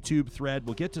our YouTube thread.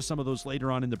 We'll get to some of those later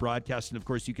on in the broadcast. And of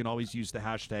course, you can always use the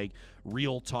hashtag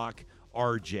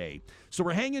RealTalkRJ. So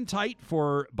we're hanging tight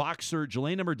for boxer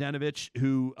Jelena Mrdjenovich,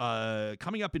 who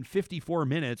coming up in 54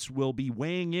 minutes will be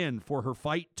weighing in for her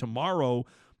fight tomorrow,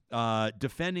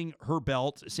 defending her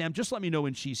belt. Sam, just let me know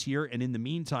when she's here. And in the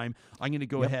meantime, I'm going to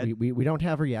go ahead. We don't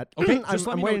have her yet. Okay,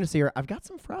 I'm waiting to see her. I've got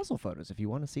some frazzle photos if you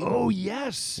want to see them. Oh,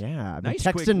 yes. Yeah, I've Nice,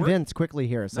 been quick texting work. Vince quickly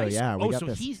here. So Nice. yeah, we got so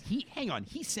this. he hang on.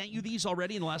 He sent you these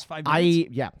already in the last 5 minutes?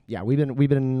 Yeah. We've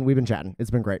been chatting.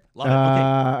 It's been great. Love it.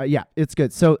 Okay. Yeah, it's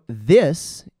good. So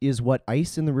this is what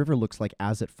ice in the river looks like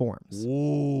as it forms.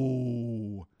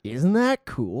 Whoa. Isn't that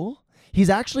cool? He's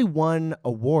actually won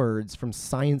awards from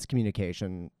science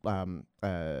communication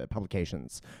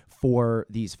publications for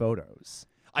these photos.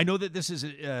 I know that this is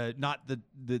not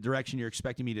the direction you're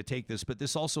expecting me to take this, but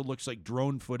this also looks like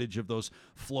drone footage of those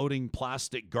floating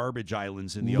plastic garbage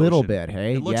islands in the ocean. Little bit,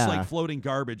 hey? It looks Yeah. like floating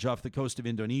garbage off the coast of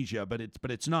Indonesia, but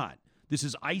it's not. This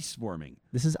is ice forming.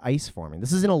 This is ice forming.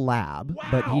 This is in a lab,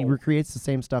 but he Wow. recreates the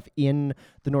same stuff in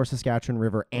the North Saskatchewan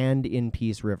River and in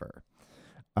Peace River.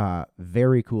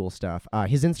 Very cool stuff.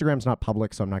 His Instagram's not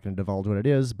public, so I'm not going to divulge what it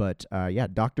is, but yeah,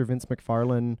 Dr. Vince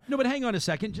McFarlane. No, but hang on a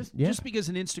second. Just because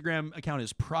an Instagram account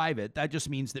is private, that just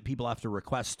means that people have to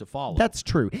request to follow. That's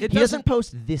true. He doesn't doesn't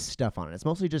post this stuff on it. It's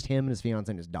mostly just him and his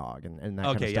fiance and his dog and that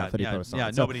kind of stuff that he posts on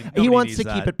it. So nobody he wants needs to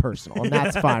that. keep it personal, and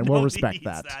that's fine. We'll Nobody respect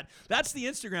needs that. That's the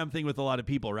Instagram thing with a lot of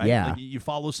people, right? Yeah. Like you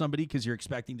follow somebody because you're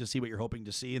expecting to see what you're hoping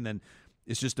to see, and then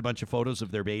it's just a bunch of photos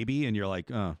of their baby, and you're like,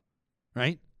 oh,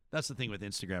 right? That's the thing with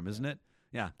Instagram, isn't it?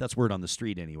 Yeah, that's word on the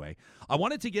street anyway. I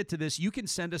wanted to get to this. You can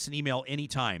send us an email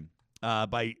anytime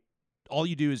by all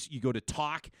you do is you go to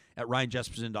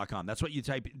talk@ryanjesperson.com. That's what you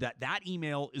type. That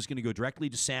email is going to go directly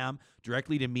to Sam,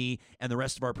 directly to me, and the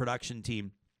rest of our production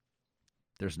team.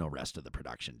 There's no rest of the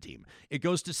production team. It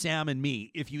goes to Sam and me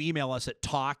if you email us at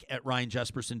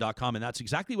talk@ryanjesperson.com, and that's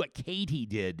exactly what Katie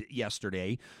did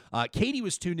yesterday. Katie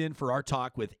was tuned in for our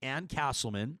talk with Ann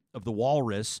Castleman of the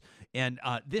Walrus, and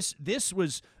this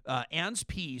was Ann's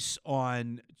piece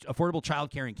on affordable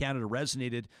childcare in Canada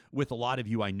resonated with a lot of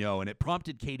you, I know, and it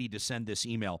prompted Katie to send this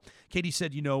email. Katie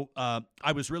said,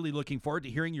 I was really looking forward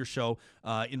to hearing your show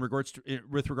with regards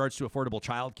to affordable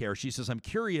childcare. She says, I'm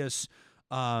curious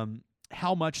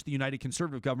how much the United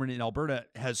Conservative government in Alberta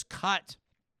has cut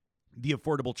the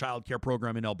affordable childcare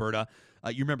program in Alberta.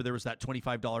 You remember there was that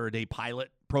 $25 a day pilot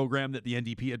program that the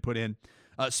NDP had put in,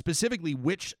 specifically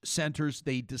which centers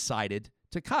they decided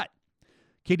to cut.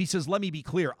 Katie says, let me be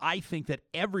clear. I think that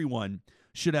everyone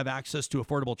should have access to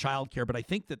affordable childcare, but I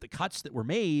think that the cuts that were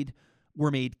made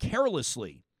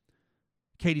carelessly.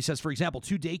 Katie says, for example,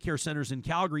 2 daycare centers in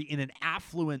Calgary in an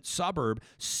affluent suburb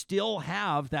still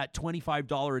have that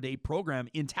 $25 a day program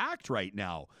intact right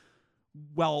now.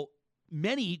 Well,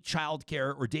 many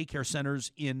childcare or daycare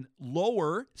centers in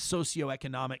lower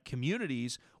socioeconomic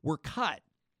communities were cut.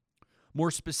 More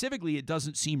specifically, it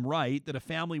doesn't seem right that a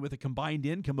family with a combined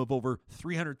income of over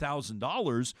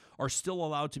 $300,000 are still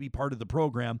allowed to be part of the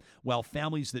program, while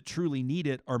families that truly need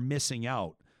it are missing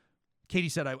out. Katie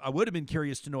said, I would have been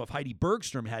curious to know if Heidi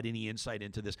Bergstrom had any insight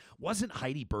into this. Wasn't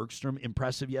Heidi Bergstrom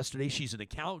impressive yesterday? She's an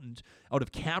accountant out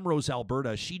of Camrose,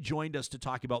 Alberta. She joined us to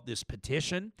talk about this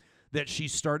petition that she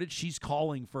started. She's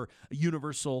calling for a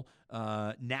universal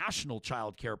national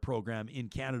child care program in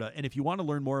Canada. And if you want to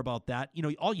learn more about that,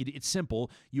 all you do, it's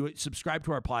simple. You subscribe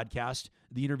to our podcast.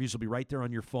 The interviews will be right there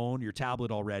on your phone, your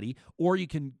tablet already, or you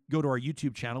can go to our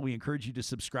YouTube channel. We encourage you to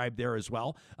subscribe there as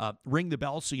well. Ring the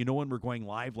bell so you know when we're going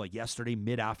live. Like yesterday,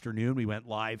 mid-afternoon, we went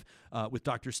live with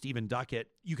Dr. Stephen Duckett.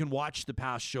 You can watch the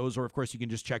past shows, or of course, you can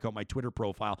just check out my Twitter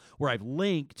profile where I've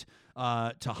linked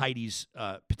to Heidi's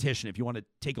petition if you want to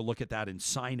take a look at that and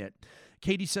sign it.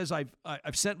 Katie says, I've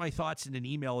sent my thoughts in an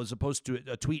email as opposed to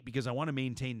a tweet because I want to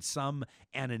maintain some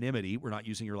anonymity. We're not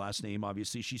using your last name,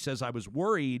 obviously. She says, I was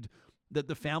worried that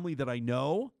the family that I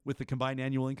know with the combined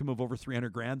annual income of over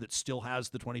 $300,000 that still has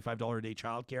the $25 a day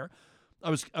childcare,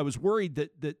 I was worried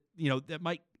that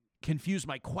might confuse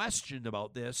my question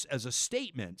about this as a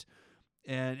statement.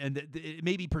 And it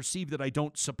may be perceived that I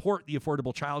don't support the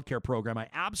affordable childcare program. I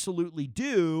absolutely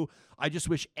do. I just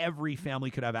wish every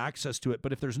family could have access to it.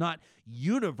 But if there's not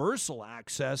universal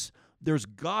access, there's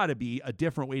got to be a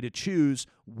different way to choose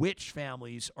which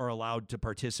families are allowed to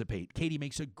participate. Katie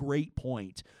makes a great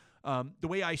point. The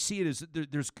way I see it is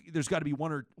that there's got to be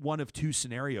one of two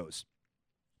scenarios.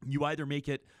 You either make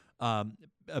it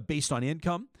based on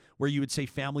income, where you would say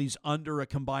families under a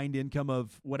combined income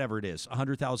of whatever it is,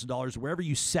 $100,000, wherever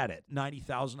you set it,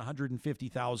 $90,000,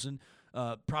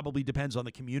 $150,000, probably depends on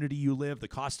the community you live, the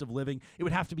cost of living. It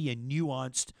would have to be a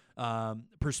nuanced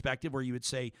perspective where you would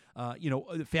say,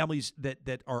 families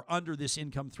that are under this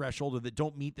income threshold or that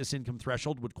don't meet this income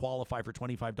threshold would qualify for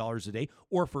 $25 a day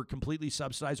or for completely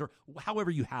subsidized, or however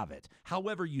you have it,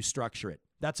 however you structure it.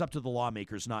 That's up to the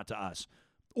lawmakers, not to us.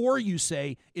 Or you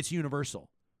say it's universal.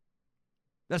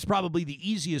 That's probably the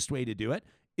easiest way to do it.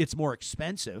 It's more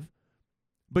expensive,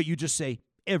 but you just say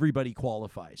everybody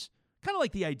qualifies. Kind of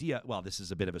like the idea, well, this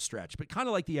is a bit of a stretch, but kind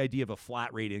of like the idea of a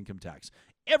flat rate income tax.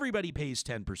 Everybody pays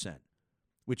 10%,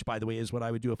 which, by the way, is what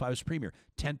I would do if I was premier.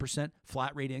 10%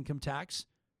 flat rate income tax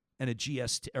and a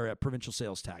GST or a provincial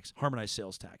sales tax, harmonized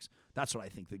sales tax. That's what I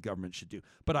think the government should do.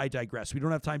 But I digress. We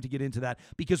don't have time to get into that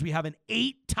because we have an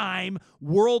 8-time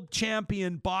world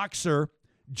champion boxer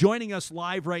joining us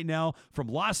live right now from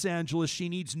Los Angeles. She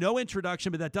needs no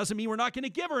introduction, but that doesn't mean we're not going to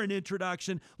give her an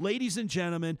introduction. Ladies and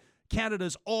gentlemen,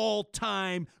 Canada's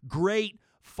all-time great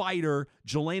fighter,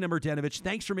 Jelena Mrdjenovich.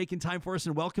 Thanks for making time for us,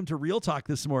 and welcome to Real Talk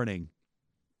this morning.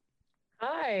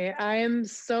 Hi, I am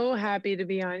so happy to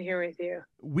be on here with you.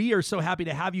 We are so happy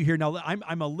to have you here. Now,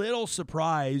 I'm a little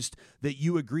surprised that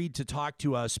you agreed to talk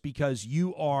to us because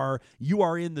you are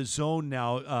in the zone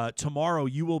now. Tomorrow,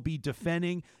 you will be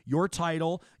defending your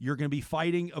title. You're going to be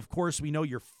fighting, of course, we know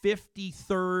your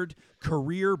 53rd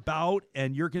career bout,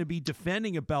 and you're going to be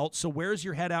defending a belt. So where's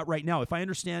your head at right now? If I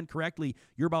understand correctly,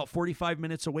 you're about 45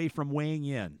 minutes away from weighing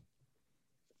in.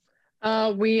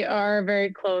 We are very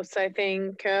close. I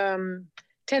think 10:30,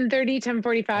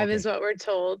 10:45 is what we're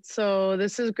told. So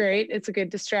this is great. It's a good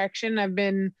distraction. I've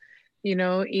been,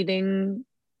 eating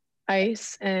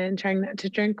ice and trying not to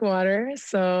drink water.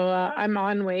 So I'm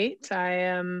on weight.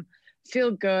 I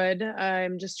feel good.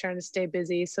 I'm just trying to stay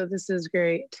busy. So this is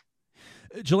great.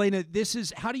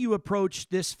 Jelena, how do you approach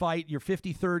this fight, your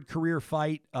 53rd career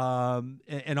fight,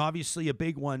 and obviously a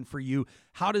big one for you?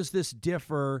 How does this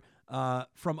differ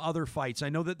from other fights? I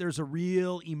know that there's a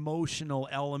real emotional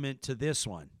element to this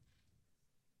one.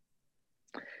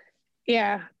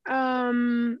 Yeah.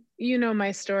 You know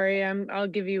my story. I'll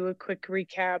give you a quick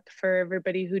recap for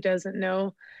everybody who doesn't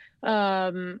know.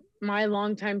 My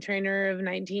longtime trainer of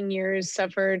 19 years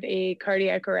suffered a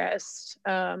cardiac arrest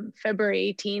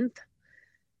February 18th.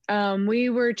 We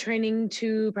were training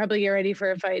to probably get ready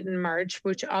for a fight in March,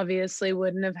 which obviously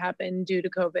wouldn't have happened due to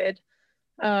COVID.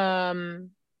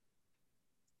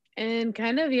 And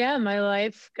kind of, my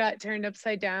life got turned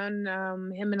upside down.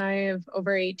 Him and I have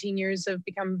over 18 years have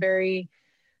become very,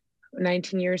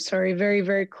 very,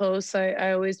 very close.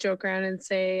 I always joke around and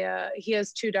say he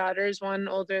has 2 daughters, one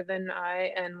older than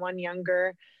I and one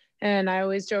younger. And I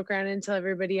always joke around and tell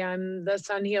everybody I'm the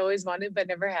son he always wanted but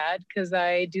never had, because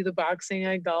I do the boxing,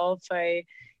 I golf, I,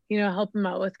 help him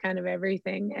out with kind of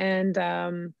everything. And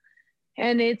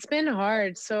it's been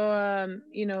hard. So,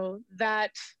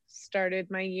 that started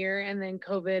my year, and then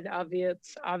COVID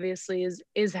obviously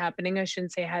is happening. I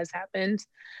shouldn't say has happened,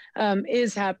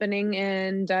 is happening.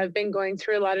 And I've been going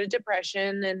through a lot of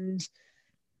depression and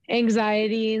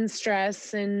anxiety and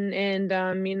stress and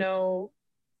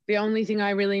the only thing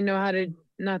I really know how to,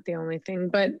 not the only thing,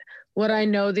 but what I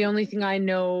know, the only thing I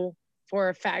know for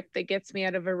a fact that gets me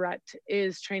out of a rut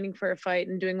is training for a fight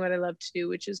and doing what I love to do,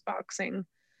 which is boxing.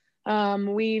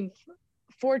 We've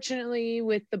fortunately,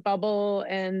 with the bubble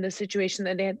and the situation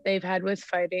that they've had with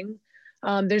fighting,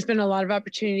 there's been a lot of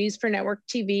opportunities for network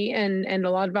TV and a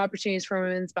lot of opportunities for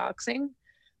women's boxing.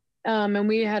 And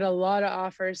we had a lot of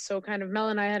offers. So kind of Mel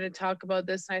and I had to talk about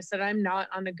this, and I said, I'm not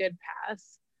on a good path,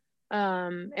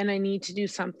 and I need to do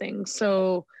something.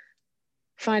 So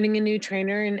finding a new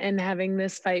trainer and having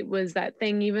this fight was that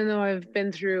thing, even though I've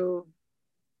been through,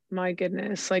 my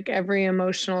goodness, like every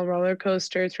emotional roller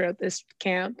coaster throughout this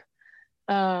camp.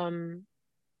 That's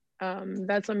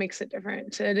what makes it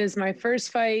different. It is my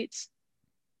first fight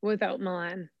without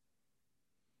Milan.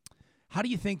 How do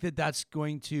you think that that's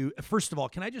going to, first of all,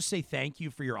 can I just say thank you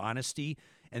for your honesty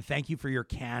and thank you for your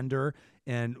candor.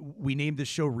 And we named this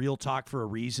show Real Talk for a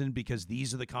reason, because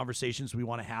these are the conversations we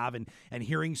want to have. And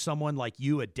hearing someone like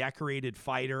you, a decorated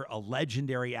fighter, a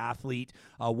legendary athlete,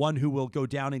 one who will go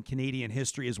down in Canadian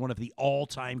history as one of the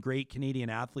all-time great Canadian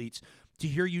athletes, to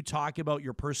hear you talk about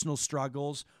your personal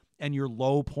struggles and your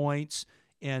low points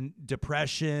and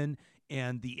depression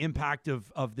and the impact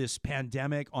of this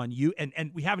pandemic on you.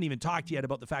 And we haven't even talked yet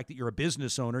about the fact that you're a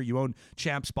business owner. You own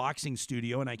Champs Boxing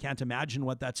Studio, and I can't imagine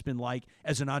what that's been like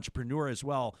as an entrepreneur as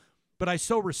well. But I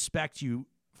so respect you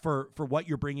for what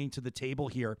you're bringing to the table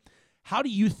here. How do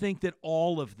you think that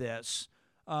all of this,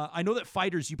 I know that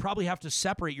fighters, you probably have to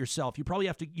separate yourself. You probably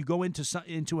have to, you go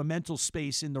into a mental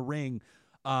space in the ring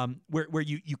where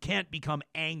you can't become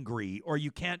angry or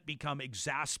you can't become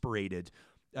exasperated.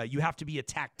 You have to be a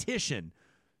tactician.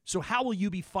 So how will you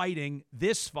be fighting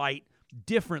this fight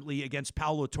differently against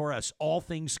Paola Torres, all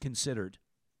things considered?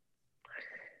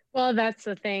 Well, that's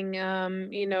the thing.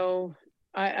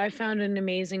 I found an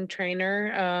amazing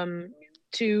trainer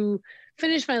to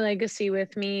finish my legacy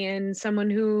with me, and someone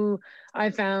who I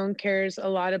found cares a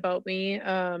lot about me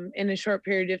in a short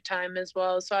period of time as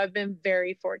well. So I've been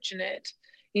very fortunate,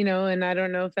 and I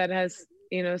don't know if that has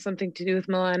something to do with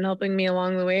Milan helping me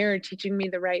along the way or teaching me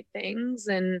the right things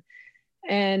and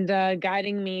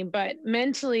guiding me. But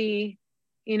mentally,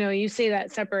 you say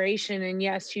that separation, and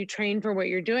yes, you train for what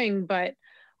you're doing. But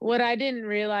what I didn't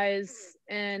realize,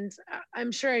 and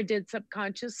I'm sure I did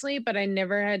subconsciously, but I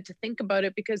never had to think about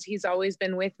it because he's always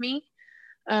been with me.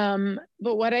 But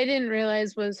what I didn't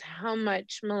realize was how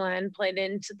much Milan played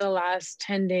into the last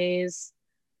 10 days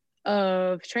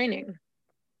of training,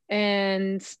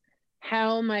 and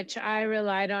how much I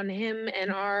relied on him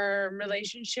and our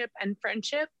relationship and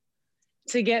friendship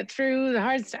to get through the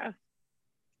hard stuff.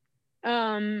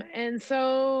 And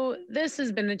so this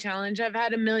has been a challenge. I've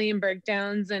had a million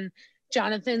breakdowns, and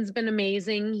Jonathan's been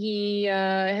amazing. He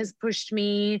has pushed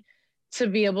me to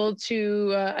be able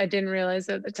to, I didn't realize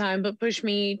at the time, but push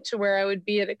me to where I would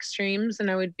be at extremes,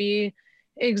 and I would be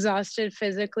exhausted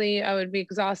physically. I would be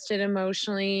exhausted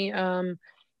emotionally.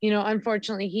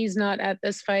 Unfortunately, he's not at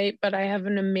this fight, but I have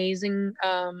an amazing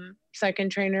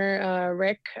second trainer,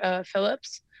 Rick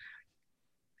Phillips.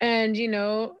 And,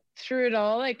 through it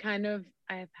all,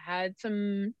 I've had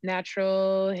some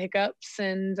natural hiccups,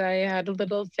 and I had a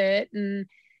little fit, and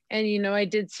I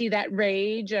did see that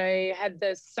rage. I had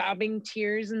the sobbing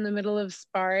tears in the middle of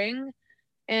sparring.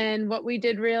 And what we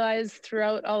did realize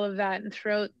throughout all of that, and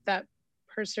throughout that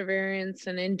perseverance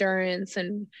and endurance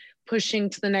and pushing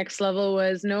to the next level,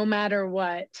 was no matter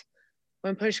what,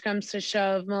 when push comes to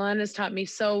shove, Milan has taught me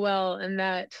so well, and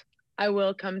that I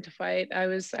will come to fight. I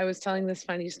was telling this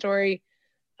funny story.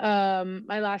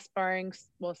 My last sparring,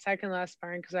 second last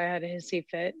sparring, because I had a hissy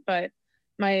fit, but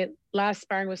my last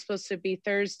sparring was supposed to be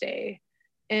Thursday,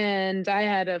 and I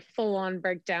had a full-on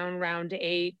breakdown round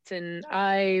 8, and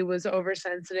I was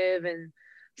oversensitive, and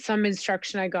some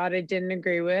instruction I got I didn't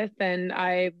agree with, and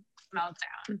I melted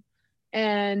down.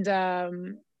 And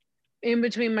in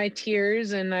between my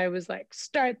tears, and I was like,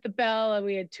 start the bell.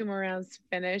 We had 2 more rounds to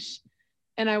finish.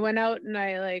 And I went out, and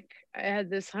I had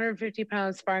this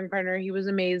 150-pound sparring partner. He was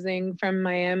amazing, from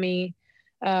Miami,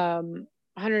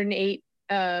 108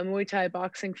 Muay Thai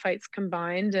boxing fights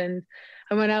combined. And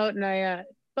I went out, and I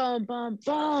boom, boom,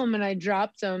 boom, and I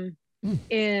dropped him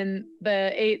in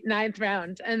the 9th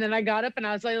round. And then I got up, and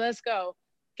I was like, let's go.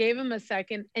 Gave him a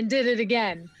second and did it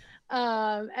again.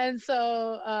 And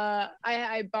so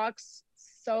I boxed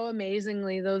so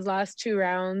amazingly those last 2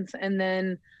 rounds, and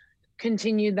then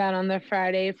continued that on the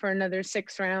Friday for another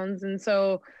 6 rounds. And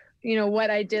so,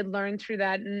 what I did learn through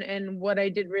that, and what I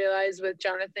did realize with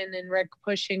Jonathan and Rick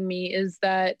pushing me, is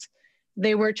that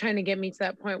they were trying to get me to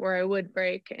that point where I would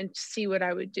break and see what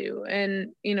I would do.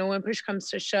 And, when push comes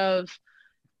to shove,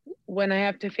 when I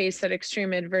have to face that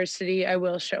extreme adversity, I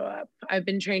will show up. I've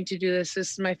been trained to do this.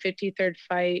 This is my 53rd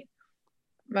fight.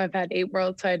 I've had 8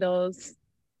 world titles,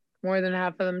 more than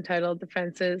half of them title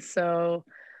defenses. So,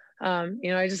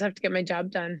 I just have to get my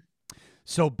job done.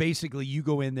 So basically you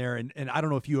go in there and I don't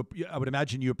know if I would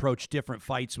imagine you approach different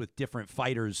fights with different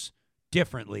fighters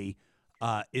differently.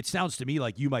 It sounds to me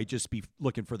like you might just be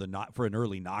looking for an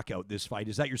early knockout this fight.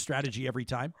 Is that your strategy every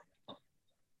time?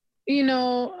 You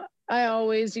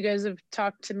guys have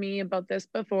talked to me about this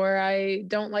before. I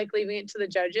don't like leaving it to the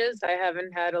judges. I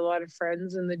haven't had a lot of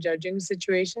friends in the judging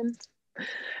situation.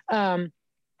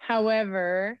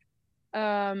 However,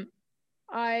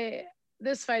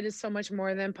 this fight is so much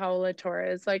more than Paola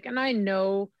Torres. And I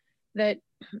know that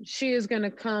she is going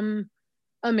to come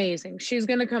amazing. She's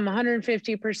going to come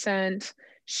 150%.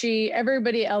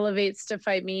 Everybody elevates to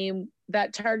fight me.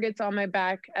 That target's on my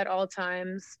back at all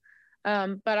times.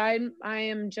 But I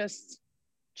am just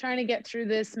trying to get through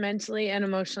this mentally and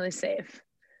emotionally safe.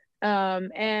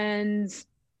 And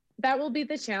that will be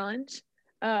the challenge.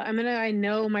 I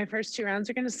know my first 2 rounds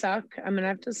are going to suck. I'm going to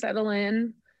have to settle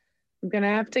in. I'm going to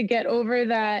have to get over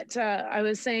that. I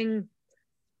was saying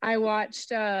I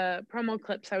watched promo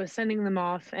clips. I was sending them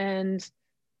off, and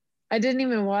I didn't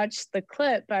even watch the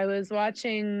clip. I was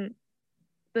watching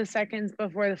the seconds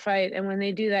before the fight, and when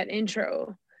they do that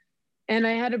intro, and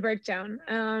I had a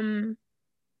breakdown.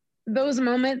 Those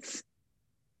moments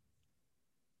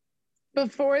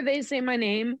before they say my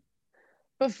name,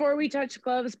 before we touch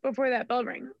gloves, before that bell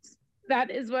rings,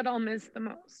 that is what I'll miss the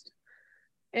most.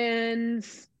 And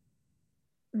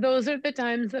those are the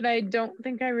times that I don't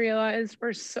think I realized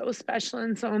were so special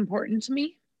and so important to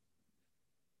me.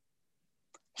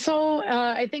 So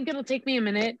I think it'll take me a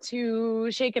minute to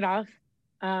shake it off,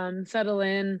 settle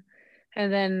in,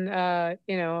 and then,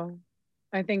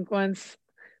 I think once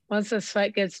this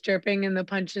fight gets dripping and the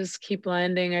punches keep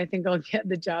landing, I think I'll get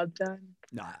the job done.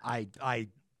 No, I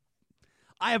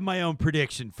have my own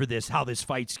prediction for this, how this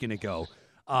fight's going to go,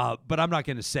 but I'm not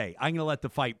going to say. I'm going to let the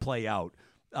fight play out.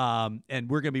 And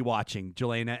we're going to be watching,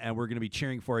 Jelena, and we're going to be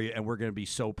cheering for you, and we're going to be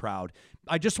so proud.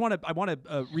 I want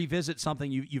to revisit something.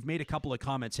 You've made a couple of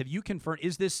comments. Have you confirmed?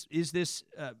 Is this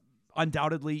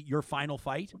undoubtedly your final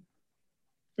fight?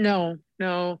 No.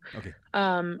 Okay.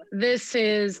 This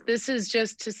is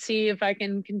just to see if I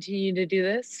can continue to do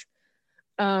this.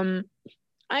 I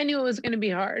knew it was going to be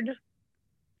hard.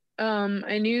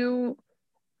 I knew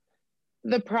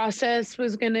the process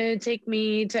was going to take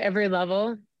me to every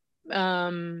level.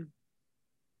 But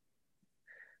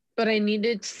I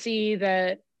needed to see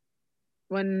that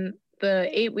when the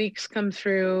 8 weeks come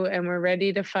through and we're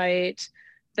ready to fight,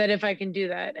 that if I can do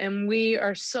that. And we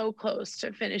are so close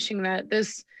to finishing that.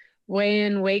 This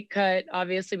weigh-in weight cut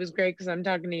obviously was great because I'm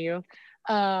talking to you.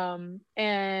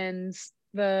 And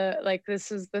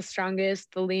this is the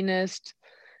strongest, the leanest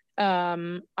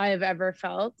I have ever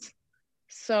felt.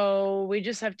 So we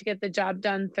just have to get the job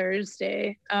done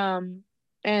Thursday. And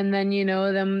then,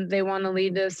 then they want to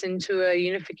lead us into a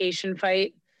unification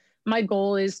fight. My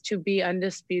goal is to be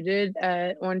undisputed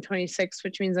at 126,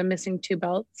 which means I'm missing 2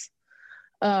 belts.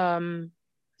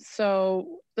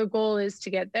 So the goal is to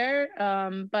get there,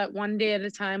 but one day at a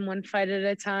time, one fight at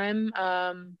a time.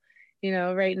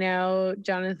 Right now,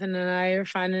 Jonathan and I are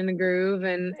finding a groove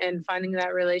and finding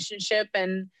that relationship.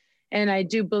 And I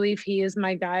do believe he is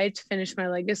my guy to finish my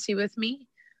legacy with me.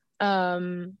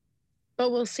 But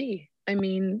we'll see. I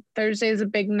mean, Thursday is a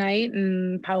big night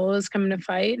and Paola's coming to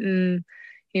fight and,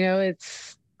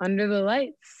 it's under the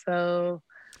lights. So,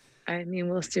 I mean,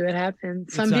 we'll see what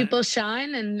happens. Some people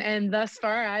shine and thus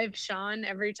far I've shone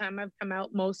every time I've come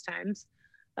out most times.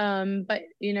 But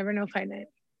you never know fight night.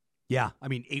 Yeah. I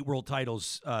mean, 8 world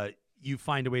titles, you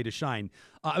find a way to shine.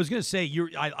 I was going to say,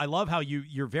 I love how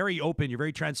you're very open. You're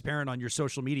very transparent on your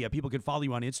social media. People can follow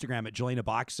you on Instagram at Jelena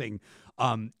Boxing.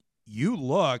 You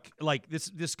look like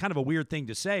this kind of a weird thing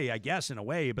to say, I guess, in a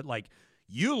way, but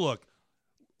you look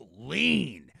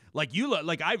lean. You look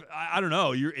like I don't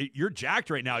know. You're jacked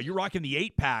right now. You're rocking the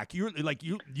 8-pack. You're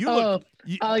you look.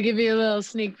 I'll give you a little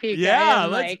sneak peek. Yeah,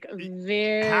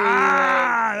 very.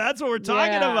 That's what we're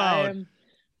talking about.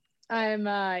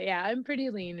 I'm pretty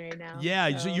lean right now.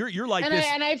 Yeah, so you're like and this,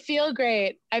 and I feel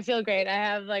great. I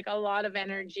have a lot of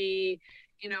energy.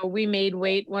 We made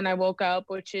weight when I woke up,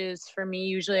 which is for me,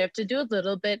 usually I have to do a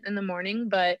little bit in the morning,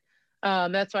 but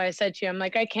that's why I said to you, I'm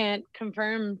like, I can't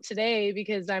confirm today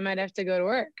because I might have to go to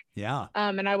work. Yeah.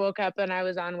 And I woke up and I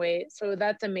was on weight. So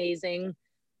that's amazing.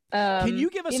 Can you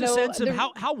give us a sense of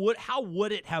how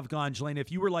would it have gone, Jelena,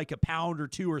 if you were like a pound or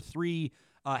 2 or 3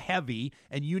 heavy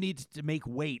and you needed to make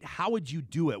weight? How would you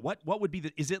do it? What would be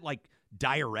is it like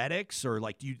diuretics or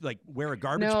do you wear a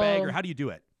garbage bag or how do you do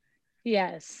it?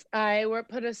 Yes, I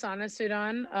put a sauna suit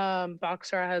on.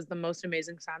 Boxer has the most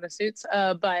amazing sauna suits,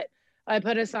 but I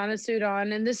put a sauna suit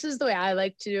on, and this is the way I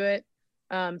like to do it.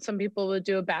 Some people would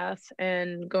do a bath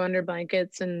and go under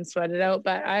blankets and sweat it out,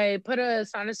 but I put a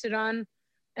sauna suit on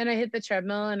and I hit the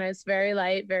treadmill, and it's very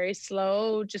light, very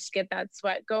slow, just get that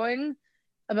sweat going,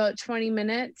 about 20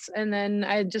 minutes. And then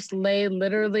I just lay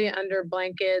literally under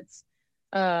blankets,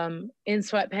 in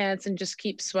sweatpants, and just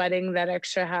keep sweating that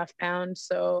extra half pound.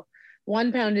 So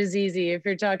 1 pound is easy. If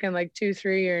you're talking like 2,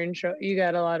 3, you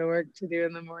got a lot of work to do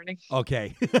in the morning.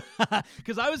 Okay.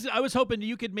 Because I was hoping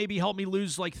you could maybe help me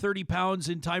lose like 30 pounds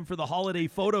in time for the holiday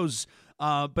photos,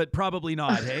 but probably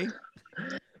not, hey?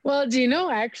 Well, do you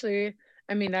know, actually,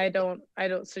 I mean, I don't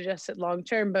suggest it long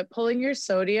term, but pulling your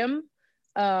sodium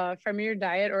from your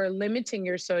diet, or limiting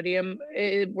your sodium,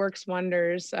 it works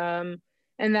wonders.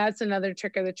 And that's another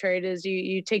trick of the trade, is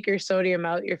you take your sodium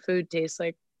out, your food tastes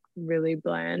like really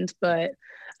bland, but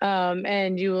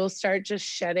and you will start just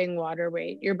shedding water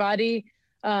weight. Your body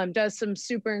does some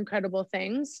super incredible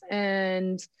things,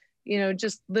 and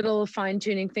just little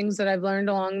fine-tuning things that I've learned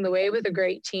along the way with a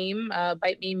great team.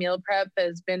 Bite Me Meal Prep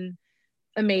has been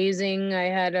amazing. I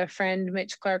had a friend,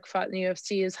 Mitch Clark, fought in the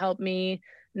UFC, has helped me.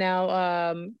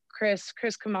 Now Chris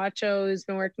Camacho, who's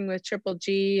been working with Triple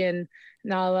G, and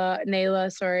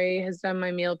Nayla, has done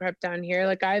my meal prep down here.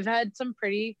 Like, I've had some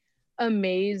pretty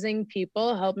amazing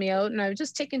people help me out, and I've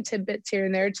just taken tidbits here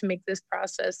and there to make this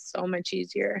process so much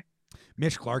easier.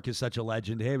 Mitch Clark is such a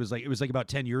legend. Hey, it was like about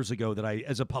 10 years ago that I,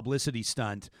 as a publicity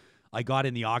stunt, I got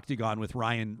in the octagon with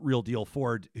Ryan Real Deal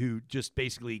Ford, who just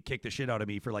basically kicked the shit out of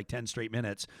me for like 10 straight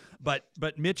minutes. But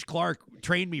Mitch Clark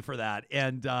trained me for that,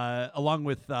 and along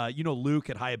with Luke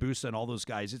at Hayabusa and all those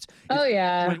guys.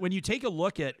 When you take a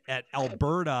look at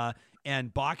Alberta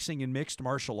and boxing and mixed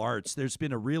martial arts, there's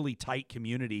been a really tight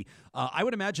community. I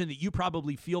would imagine that you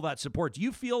probably feel that support. Do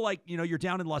you feel like, you're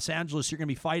down in Los Angeles, you're going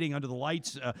to be fighting under the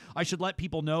lights? I should let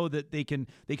people know that they can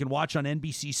watch on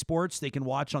NBC Sports. They can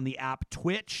watch on the app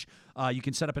Twitch. You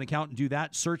can set up an account and do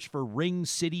that. Search for Ring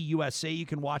City USA. You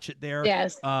can watch it there.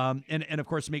 Yes. And of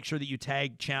course, make sure that you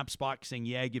tag Champs Boxing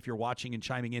Yeg if you're watching and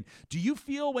chiming in. Do you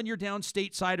feel when you're down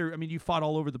stateside, or, I mean, you fought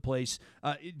all over the place,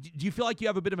 do you feel like you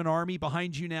have a bit of an army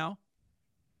behind you now?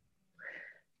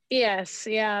 Yes,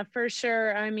 yeah, for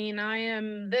sure. I mean, I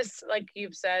am this, like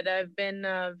you've said, I've been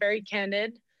very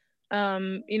candid.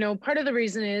 Part of the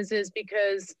reason is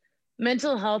because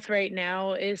mental health right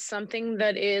now is something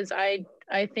that is, I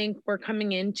think we're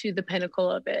coming into the pinnacle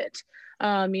of it.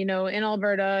 In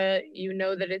Alberta,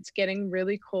 that it's getting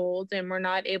really cold, and we're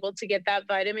not able to get that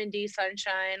vitamin D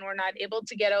sunshine. We're not able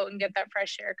to get out and get that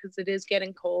fresh air because it is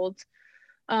getting cold.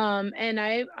 And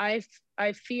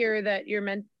I fear that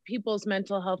people's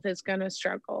mental health is going to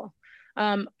struggle.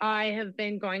 I have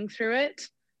been going through it.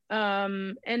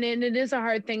 And it is a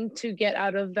hard thing to get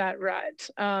out of that rut.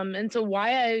 And so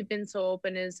why I've been so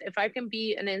open is, if I can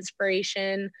be an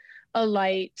inspiration, a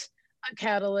light, a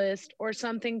catalyst, or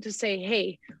something to say,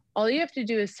 hey, all you have to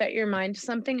do is set your mind to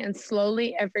something, and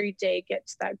slowly every day get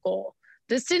to that goal.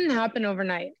 This didn't happen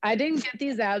overnight. I didn't get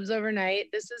these abs overnight.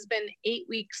 This has been 8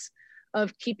 weeks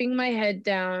of keeping my head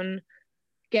down,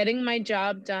 getting my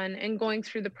job done, and going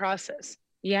through the process.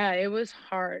 Yeah, it was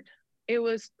hard. It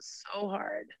was so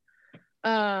hard.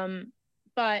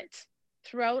 But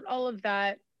throughout all of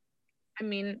that, I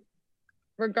mean,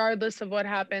 regardless of what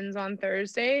happens on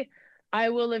Thursday, I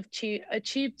will have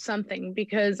achieved something,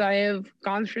 because I have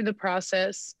gone through the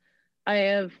process. I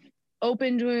have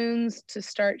opened wounds to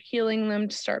start healing them,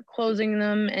 to start closing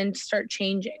them, and to start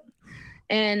changing.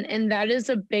 And that is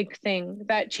a big thing.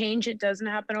 That change, it doesn't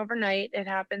happen overnight. It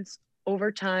happens over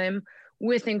time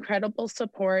with incredible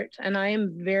support. And I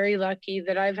am very lucky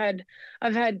that I've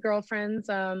had girlfriends,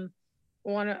 a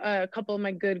couple of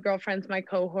my good girlfriends, my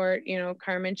cohort,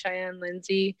 Carmen, Cheyenne,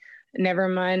 Lindsay, never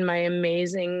mind my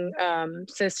amazing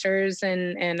sisters.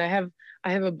 And I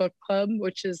have a book club,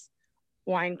 which is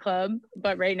wine club,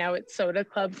 but right now it's soda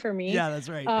club for me. Yeah, that's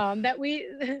right.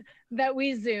 That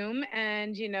we Zoom,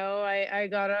 and I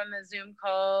got on a Zoom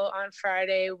call on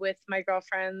Friday with my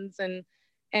girlfriends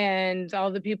and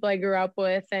all the people I grew up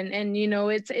with, and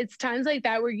it's times like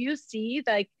that where you see,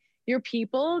 like, your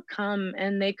people come,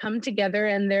 and they come together,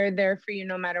 and they're there for you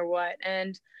no matter what.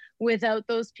 And without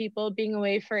those people, being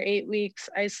away for 8 weeks,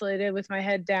 isolated with my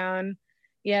head down,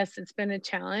 yes, it's been a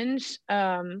challenge.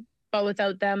 But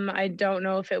without them, I don't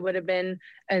know if it would have been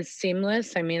as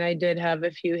seamless. I mean, I did have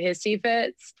a few hissy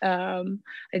fits. I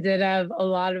did have a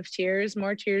lot of tears,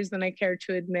 more tears than I care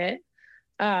to admit.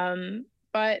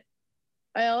 But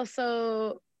I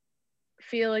also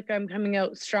feel like I'm coming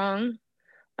out strong.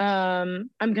 I'm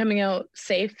coming out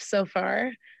safe so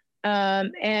far.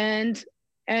 And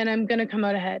I'm going to come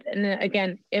out ahead. And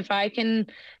again, if I can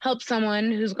help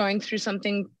someone who's going through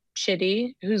something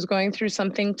shitty, who's going through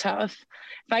something tough,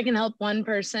 if I can help one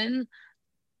person,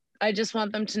 I just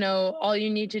want them to know all you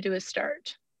need to do is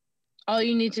start. All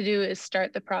you need to do is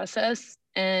start the process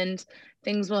and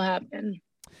things will happen.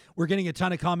 We're getting a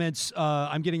ton of comments.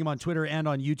 I'm getting them on Twitter and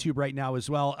on YouTube right now as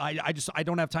well. I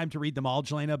don't have time to read them all,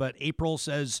 Jelena, but April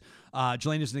says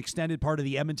Jelena is an extended part of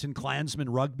the Edmonton Klansmen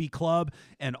Rugby Club,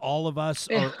 and all of us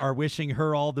are wishing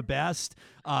her all the best.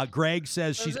 Greg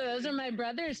says those are my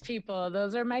brother's people.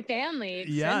 Those are my family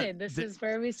extended. Yeah, this is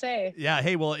where we say. Yeah,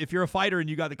 hey, well, if you're a fighter and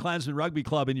you got the Klansmen Rugby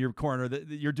Club in your corner,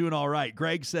 you're doing all right.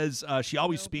 Greg says she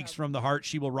always speaks from the heart.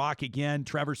 She will rock again.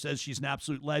 Trevor says she's an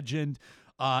absolute legend.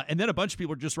 And then a bunch of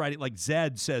people are just writing, like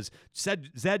Zed just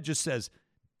says,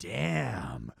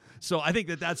 damn. So I think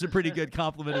that's a pretty good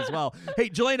compliment as well. Hey,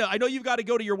 Jelena, I know you've got to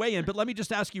go to your weigh-in, but let me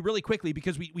just ask you really quickly,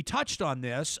 because we touched on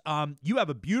this. You have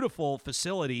a beautiful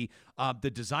facility.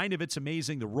 The design of it's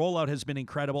amazing. The rollout has been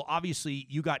incredible. Obviously,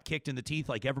 you got kicked in the teeth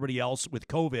like everybody else with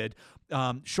COVID.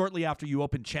 Shortly after you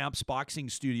opened Champs Boxing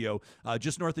Studio,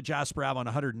 just north of Jasper Ave on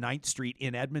 109th Street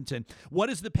in Edmonton. What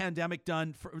has the pandemic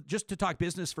done, just to talk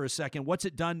business for a second, what's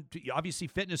it done obviously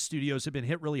fitness studios have been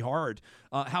hit really hard.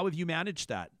 How have you managed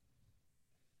that?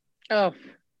 I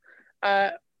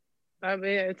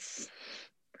mean,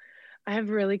 I have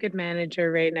a really good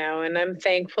manager right now, and I'm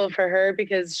thankful for her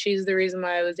because she's the reason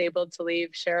why I was able to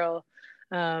leave. Cheryl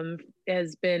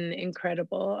has been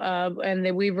incredible,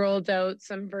 and we rolled out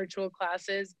some virtual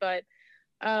classes, but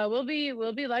we'll be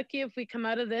lucky if we come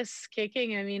out of this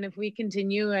kicking. I mean, if we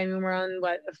continue, I mean, we're on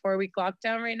a 4-week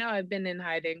lockdown right now. I've been in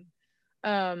hiding,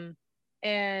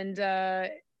 and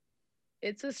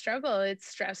it's a struggle. It's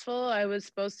stressful. I was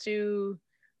supposed to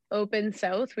open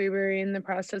south. We were in the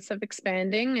process of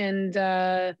expanding, and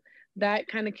that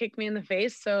kind of kicked me in the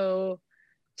face. So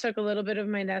took a little bit of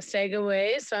my nest egg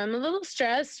away. So I'm a little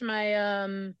stressed.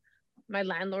 My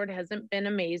landlord hasn't been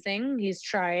amazing. He's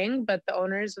trying, but the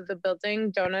owners of the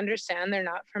building don't understand. They're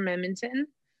not from Edmonton.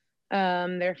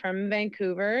 They're from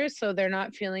Vancouver, so they're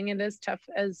not feeling it as tough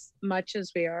as much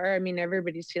as we are. I mean,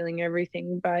 everybody's feeling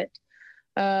everything, but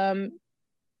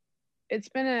it's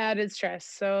been an added stress.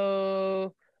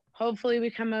 So hopefully we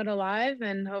come out alive,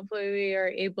 and hopefully we are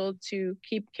able to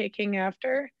keep kicking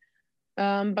after.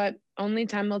 But only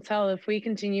time will tell. If we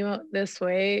continue this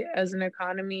way as an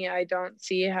economy, I don't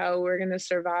see how we're going to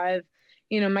survive.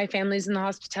 You know, my family's in the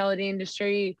hospitality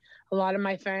industry. A lot of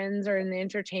my friends are in the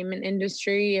entertainment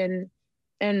industry,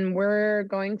 and we're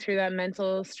going through that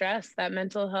mental stress, that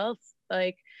mental health.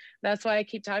 Like, that's why I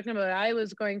keep talking about it. I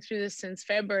was going through this since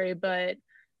February, but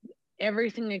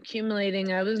everything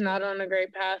accumulating, I was not on a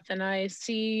great path. And I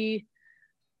see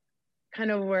kind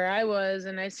of where I was,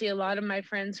 and I see a lot of my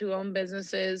friends who own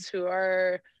businesses, who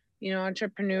are, you know,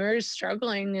 entrepreneurs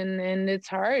struggling, and it's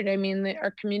hard. I mean,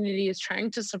 our community is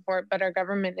trying to support, but our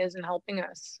government isn't helping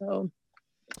us. So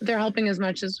they're helping as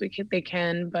much as they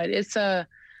can, but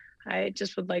I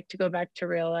just would like to go back to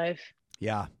real life.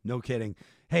 Yeah, no kidding.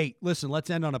 Hey, listen, let's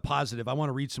end on a positive. I want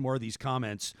to read some more of these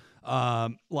comments.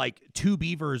 Like Two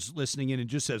Beavers listening in and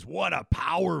just says, what a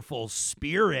powerful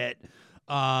spirit.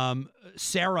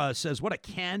 Sarah says, what a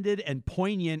candid and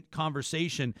poignant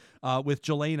conversation with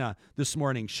Jelena this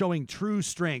morning, showing true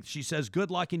strength. She says,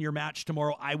 good luck in your match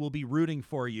tomorrow. I will be rooting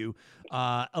for you.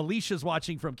 Alicia's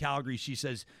watching from Calgary. She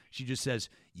just says,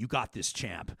 you got this,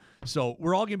 champ. So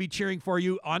we're all going to be cheering for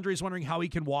you. Andre's wondering how he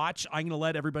can watch. I'm going to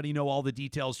let everybody know all the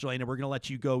details, Jelena. We're going to let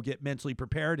you go get mentally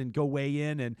prepared and go weigh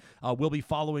in, and we'll be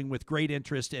following with great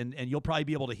interest, and you'll probably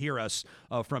be able to hear us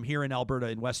from here in Alberta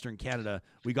in Western Canada.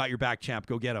 We got your back, champ.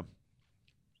 Go get him.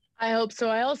 I hope so.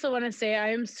 I also want to say I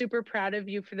am super proud of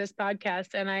you for this podcast,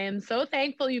 and I am so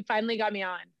thankful you finally got me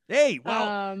on. Hey,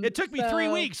 well, it took me 3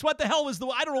 weeks. What the hell was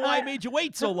I don't know why I made you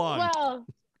wait so long. Well,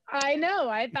 I know.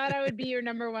 I thought I would be your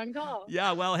number one call.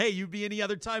 Yeah, well, hey, you'd be any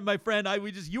other time, my friend.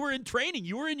 You were in training.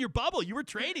 You were in your bubble. You were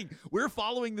training. We're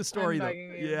following the story, though.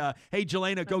 Yeah. Hey,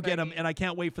 Jelena, go get him, and I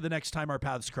can't wait for the next time our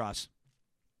paths cross.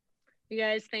 You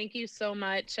guys, thank you so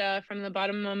much from the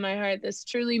bottom of my heart. This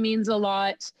truly means a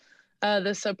lot.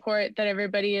 The support that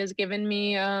everybody has given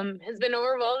me has been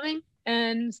overwhelming,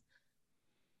 and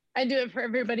I do it for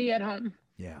everybody at home.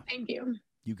 Yeah. Thank you.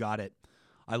 You got it.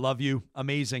 I love you.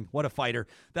 Amazing. What a fighter.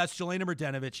 That's Jelena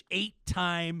Mrdjenovich,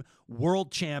 8-time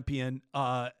world champion.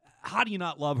 How do you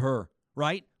not love her,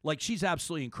 right? Like, she's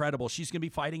absolutely incredible. She's going to be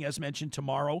fighting, as mentioned,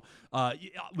 tomorrow.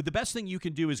 The best thing you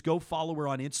can do is go follow her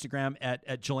on Instagram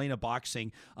at Jelena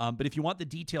Boxing. But if you want the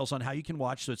details on how you can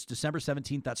watch, so it's December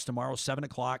 17th. That's tomorrow, 7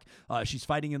 o'clock. She's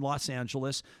fighting in Los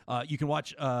Angeles. You can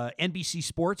watch NBC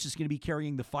Sports is going to be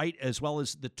carrying the fight, as well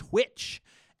as the Twitch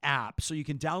app. So you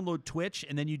can download Twitch,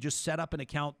 and then you just set up an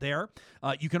account there.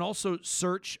 You can also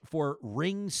search for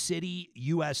Ring City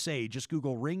USA. Just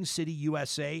Google Ring City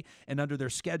USA, and under their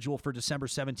schedule for December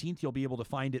 17th, you'll be able to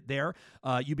find it there.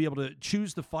 You'll be able to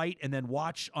choose the fight and then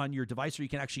watch on your device, or you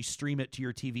can actually stream it to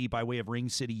your TV by way of Ring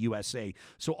City USA.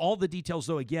 So all the details,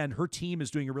 though, again, her team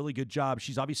is doing a really good job.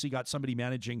 She's obviously got somebody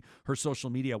managing her social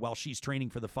media while she's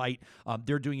training for the fight.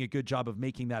 They're doing a good job of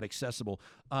making that accessible.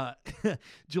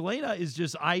 Jelena is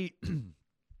just...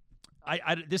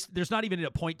 there's not even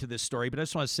a point to this story, but I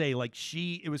just want to say, like,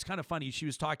 it was kind of funny. She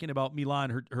was talking about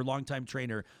Milan, her longtime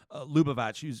trainer,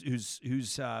 Lubavitch,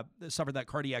 who's suffered that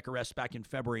cardiac arrest back in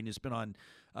February and has been on,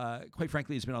 quite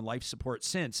frankly, has been on life support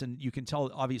since. And you can tell,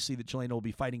 obviously, that Jelena will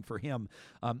be fighting for him.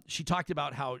 She talked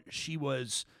about how she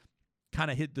was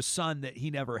kind of hit the son that he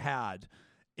never had.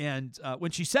 And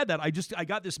when she said that, I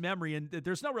got this memory, and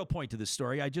there's no real point to this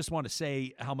story. I just want to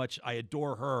say how much I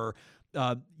adore her.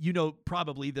 You know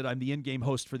probably that I'm the in-game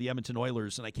host for the Edmonton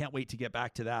Oilers, and I can't wait to get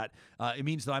back to that. It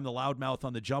means that I'm the loudmouth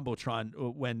on the Jumbotron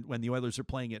when the Oilers are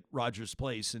playing at Rogers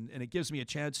Place, and it gives me a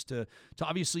chance to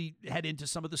obviously head into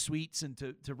some of the suites and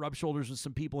to rub shoulders with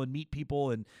some people and meet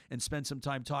people and spend some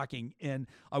time talking. And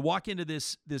I walk into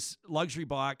this luxury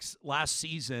box last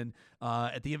season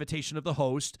at the invitation of the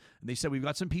host, and they said, "We've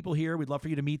got some people here. We'd love for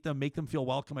you to meet them, make them feel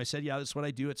welcome." I said, "Yeah, that's what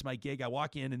I do. It's my gig." I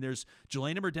walk in, and there's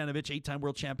Jelena Mrdjenovich, 8-time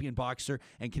world champion boxer,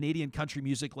 and Canadian country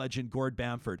music legend Gord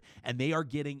Bamford, and they are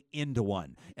getting into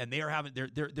one, and they are having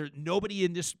nobody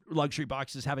in this luxury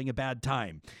box is having a bad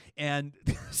time. And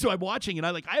so I'm watching, and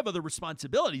I have other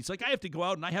responsibilities. Like, I have to go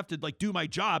out and I have to do my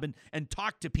job and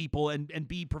talk to people and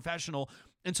be professional.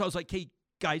 And so I was like, "Hey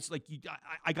guys,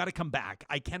 I got to come back.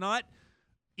 I cannot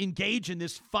engage in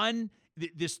this fun,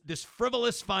 this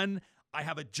frivolous fun. I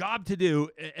have a job to do."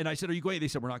 And I said, "Are you going?" They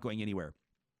said, "We're not going anywhere."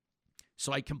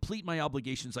 So I complete my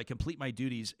obligations, I complete my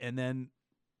duties, and then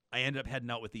I ended up heading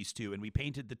out with these two, and we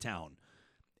painted the town.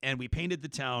 And we painted the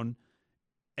town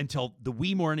until the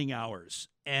wee morning hours.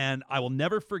 And I will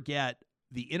never forget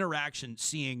the interaction,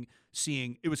 seeing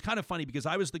it was kind of funny because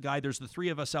I was the guy, there's the three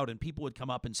of us out, and people would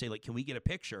come up and say, like, "Can we get a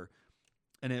picture?"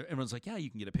 And everyone's like, "Yeah, you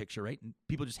can get a picture, right?" And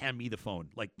people just hand me the phone.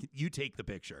 Like, "You take the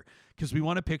picture." Because we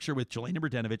want a picture with Jelena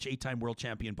Mrdjenovich, 8-time world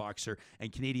champion boxer,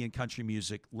 and Canadian country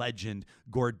music legend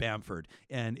Gord Bamford.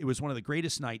 And it was one of the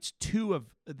greatest nights. Two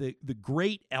of the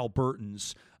great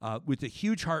Albertans with a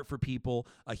huge heart for people,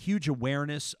 a huge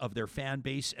awareness of their fan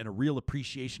base, and a real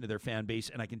appreciation of their fan base.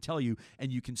 And I can tell you,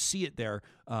 and you can see it there,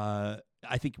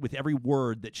 I think with every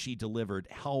word that she delivered,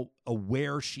 how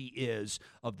aware she is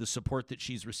of the support that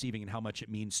she's receiving and how much it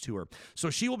means to her.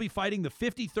 So she will be fighting the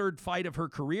 53rd fight of her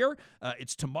career.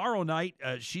 It's tomorrow night.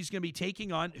 She's going to be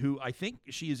taking on who I think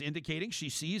she is indicating she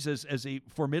sees as a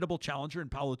formidable challenger in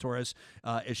Paola Torres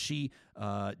as she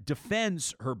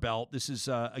defends her belt. This is,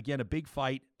 again, a big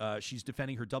fight. She's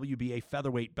defending her WBA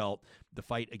featherweight belt. The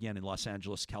fight, again, in Los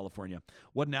Angeles, California.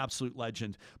 What an absolute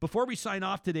legend. Before we sign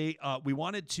off today, we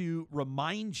wanted to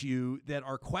remind you that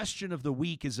our question of the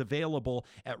week is available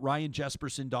at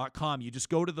ryanjesperson.com. You just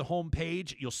go to the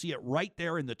homepage. You'll see it right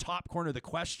there in the top corner, the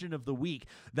question of the week.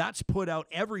 That's put out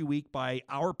every week by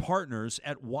our partners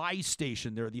at Y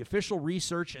Station. They're the official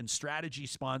research and strategy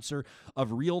sponsor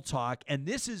of Real Talk. And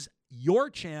this is your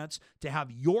chance to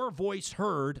have your voice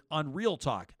heard on Real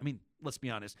Talk. I mean, let's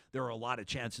be honest, there are a lot of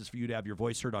chances for you to have your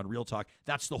voice heard on Real Talk.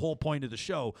 That's the whole point of the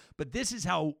show. But this is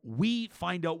how we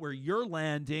find out where you're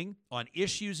landing on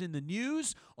issues in the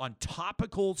news, on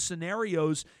topical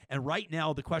scenarios. And right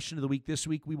now, the question of the week this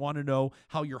week, we want to know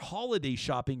how your holiday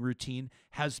shopping routine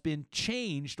has been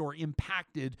changed or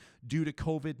impacted due to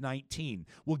COVID-19.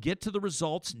 We'll get to the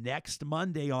results next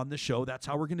Monday on the show. That's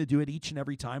how we're going to do it each and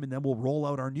every time. And then we'll roll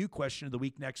out our new question of the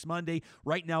week next Monday.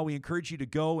 Right now, we encourage you to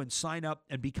go and sign up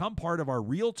and become part of our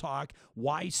Real Talk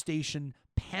Y Station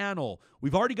panel.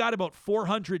 We've already got about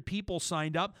 400 people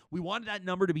signed up. We wanted that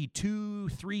number to be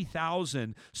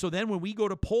 3,000. So then when we go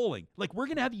to polling, like, we're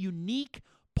going to have unique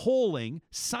polling,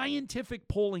 scientific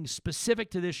polling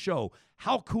specific to this show.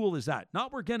 How cool is that?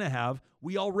 Not we're going to have,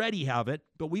 we already have it,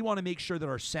 but we want to make sure that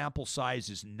our sample size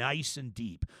is nice and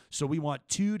deep. So we want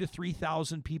 2,000 to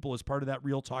 3,000 people as part of that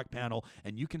Real Talk panel,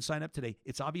 and you can sign up today.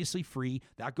 It's obviously free.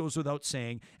 That goes without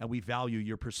saying, and we value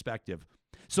your perspective.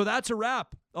 So that's a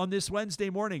wrap on this Wednesday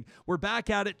morning. We're back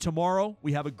at it tomorrow.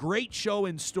 We have a great show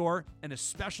in store and a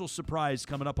special surprise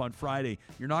coming up on Friday.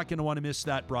 You're not going to want to miss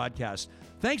that broadcast.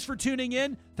 Thanks for tuning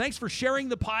in. Thanks for sharing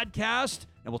the podcast.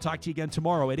 And we'll talk to you again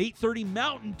tomorrow at 8:30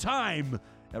 Mountain Time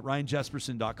at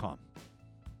ryanjesperson.com.